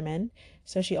fisherman.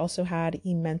 So she also had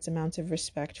immense amounts of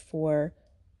respect for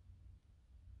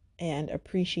and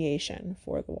appreciation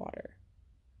for the water.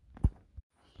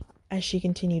 As she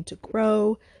continued to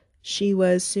grow, she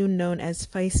was soon known as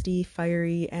feisty,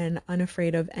 fiery, and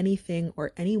unafraid of anything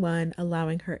or anyone,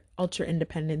 allowing her ultra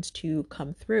independence to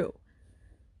come through.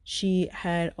 She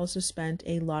had also spent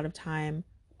a lot of time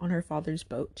on her father's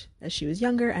boat as she was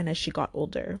younger and as she got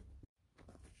older.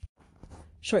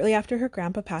 Shortly after her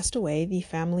grandpa passed away, the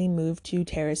family moved to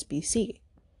Terrace, BC.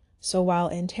 So while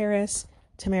in Terrace,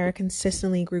 Tamara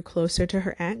consistently grew closer to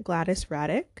her Aunt Gladys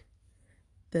Raddick,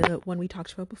 the one we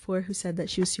talked about before, who said that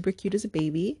she was super cute as a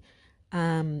baby.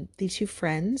 The two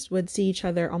friends would see each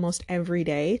other almost every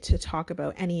day to talk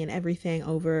about any and everything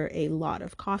over a lot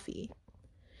of coffee.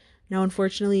 Now,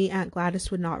 unfortunately, Aunt Gladys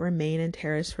would not remain in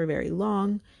Terrace for very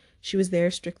long. She was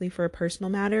there strictly for a personal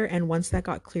matter, and once that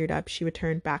got cleared up, she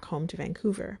returned back home to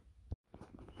Vancouver.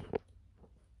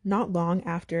 Not long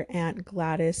after Aunt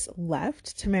Gladys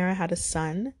left, Tamara had a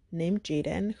son named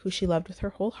Jaden, who she loved with her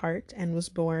whole heart, and was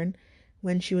born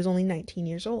when she was only 19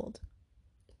 years old.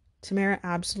 Tamara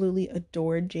absolutely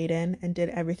adored Jaden and did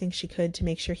everything she could to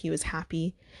make sure he was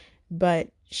happy. but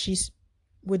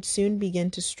would soon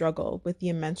begin to struggle with the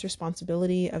immense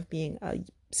responsibility of being a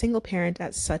single parent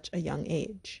at such a young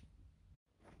age.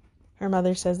 Her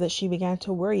mother says that she began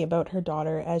to worry about her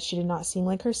daughter as she did not seem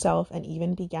like herself and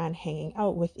even began hanging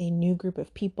out with a new group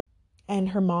of people. And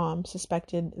her mom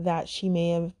suspected that she may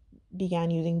have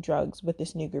began using drugs with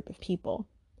this new group of people.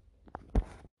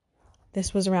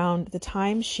 This was around the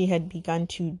time she had begun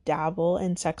to dabble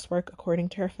in sex work, according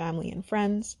to her family and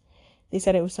friends. They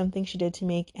said it was something she did to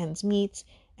make ends meet,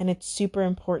 and it's super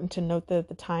important to note that at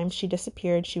the time she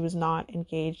disappeared, she was not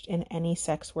engaged in any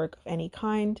sex work of any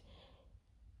kind.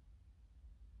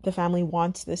 The family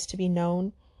wants this to be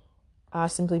known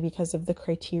simply because of the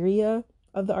criteria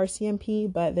of the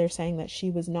RCMP, but they're saying that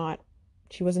she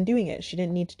wasn't doing it. She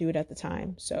didn't need to do it at the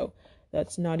time, so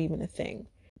that's not even a thing.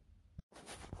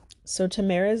 So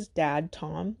Tamara's dad,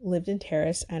 Tom, lived in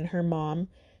Terrace, and her mom,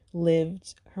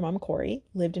 Corey,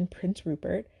 lived in Prince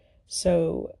Rupert.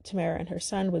 So Tamara and her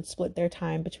son would split their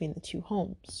time between the two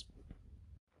homes.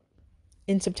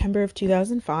 In September of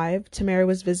 2005, Tamara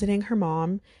was visiting her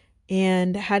mom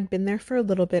and had been there for a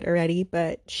little bit already,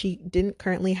 but she didn't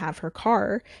currently have her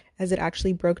car as it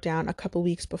actually broke down a couple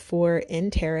weeks before in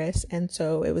Terrace, and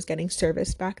so it was getting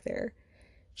serviced back there.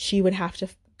 She would have to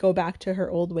go back to her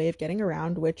old way of getting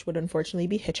around, which would unfortunately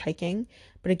be hitchhiking.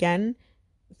 But again,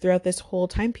 throughout this whole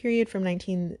time period from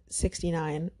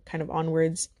 1969 kind of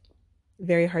onwards,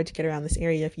 very hard to get around this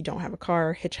area if you don't have a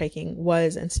car. Hitchhiking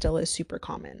was and still is super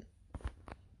common.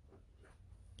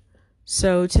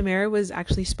 So Tamara was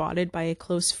actually spotted by a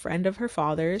close friend of her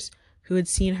father's who had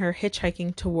seen her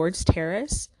hitchhiking towards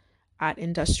Terrace at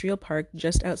Industrial Park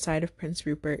just outside of Prince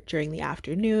Rupert during the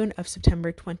afternoon of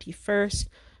September 21st,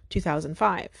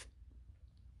 2005.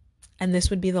 And this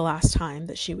would be the last time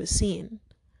that she was seen.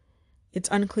 It's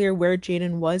unclear where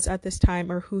Jayden was at this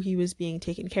time or who he was being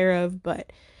taken care of,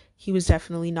 but he was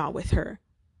definitely not with her.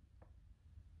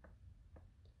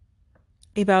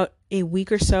 About a week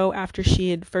or so after she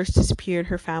had first disappeared,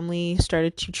 her family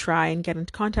started to try and get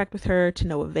into contact with her to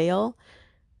no avail.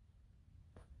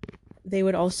 They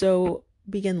would also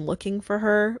begin looking for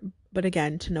her, but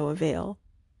again, to no avail.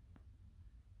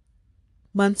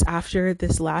 Months after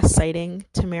this last sighting,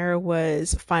 Tamara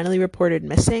was finally reported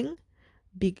missing.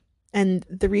 And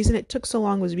the reason it took so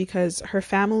long was because her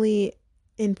family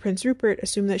in Prince Rupert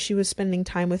assumed that she was spending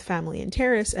time with family in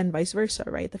Terrace and vice versa,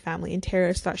 right? The family in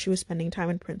Terrace thought she was spending time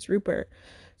in Prince Rupert.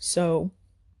 So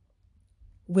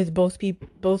with both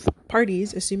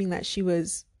parties assuming that she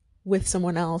was with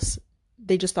someone else,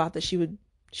 they just thought that she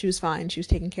was fine, she was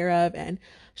taken care of, and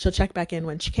she'll check back in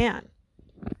when she can.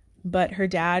 But her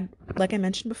dad, like I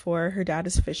mentioned before, her dad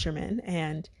is a fisherman,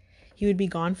 and he would be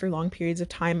gone for long periods of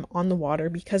time on the water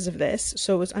because of this,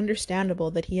 so it was understandable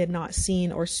that he had not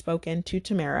seen or spoken to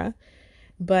Tamara.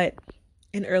 But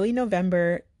in early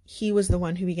November, he was the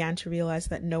one who began to realize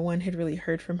that no one had really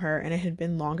heard from her, and it had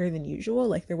been longer than usual.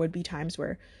 Like, there would be times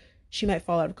where she might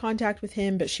fall out of contact with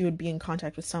him, but she would be in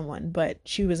contact with someone, but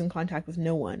she was in contact with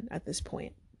no one at this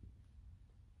point.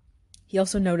 He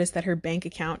also noticed that her bank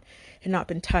account had not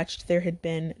been touched. There had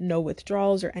been no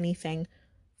withdrawals or anything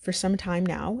for some time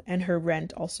now, and her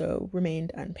rent also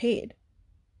remained unpaid.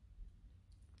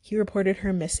 He reported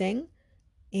her missing,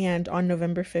 and on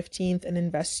November 15th,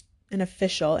 an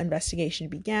official investigation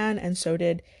began, and so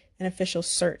did an official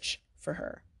search for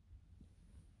her.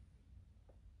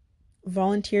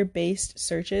 Volunteer-based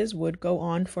searches would go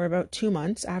on for about 2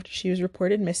 months after she was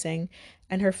reported missing,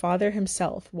 and her father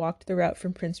himself walked the route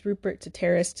from Prince Rupert to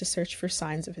Terrace to search for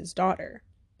signs of his daughter.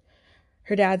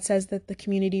 Her dad says that the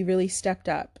community really stepped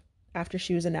up after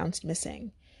she was announced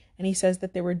missing, and he says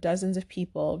that there were dozens of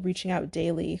people reaching out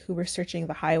daily who were searching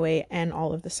the highway and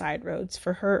all of the side roads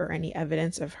for her or any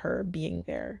evidence of her being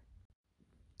there.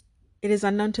 It is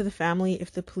unknown to the family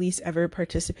if the police ever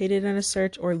participated in a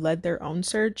search or led their own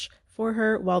search for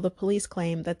her, while the police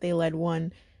claim that they led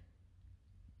one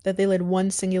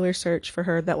singular search for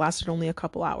her that lasted only a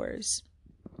couple hours.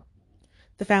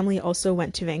 The family also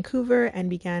went to Vancouver and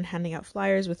began handing out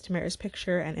flyers with Tamara's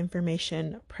picture and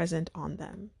information present on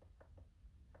them.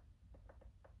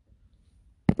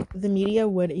 The media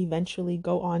would eventually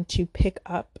go on to pick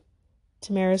up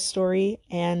Tamara's story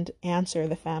and answer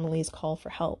the family's call for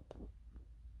help.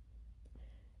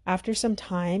 After some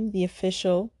time, the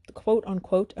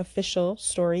quote-unquote official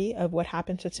story of what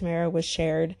happened to Tamara was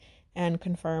shared and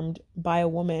confirmed by a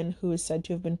woman who is said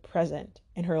to have been present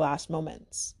in her last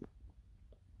moments.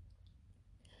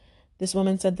 This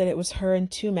woman said that it was her and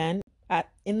two men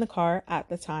in the car at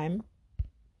the time.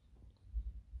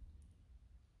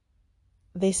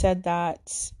 She said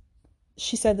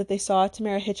that they saw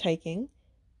Tamara hitchhiking,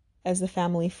 as the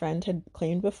family friend had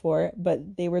claimed before,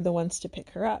 but they were the ones to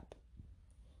pick her up.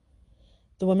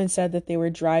 The woman said that they were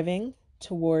driving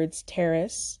towards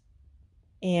Terrace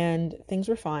and things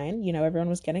were fine. Everyone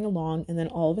was getting along. And then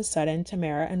all of a sudden,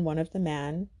 Tamara and one of the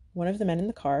men in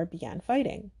the car began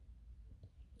fighting.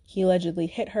 He allegedly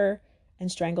hit her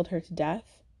and strangled her to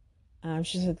death.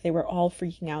 She said they were all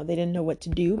freaking out. They didn't know what to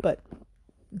do, but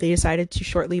they decided to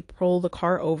shortly pull the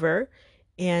car over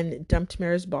and dump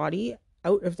Tamara's body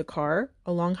out of the car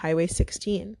along Highway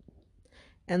 16.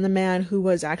 And the man who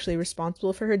was actually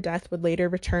responsible for her death would later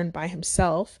return by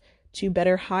himself to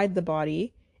better hide the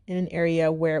body in an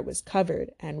area where it was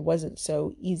covered and wasn't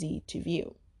so easy to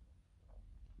view.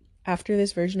 After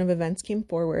this version of events came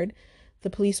forward, the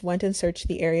police went and searched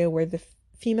the area where the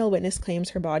female witness claims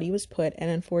her body was put, and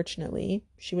unfortunately,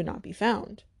 she would not be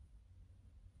found.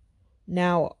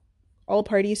 Now, all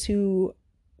parties who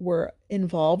were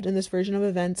involved in this version of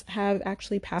events have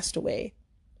actually passed away.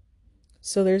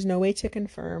 So there's no way to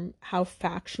confirm how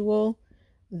factual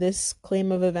this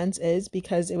claim of events is,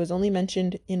 because it was only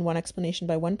mentioned in one explanation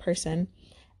by one person,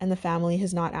 and the family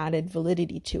has not added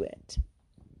validity to it.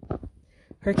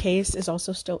 Her case is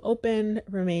also still open,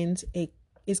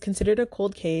 is considered a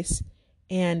cold case,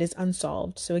 and is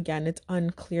unsolved. So again, it's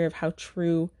unclear of how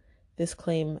true this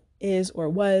claim is or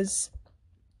was.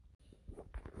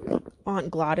 Aunt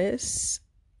Gladys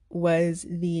was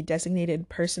the designated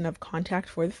person of contact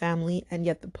for the family, and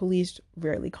yet the police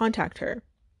rarely contact her.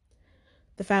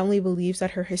 The family believes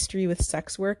that her history with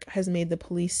sex work has made the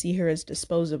police see her as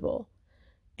disposable,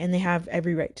 and they have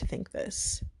every right to think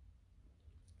this.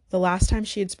 The last time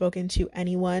she had spoken to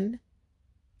anyone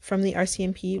from the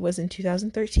RCMP was in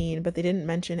 2013, but they didn't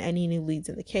mention any new leads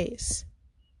in the case.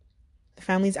 The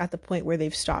family's at the point where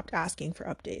they've stopped asking for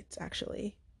updates,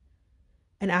 actually.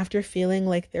 And after feeling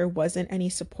like there wasn't any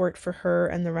support for her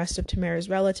and the rest of Tamara's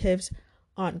relatives,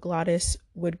 Aunt Gladys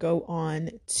would go on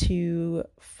to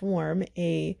form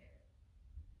a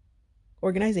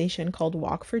organization called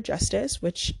Walk for Justice,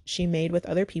 which she made with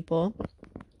other people.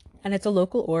 And it's a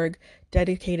local org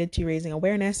dedicated to raising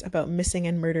awareness about missing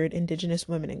and murdered Indigenous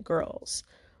women and girls.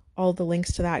 All the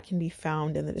links to that can be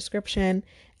found in the description,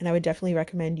 and I would definitely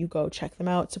recommend you go check them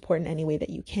out, support in any way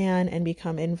that you can, and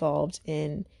become involved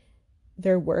in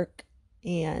their work,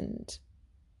 and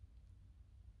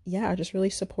just really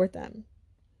support them.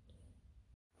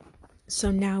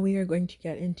 So now we are going to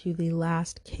get into the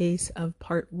last case of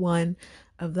part 1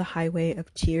 of the Highway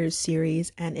of Tears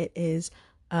series, and it is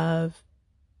of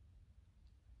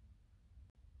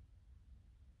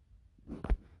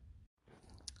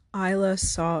Isla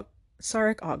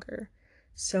Sarek Auger.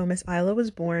 So Miss Isla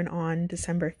was born on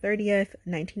December 30th,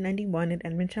 1991 in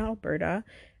Edmonton, Alberta,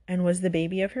 and was the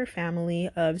baby of her family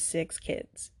of 6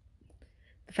 kids.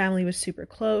 The family was super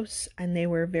close, and they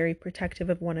were very protective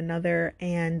of one another,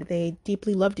 and they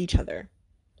deeply loved each other.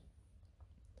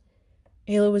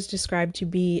 Ayla was described to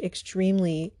be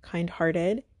extremely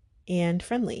kind-hearted and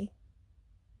friendly.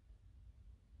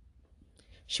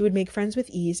 She would make friends with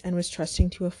ease and was trusting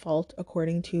to a fault,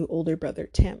 according to older brother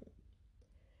Tim.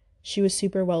 She was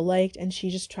super well liked, and she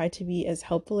just tried to be as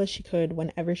helpful as she could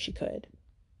whenever she could.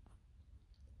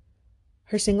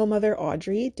 Her single mother,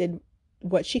 Audrey, did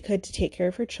what she could to take care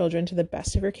of her children to the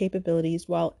best of her capabilities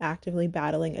while actively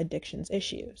battling addictions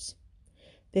issues.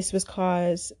 This was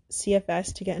cause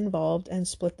CFS to get involved and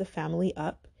split the family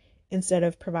up, instead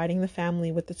of providing the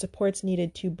family with the supports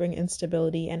needed to bring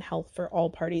instability and health for all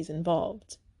parties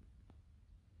involved.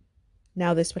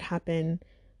 Now, this would happen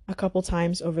a couple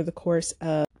times over the course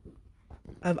of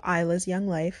Isla's young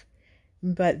life,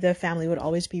 but the family would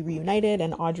always be reunited,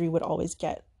 and Audrey would always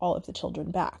get all of the children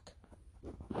back.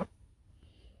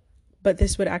 But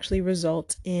this would actually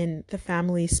result in the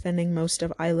family spending most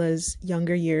of Isla's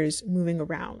younger years moving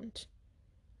around.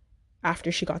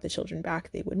 After she got the children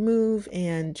back, they would move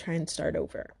and try and start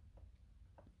over.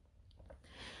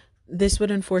 This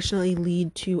would unfortunately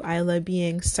lead to Isla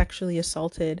being sexually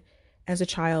assaulted as a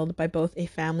child by both a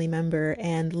family member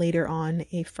and later on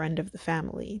a friend of the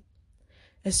family.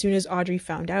 As soon as Audrey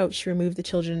found out, she removed the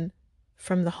children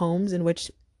from the homes in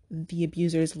which the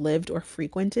abusers lived or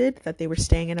frequented that they were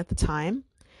staying in at the time,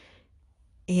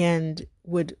 and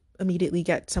would immediately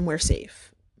get somewhere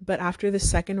safe. But after the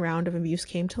second round of abuse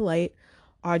came to light,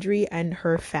 Audrey and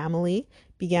her family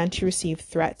began to receive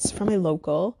threats from a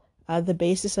local. The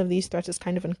basis of these threats is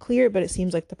kind of unclear, but it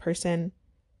seems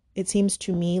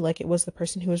to me like it was the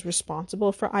person who was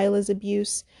responsible for Isla's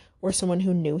abuse, or someone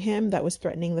who knew him, that was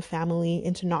threatening the family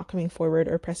into not coming forward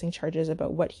or pressing charges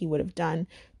about what he would have done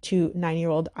to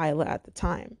 9-year-old Isla at the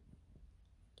time.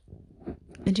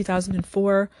 In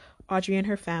 2004, Audrey and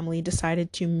her family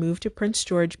decided to move to Prince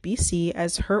George, BC,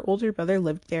 as her older brother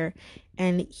lived there,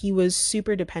 and he was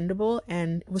super dependable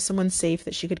and was someone safe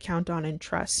that she could count on and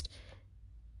trust.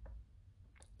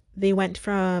 They went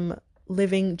from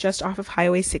living just off of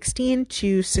Highway 16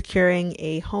 to securing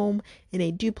a home in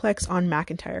a duplex on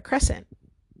McIntyre Crescent.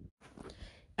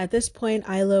 At this point,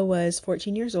 Isla was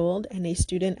 14 years old and a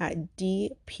student at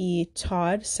D.P.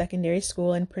 Todd Secondary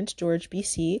School in Prince George,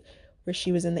 BC, where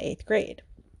she was in the 8th grade.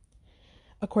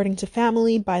 According to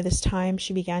family, by this time,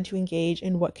 she began to engage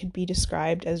in what could be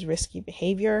described as risky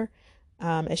behavior,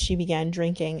 as she began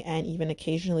drinking and even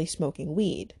occasionally smoking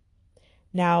weed.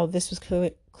 Now, this was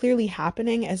clearly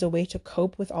happening as a way to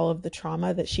cope with all of the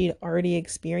trauma that she had already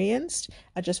experienced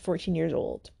at just 14 years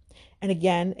old. And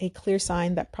again, a clear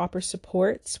sign that proper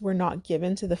supports were not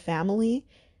given to the family,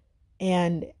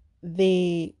 and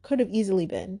they could have easily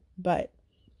been, but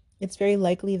it's very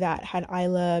likely that had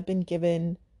Isla been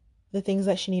given the things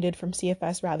that she needed from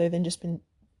CFS rather than just been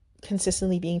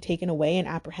consistently being taken away and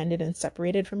apprehended and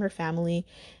separated from her family,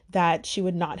 that she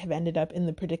would not have ended up in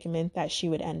the predicament that she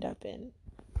would end up in.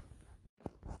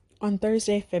 On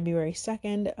Thursday, February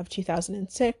 2nd of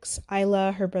 2006,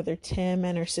 Isla, her brother Tim,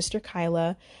 and her sister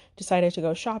Kyla decided to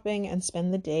go shopping and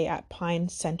spend the day at Pine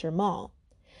Center Mall.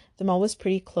 The mall was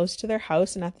pretty close to their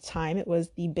house, and at the time it was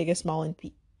the biggest mall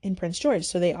in Prince George,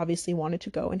 so they obviously wanted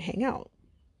to go and hang out.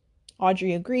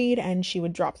 Audrey agreed, and she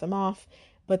would drop them off,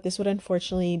 but this would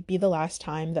unfortunately be the last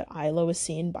time that Isla was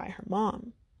seen by her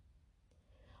mom.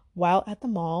 While at the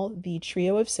mall, the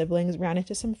trio of siblings ran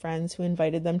into some friends who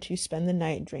invited them to spend the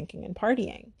night drinking and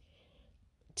partying.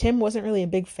 Tim wasn't really a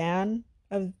big fan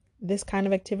of this kind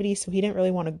of activity, so he didn't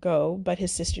really want to go, but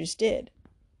his sisters did.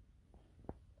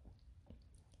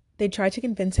 They tried to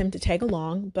convince him to tag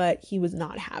along, but he was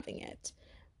not having it.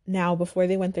 Now, before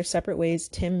they went their separate ways,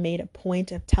 Tim made a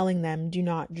point of telling them, do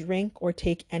not drink or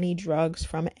take any drugs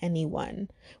from anyone.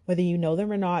 Whether you know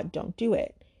them or not, don't do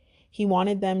it. He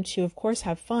wanted them to, of course,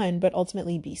 have fun, but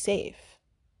ultimately be safe.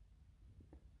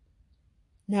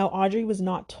 Now, Audrey was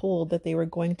not told that they were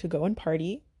going to go and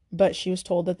party, but she was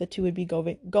told that the two would be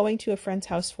going to a friend's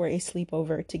house for a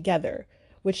sleepover together,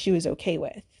 which she was okay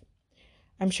with.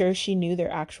 I'm sure if she knew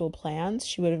their actual plans,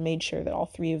 she would have made sure that all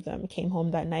three of them came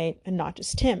home that night and not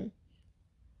just Tim.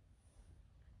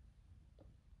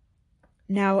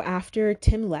 Now, after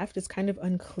Tim left, it's kind of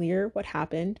unclear what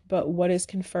happened, but what is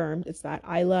confirmed is that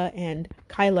Isla and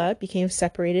Kyla became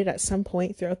separated at some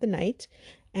point throughout the night,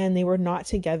 and they were not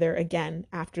together again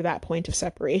after that point of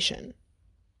separation.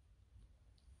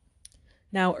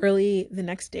 Now, early the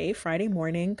next day, Friday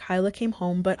morning, Kyla came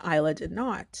home, but Isla did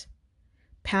not.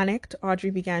 Panicked, Audrey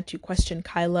began to question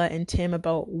Kyla and Tim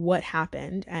about what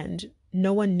happened, and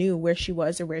no one knew where she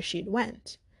was or where she had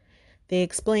went. They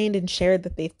explained and shared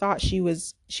that they thought she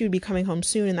would be coming home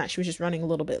soon and that she was just running a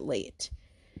little bit late.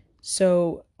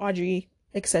 So Audrey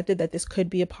accepted that this could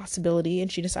be a possibility,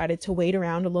 and she decided to wait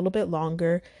around a little bit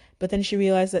longer, but then she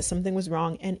realized that something was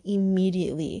wrong and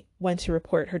immediately went to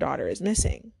report her daughter as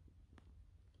missing.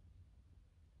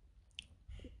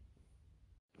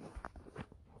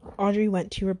 Audrey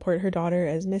went to report her daughter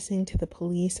as missing to the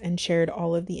police and shared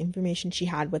all of the information she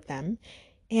had with them,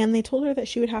 and they told her that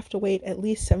she would have to wait at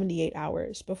least 78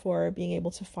 hours before being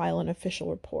able to file an official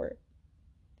report.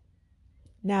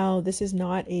 Now, this is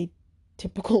not a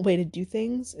typical way to do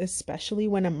things, especially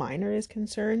when a minor is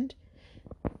concerned.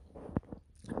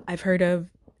 I've heard of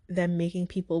them making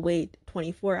people wait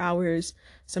 24 hours,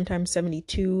 sometimes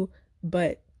 72,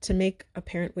 but to make a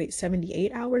parent wait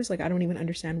 78 hours, I don't even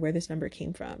understand where this number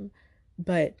came from.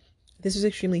 But this was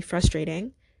extremely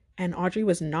frustrating, and Audrey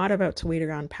was not about to wait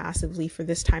around passively for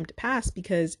this time to pass,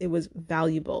 because it was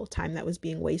valuable time that was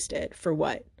being wasted. For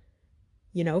what?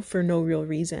 For no real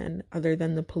reason other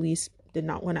than the police did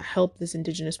not want to help this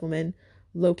Indigenous woman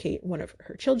locate one of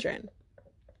her children.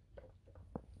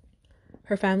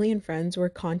 Her family and friends were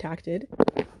contacted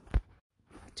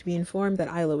to be informed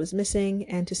that Isla was missing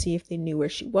and to see if they knew where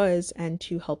she was and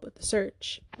to help with the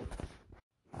search.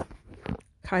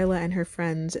 Kyla and her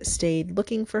friends stayed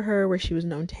looking for her where she was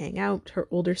known to hang out. Her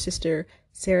older sister,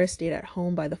 Sarah, stayed at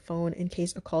home by the phone in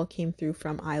case a call came through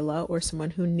from Isla or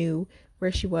someone who knew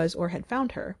where she was or had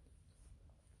found her.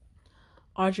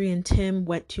 Audrey and Tim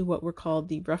went to what were called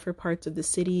the rougher parts of the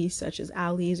city, such as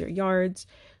alleys or yards,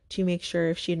 to make sure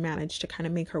if she had managed to kind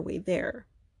of make her way there.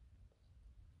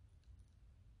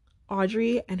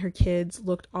 Audrey and her kids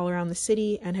looked all around the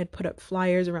city and had put up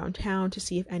flyers around town to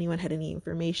see if anyone had any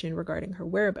information regarding her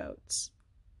whereabouts.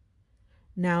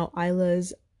 Now,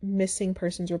 Isla's missing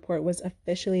persons report was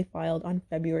officially filed on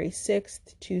February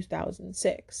 6th,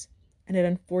 2006, and it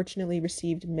unfortunately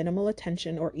received minimal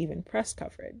attention or even press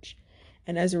coverage.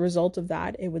 And as a result of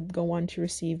that, it would go on to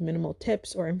receive minimal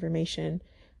tips or information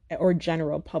or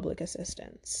general public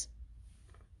assistance.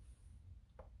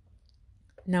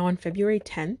 Now, on February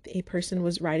 10th, a person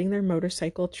was riding their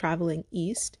motorcycle traveling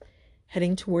east,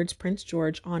 heading towards Prince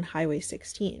George on Highway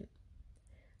 16.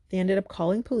 They ended up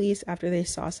calling police after they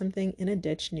saw something in a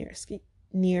ditch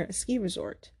near a ski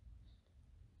resort.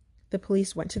 The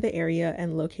police went to the area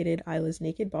and located Isla's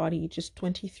naked body just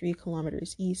 23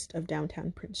 kilometers east of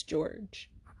downtown Prince George.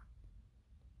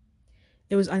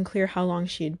 It was unclear how long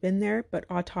she had been there, but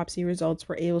autopsy results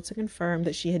were able to confirm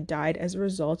that she had died as a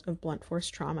result of blunt force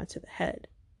trauma to the head.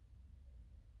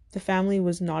 The family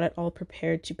was not at all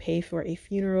prepared to pay for a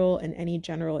funeral and any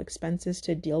general expenses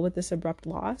to deal with this abrupt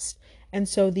loss, and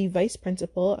so the vice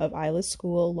principal of Isla's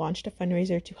school launched a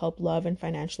fundraiser to help love and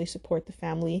financially support the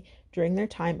family during their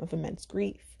time of immense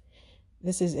grief.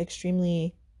 This is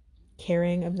extremely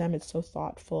caring of them. It's so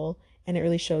thoughtful, and it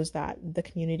really shows that the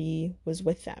community was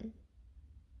with them.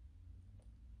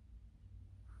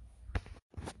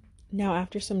 Now,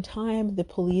 after some time, the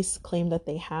police claimed that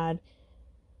they had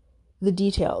the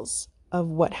details of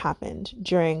what happened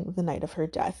during the night of her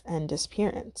death and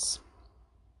disappearance.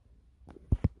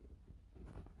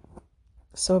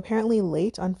 So apparently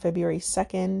late on February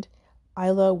 2nd,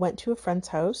 Isla went to a friend's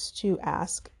house to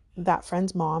ask that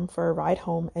friend's mom for a ride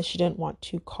home as she didn't want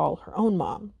to call her own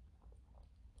mom.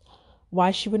 Why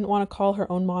she wouldn't want to call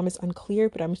her own mom is unclear,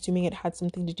 but I'm assuming it had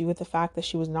something to do with the fact that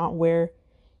she was not where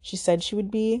she said she would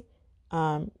be.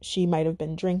 She might have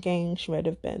been drinking, she might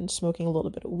have been smoking a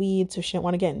little bit of weed, so she didn't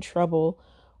want to get in trouble,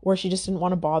 or she just didn't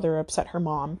want to bother or upset her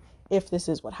mom if this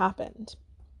is what happened.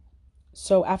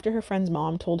 So after her friend's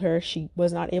mom told her she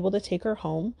was not able to take her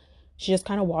home, she just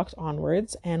kind of walked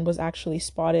onwards and was actually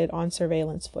spotted on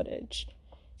surveillance footage.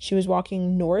 She was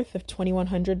walking north of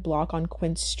 2100 block on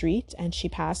Quince Street, and she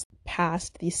passed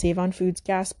the Save on Foods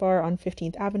gas bar on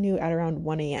 15th Avenue at around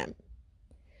 1 a.m.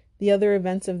 The other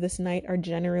events of this night are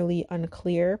generally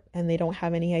unclear, and they don't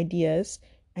have any ideas,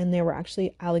 and there were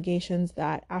actually allegations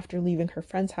that after leaving her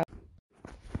friend's house,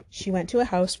 she went to a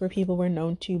house where people were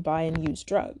known to buy and use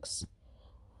drugs.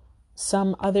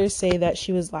 Some others say that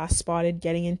she was last spotted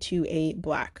getting into a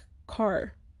black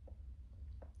car.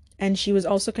 And she was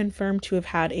also confirmed to have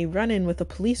had a run-in with a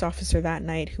police officer that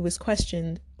night who was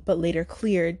questioned, but later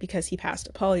cleared because he passed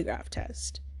a polygraph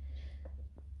test.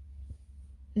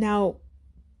 Now,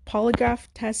 polygraph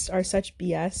tests are such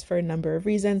BS for a number of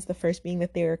reasons. The first being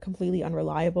that they're completely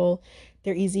unreliable.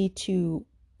 They're easy to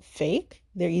fake.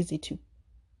 They're easy to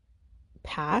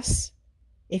pass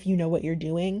if you know what you're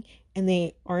doing. And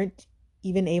they aren't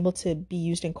even able to be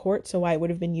used in court. So why it would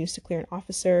have been used to clear an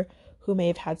officer who may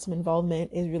have had some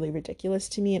involvement is really ridiculous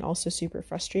to me and also super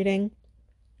frustrating.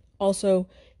 Also,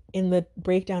 in the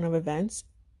breakdown of events,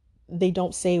 they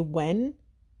don't say when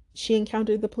she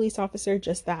encountered the police officer,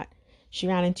 just that she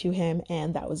ran into him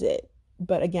and that was it.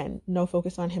 But again, no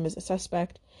focus on him as a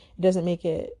suspect.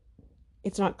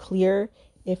 It's not clear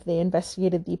if they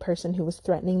investigated the person who was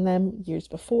threatening them years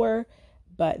before,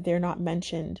 but they're not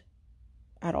mentioned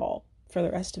at all for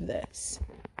the rest of this.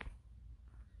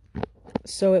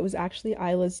 So it was actually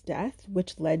Isla's death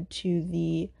which led to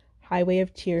the Highway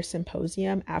of Tears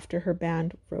symposium after her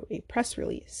band wrote a press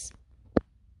release.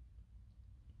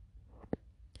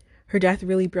 Her death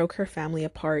really broke her family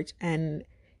apart, and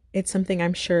it's something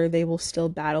I'm sure they will still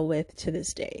battle with to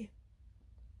this day.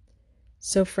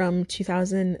 So from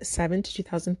 2007 to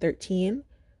 2013,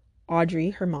 Audrey,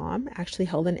 her mom, actually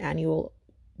held an annual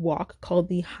walk called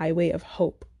the Highway of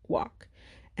Hope Walk,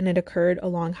 and it occurred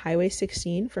along Highway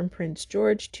 16 from Prince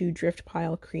George to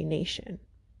Driftpile Cree Nation.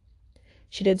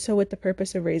 She did so with the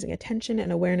purpose of raising attention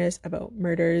and awareness about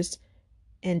murders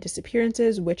and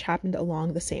disappearances which happened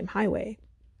along the same highway.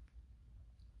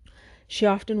 She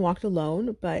often walked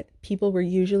alone, but people were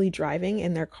usually driving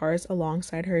in their cars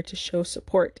alongside her to show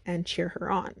support and cheer her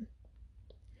on.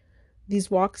 These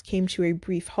walks came to a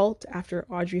brief halt after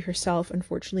Audrey herself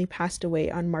unfortunately passed away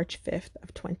on March 5th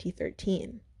of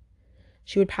 2013.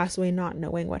 She would pass away not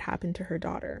knowing what happened to her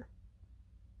daughter.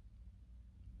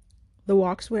 The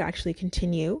walks would actually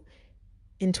continue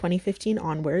in 2015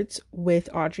 onwards, with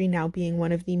Audrey now being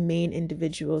one of the main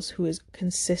individuals who is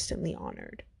consistently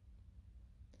honored.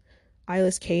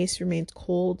 Isla's case remains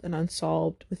cold and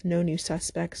unsolved with no new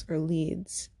suspects or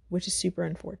leads, which is super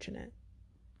unfortunate.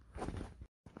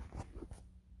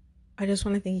 I just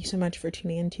want to thank you so much for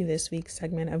tuning into this week's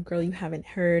segment of Girl You Haven't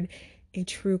Heard, a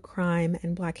true crime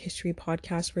and Black history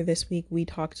podcast, where this week we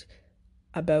talked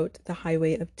about the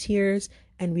Highway of Tears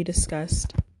and we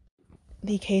discussed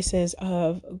the cases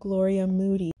of Gloria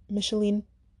Moody, Micheline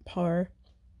Parr,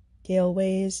 Gail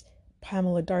Ways,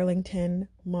 Pamela Darlington,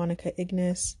 Monica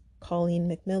Ignis, Colleen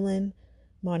McMillan,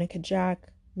 Monica Jack,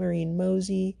 Maureen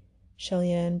Mosey,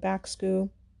 Shellyanne Baxku,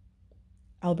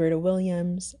 Alberta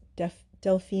Williams,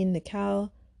 Delphine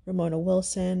Nical, Ramona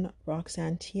Wilson,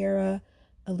 Roxanne Tierra,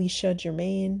 Alicia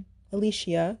Germain,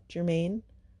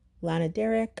 Lana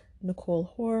Derrick, Nicole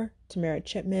Hoare, Tamara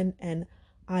Chipman, and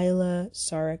Isla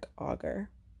Sarek Auger.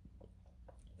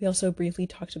 We also briefly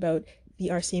talked about the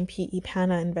RCMP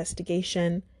EPANA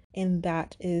investigation, and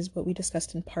that is what we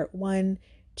discussed in part 1.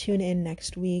 Tune in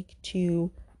next week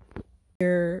to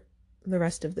hear the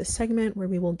rest of this segment where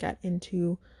we will get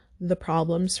into the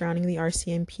problems surrounding the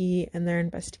RCMP and their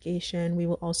investigation. We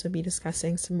will also be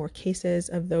discussing some more cases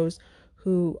of those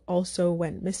who also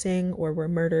went missing or were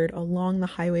murdered along the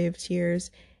Highway of Tears,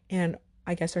 and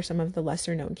I guess are some of the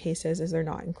lesser known cases as they're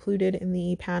not included in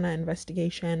the EPANA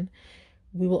investigation.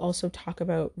 We will also talk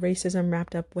about racism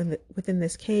wrapped up within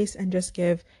this case and just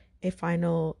give a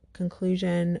final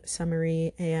conclusion,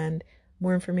 summary, and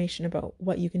more information about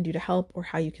what you can do to help or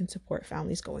how you can support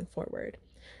families going forward.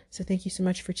 So thank you so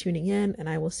much for tuning in, and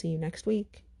I will see you next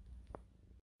week.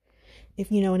 If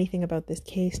you know anything about this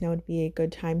case, now would be a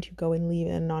good time to go and leave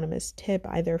an anonymous tip,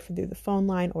 either through the phone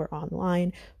line or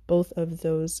online. Both of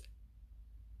those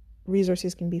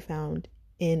resources can be found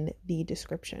in the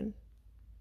description.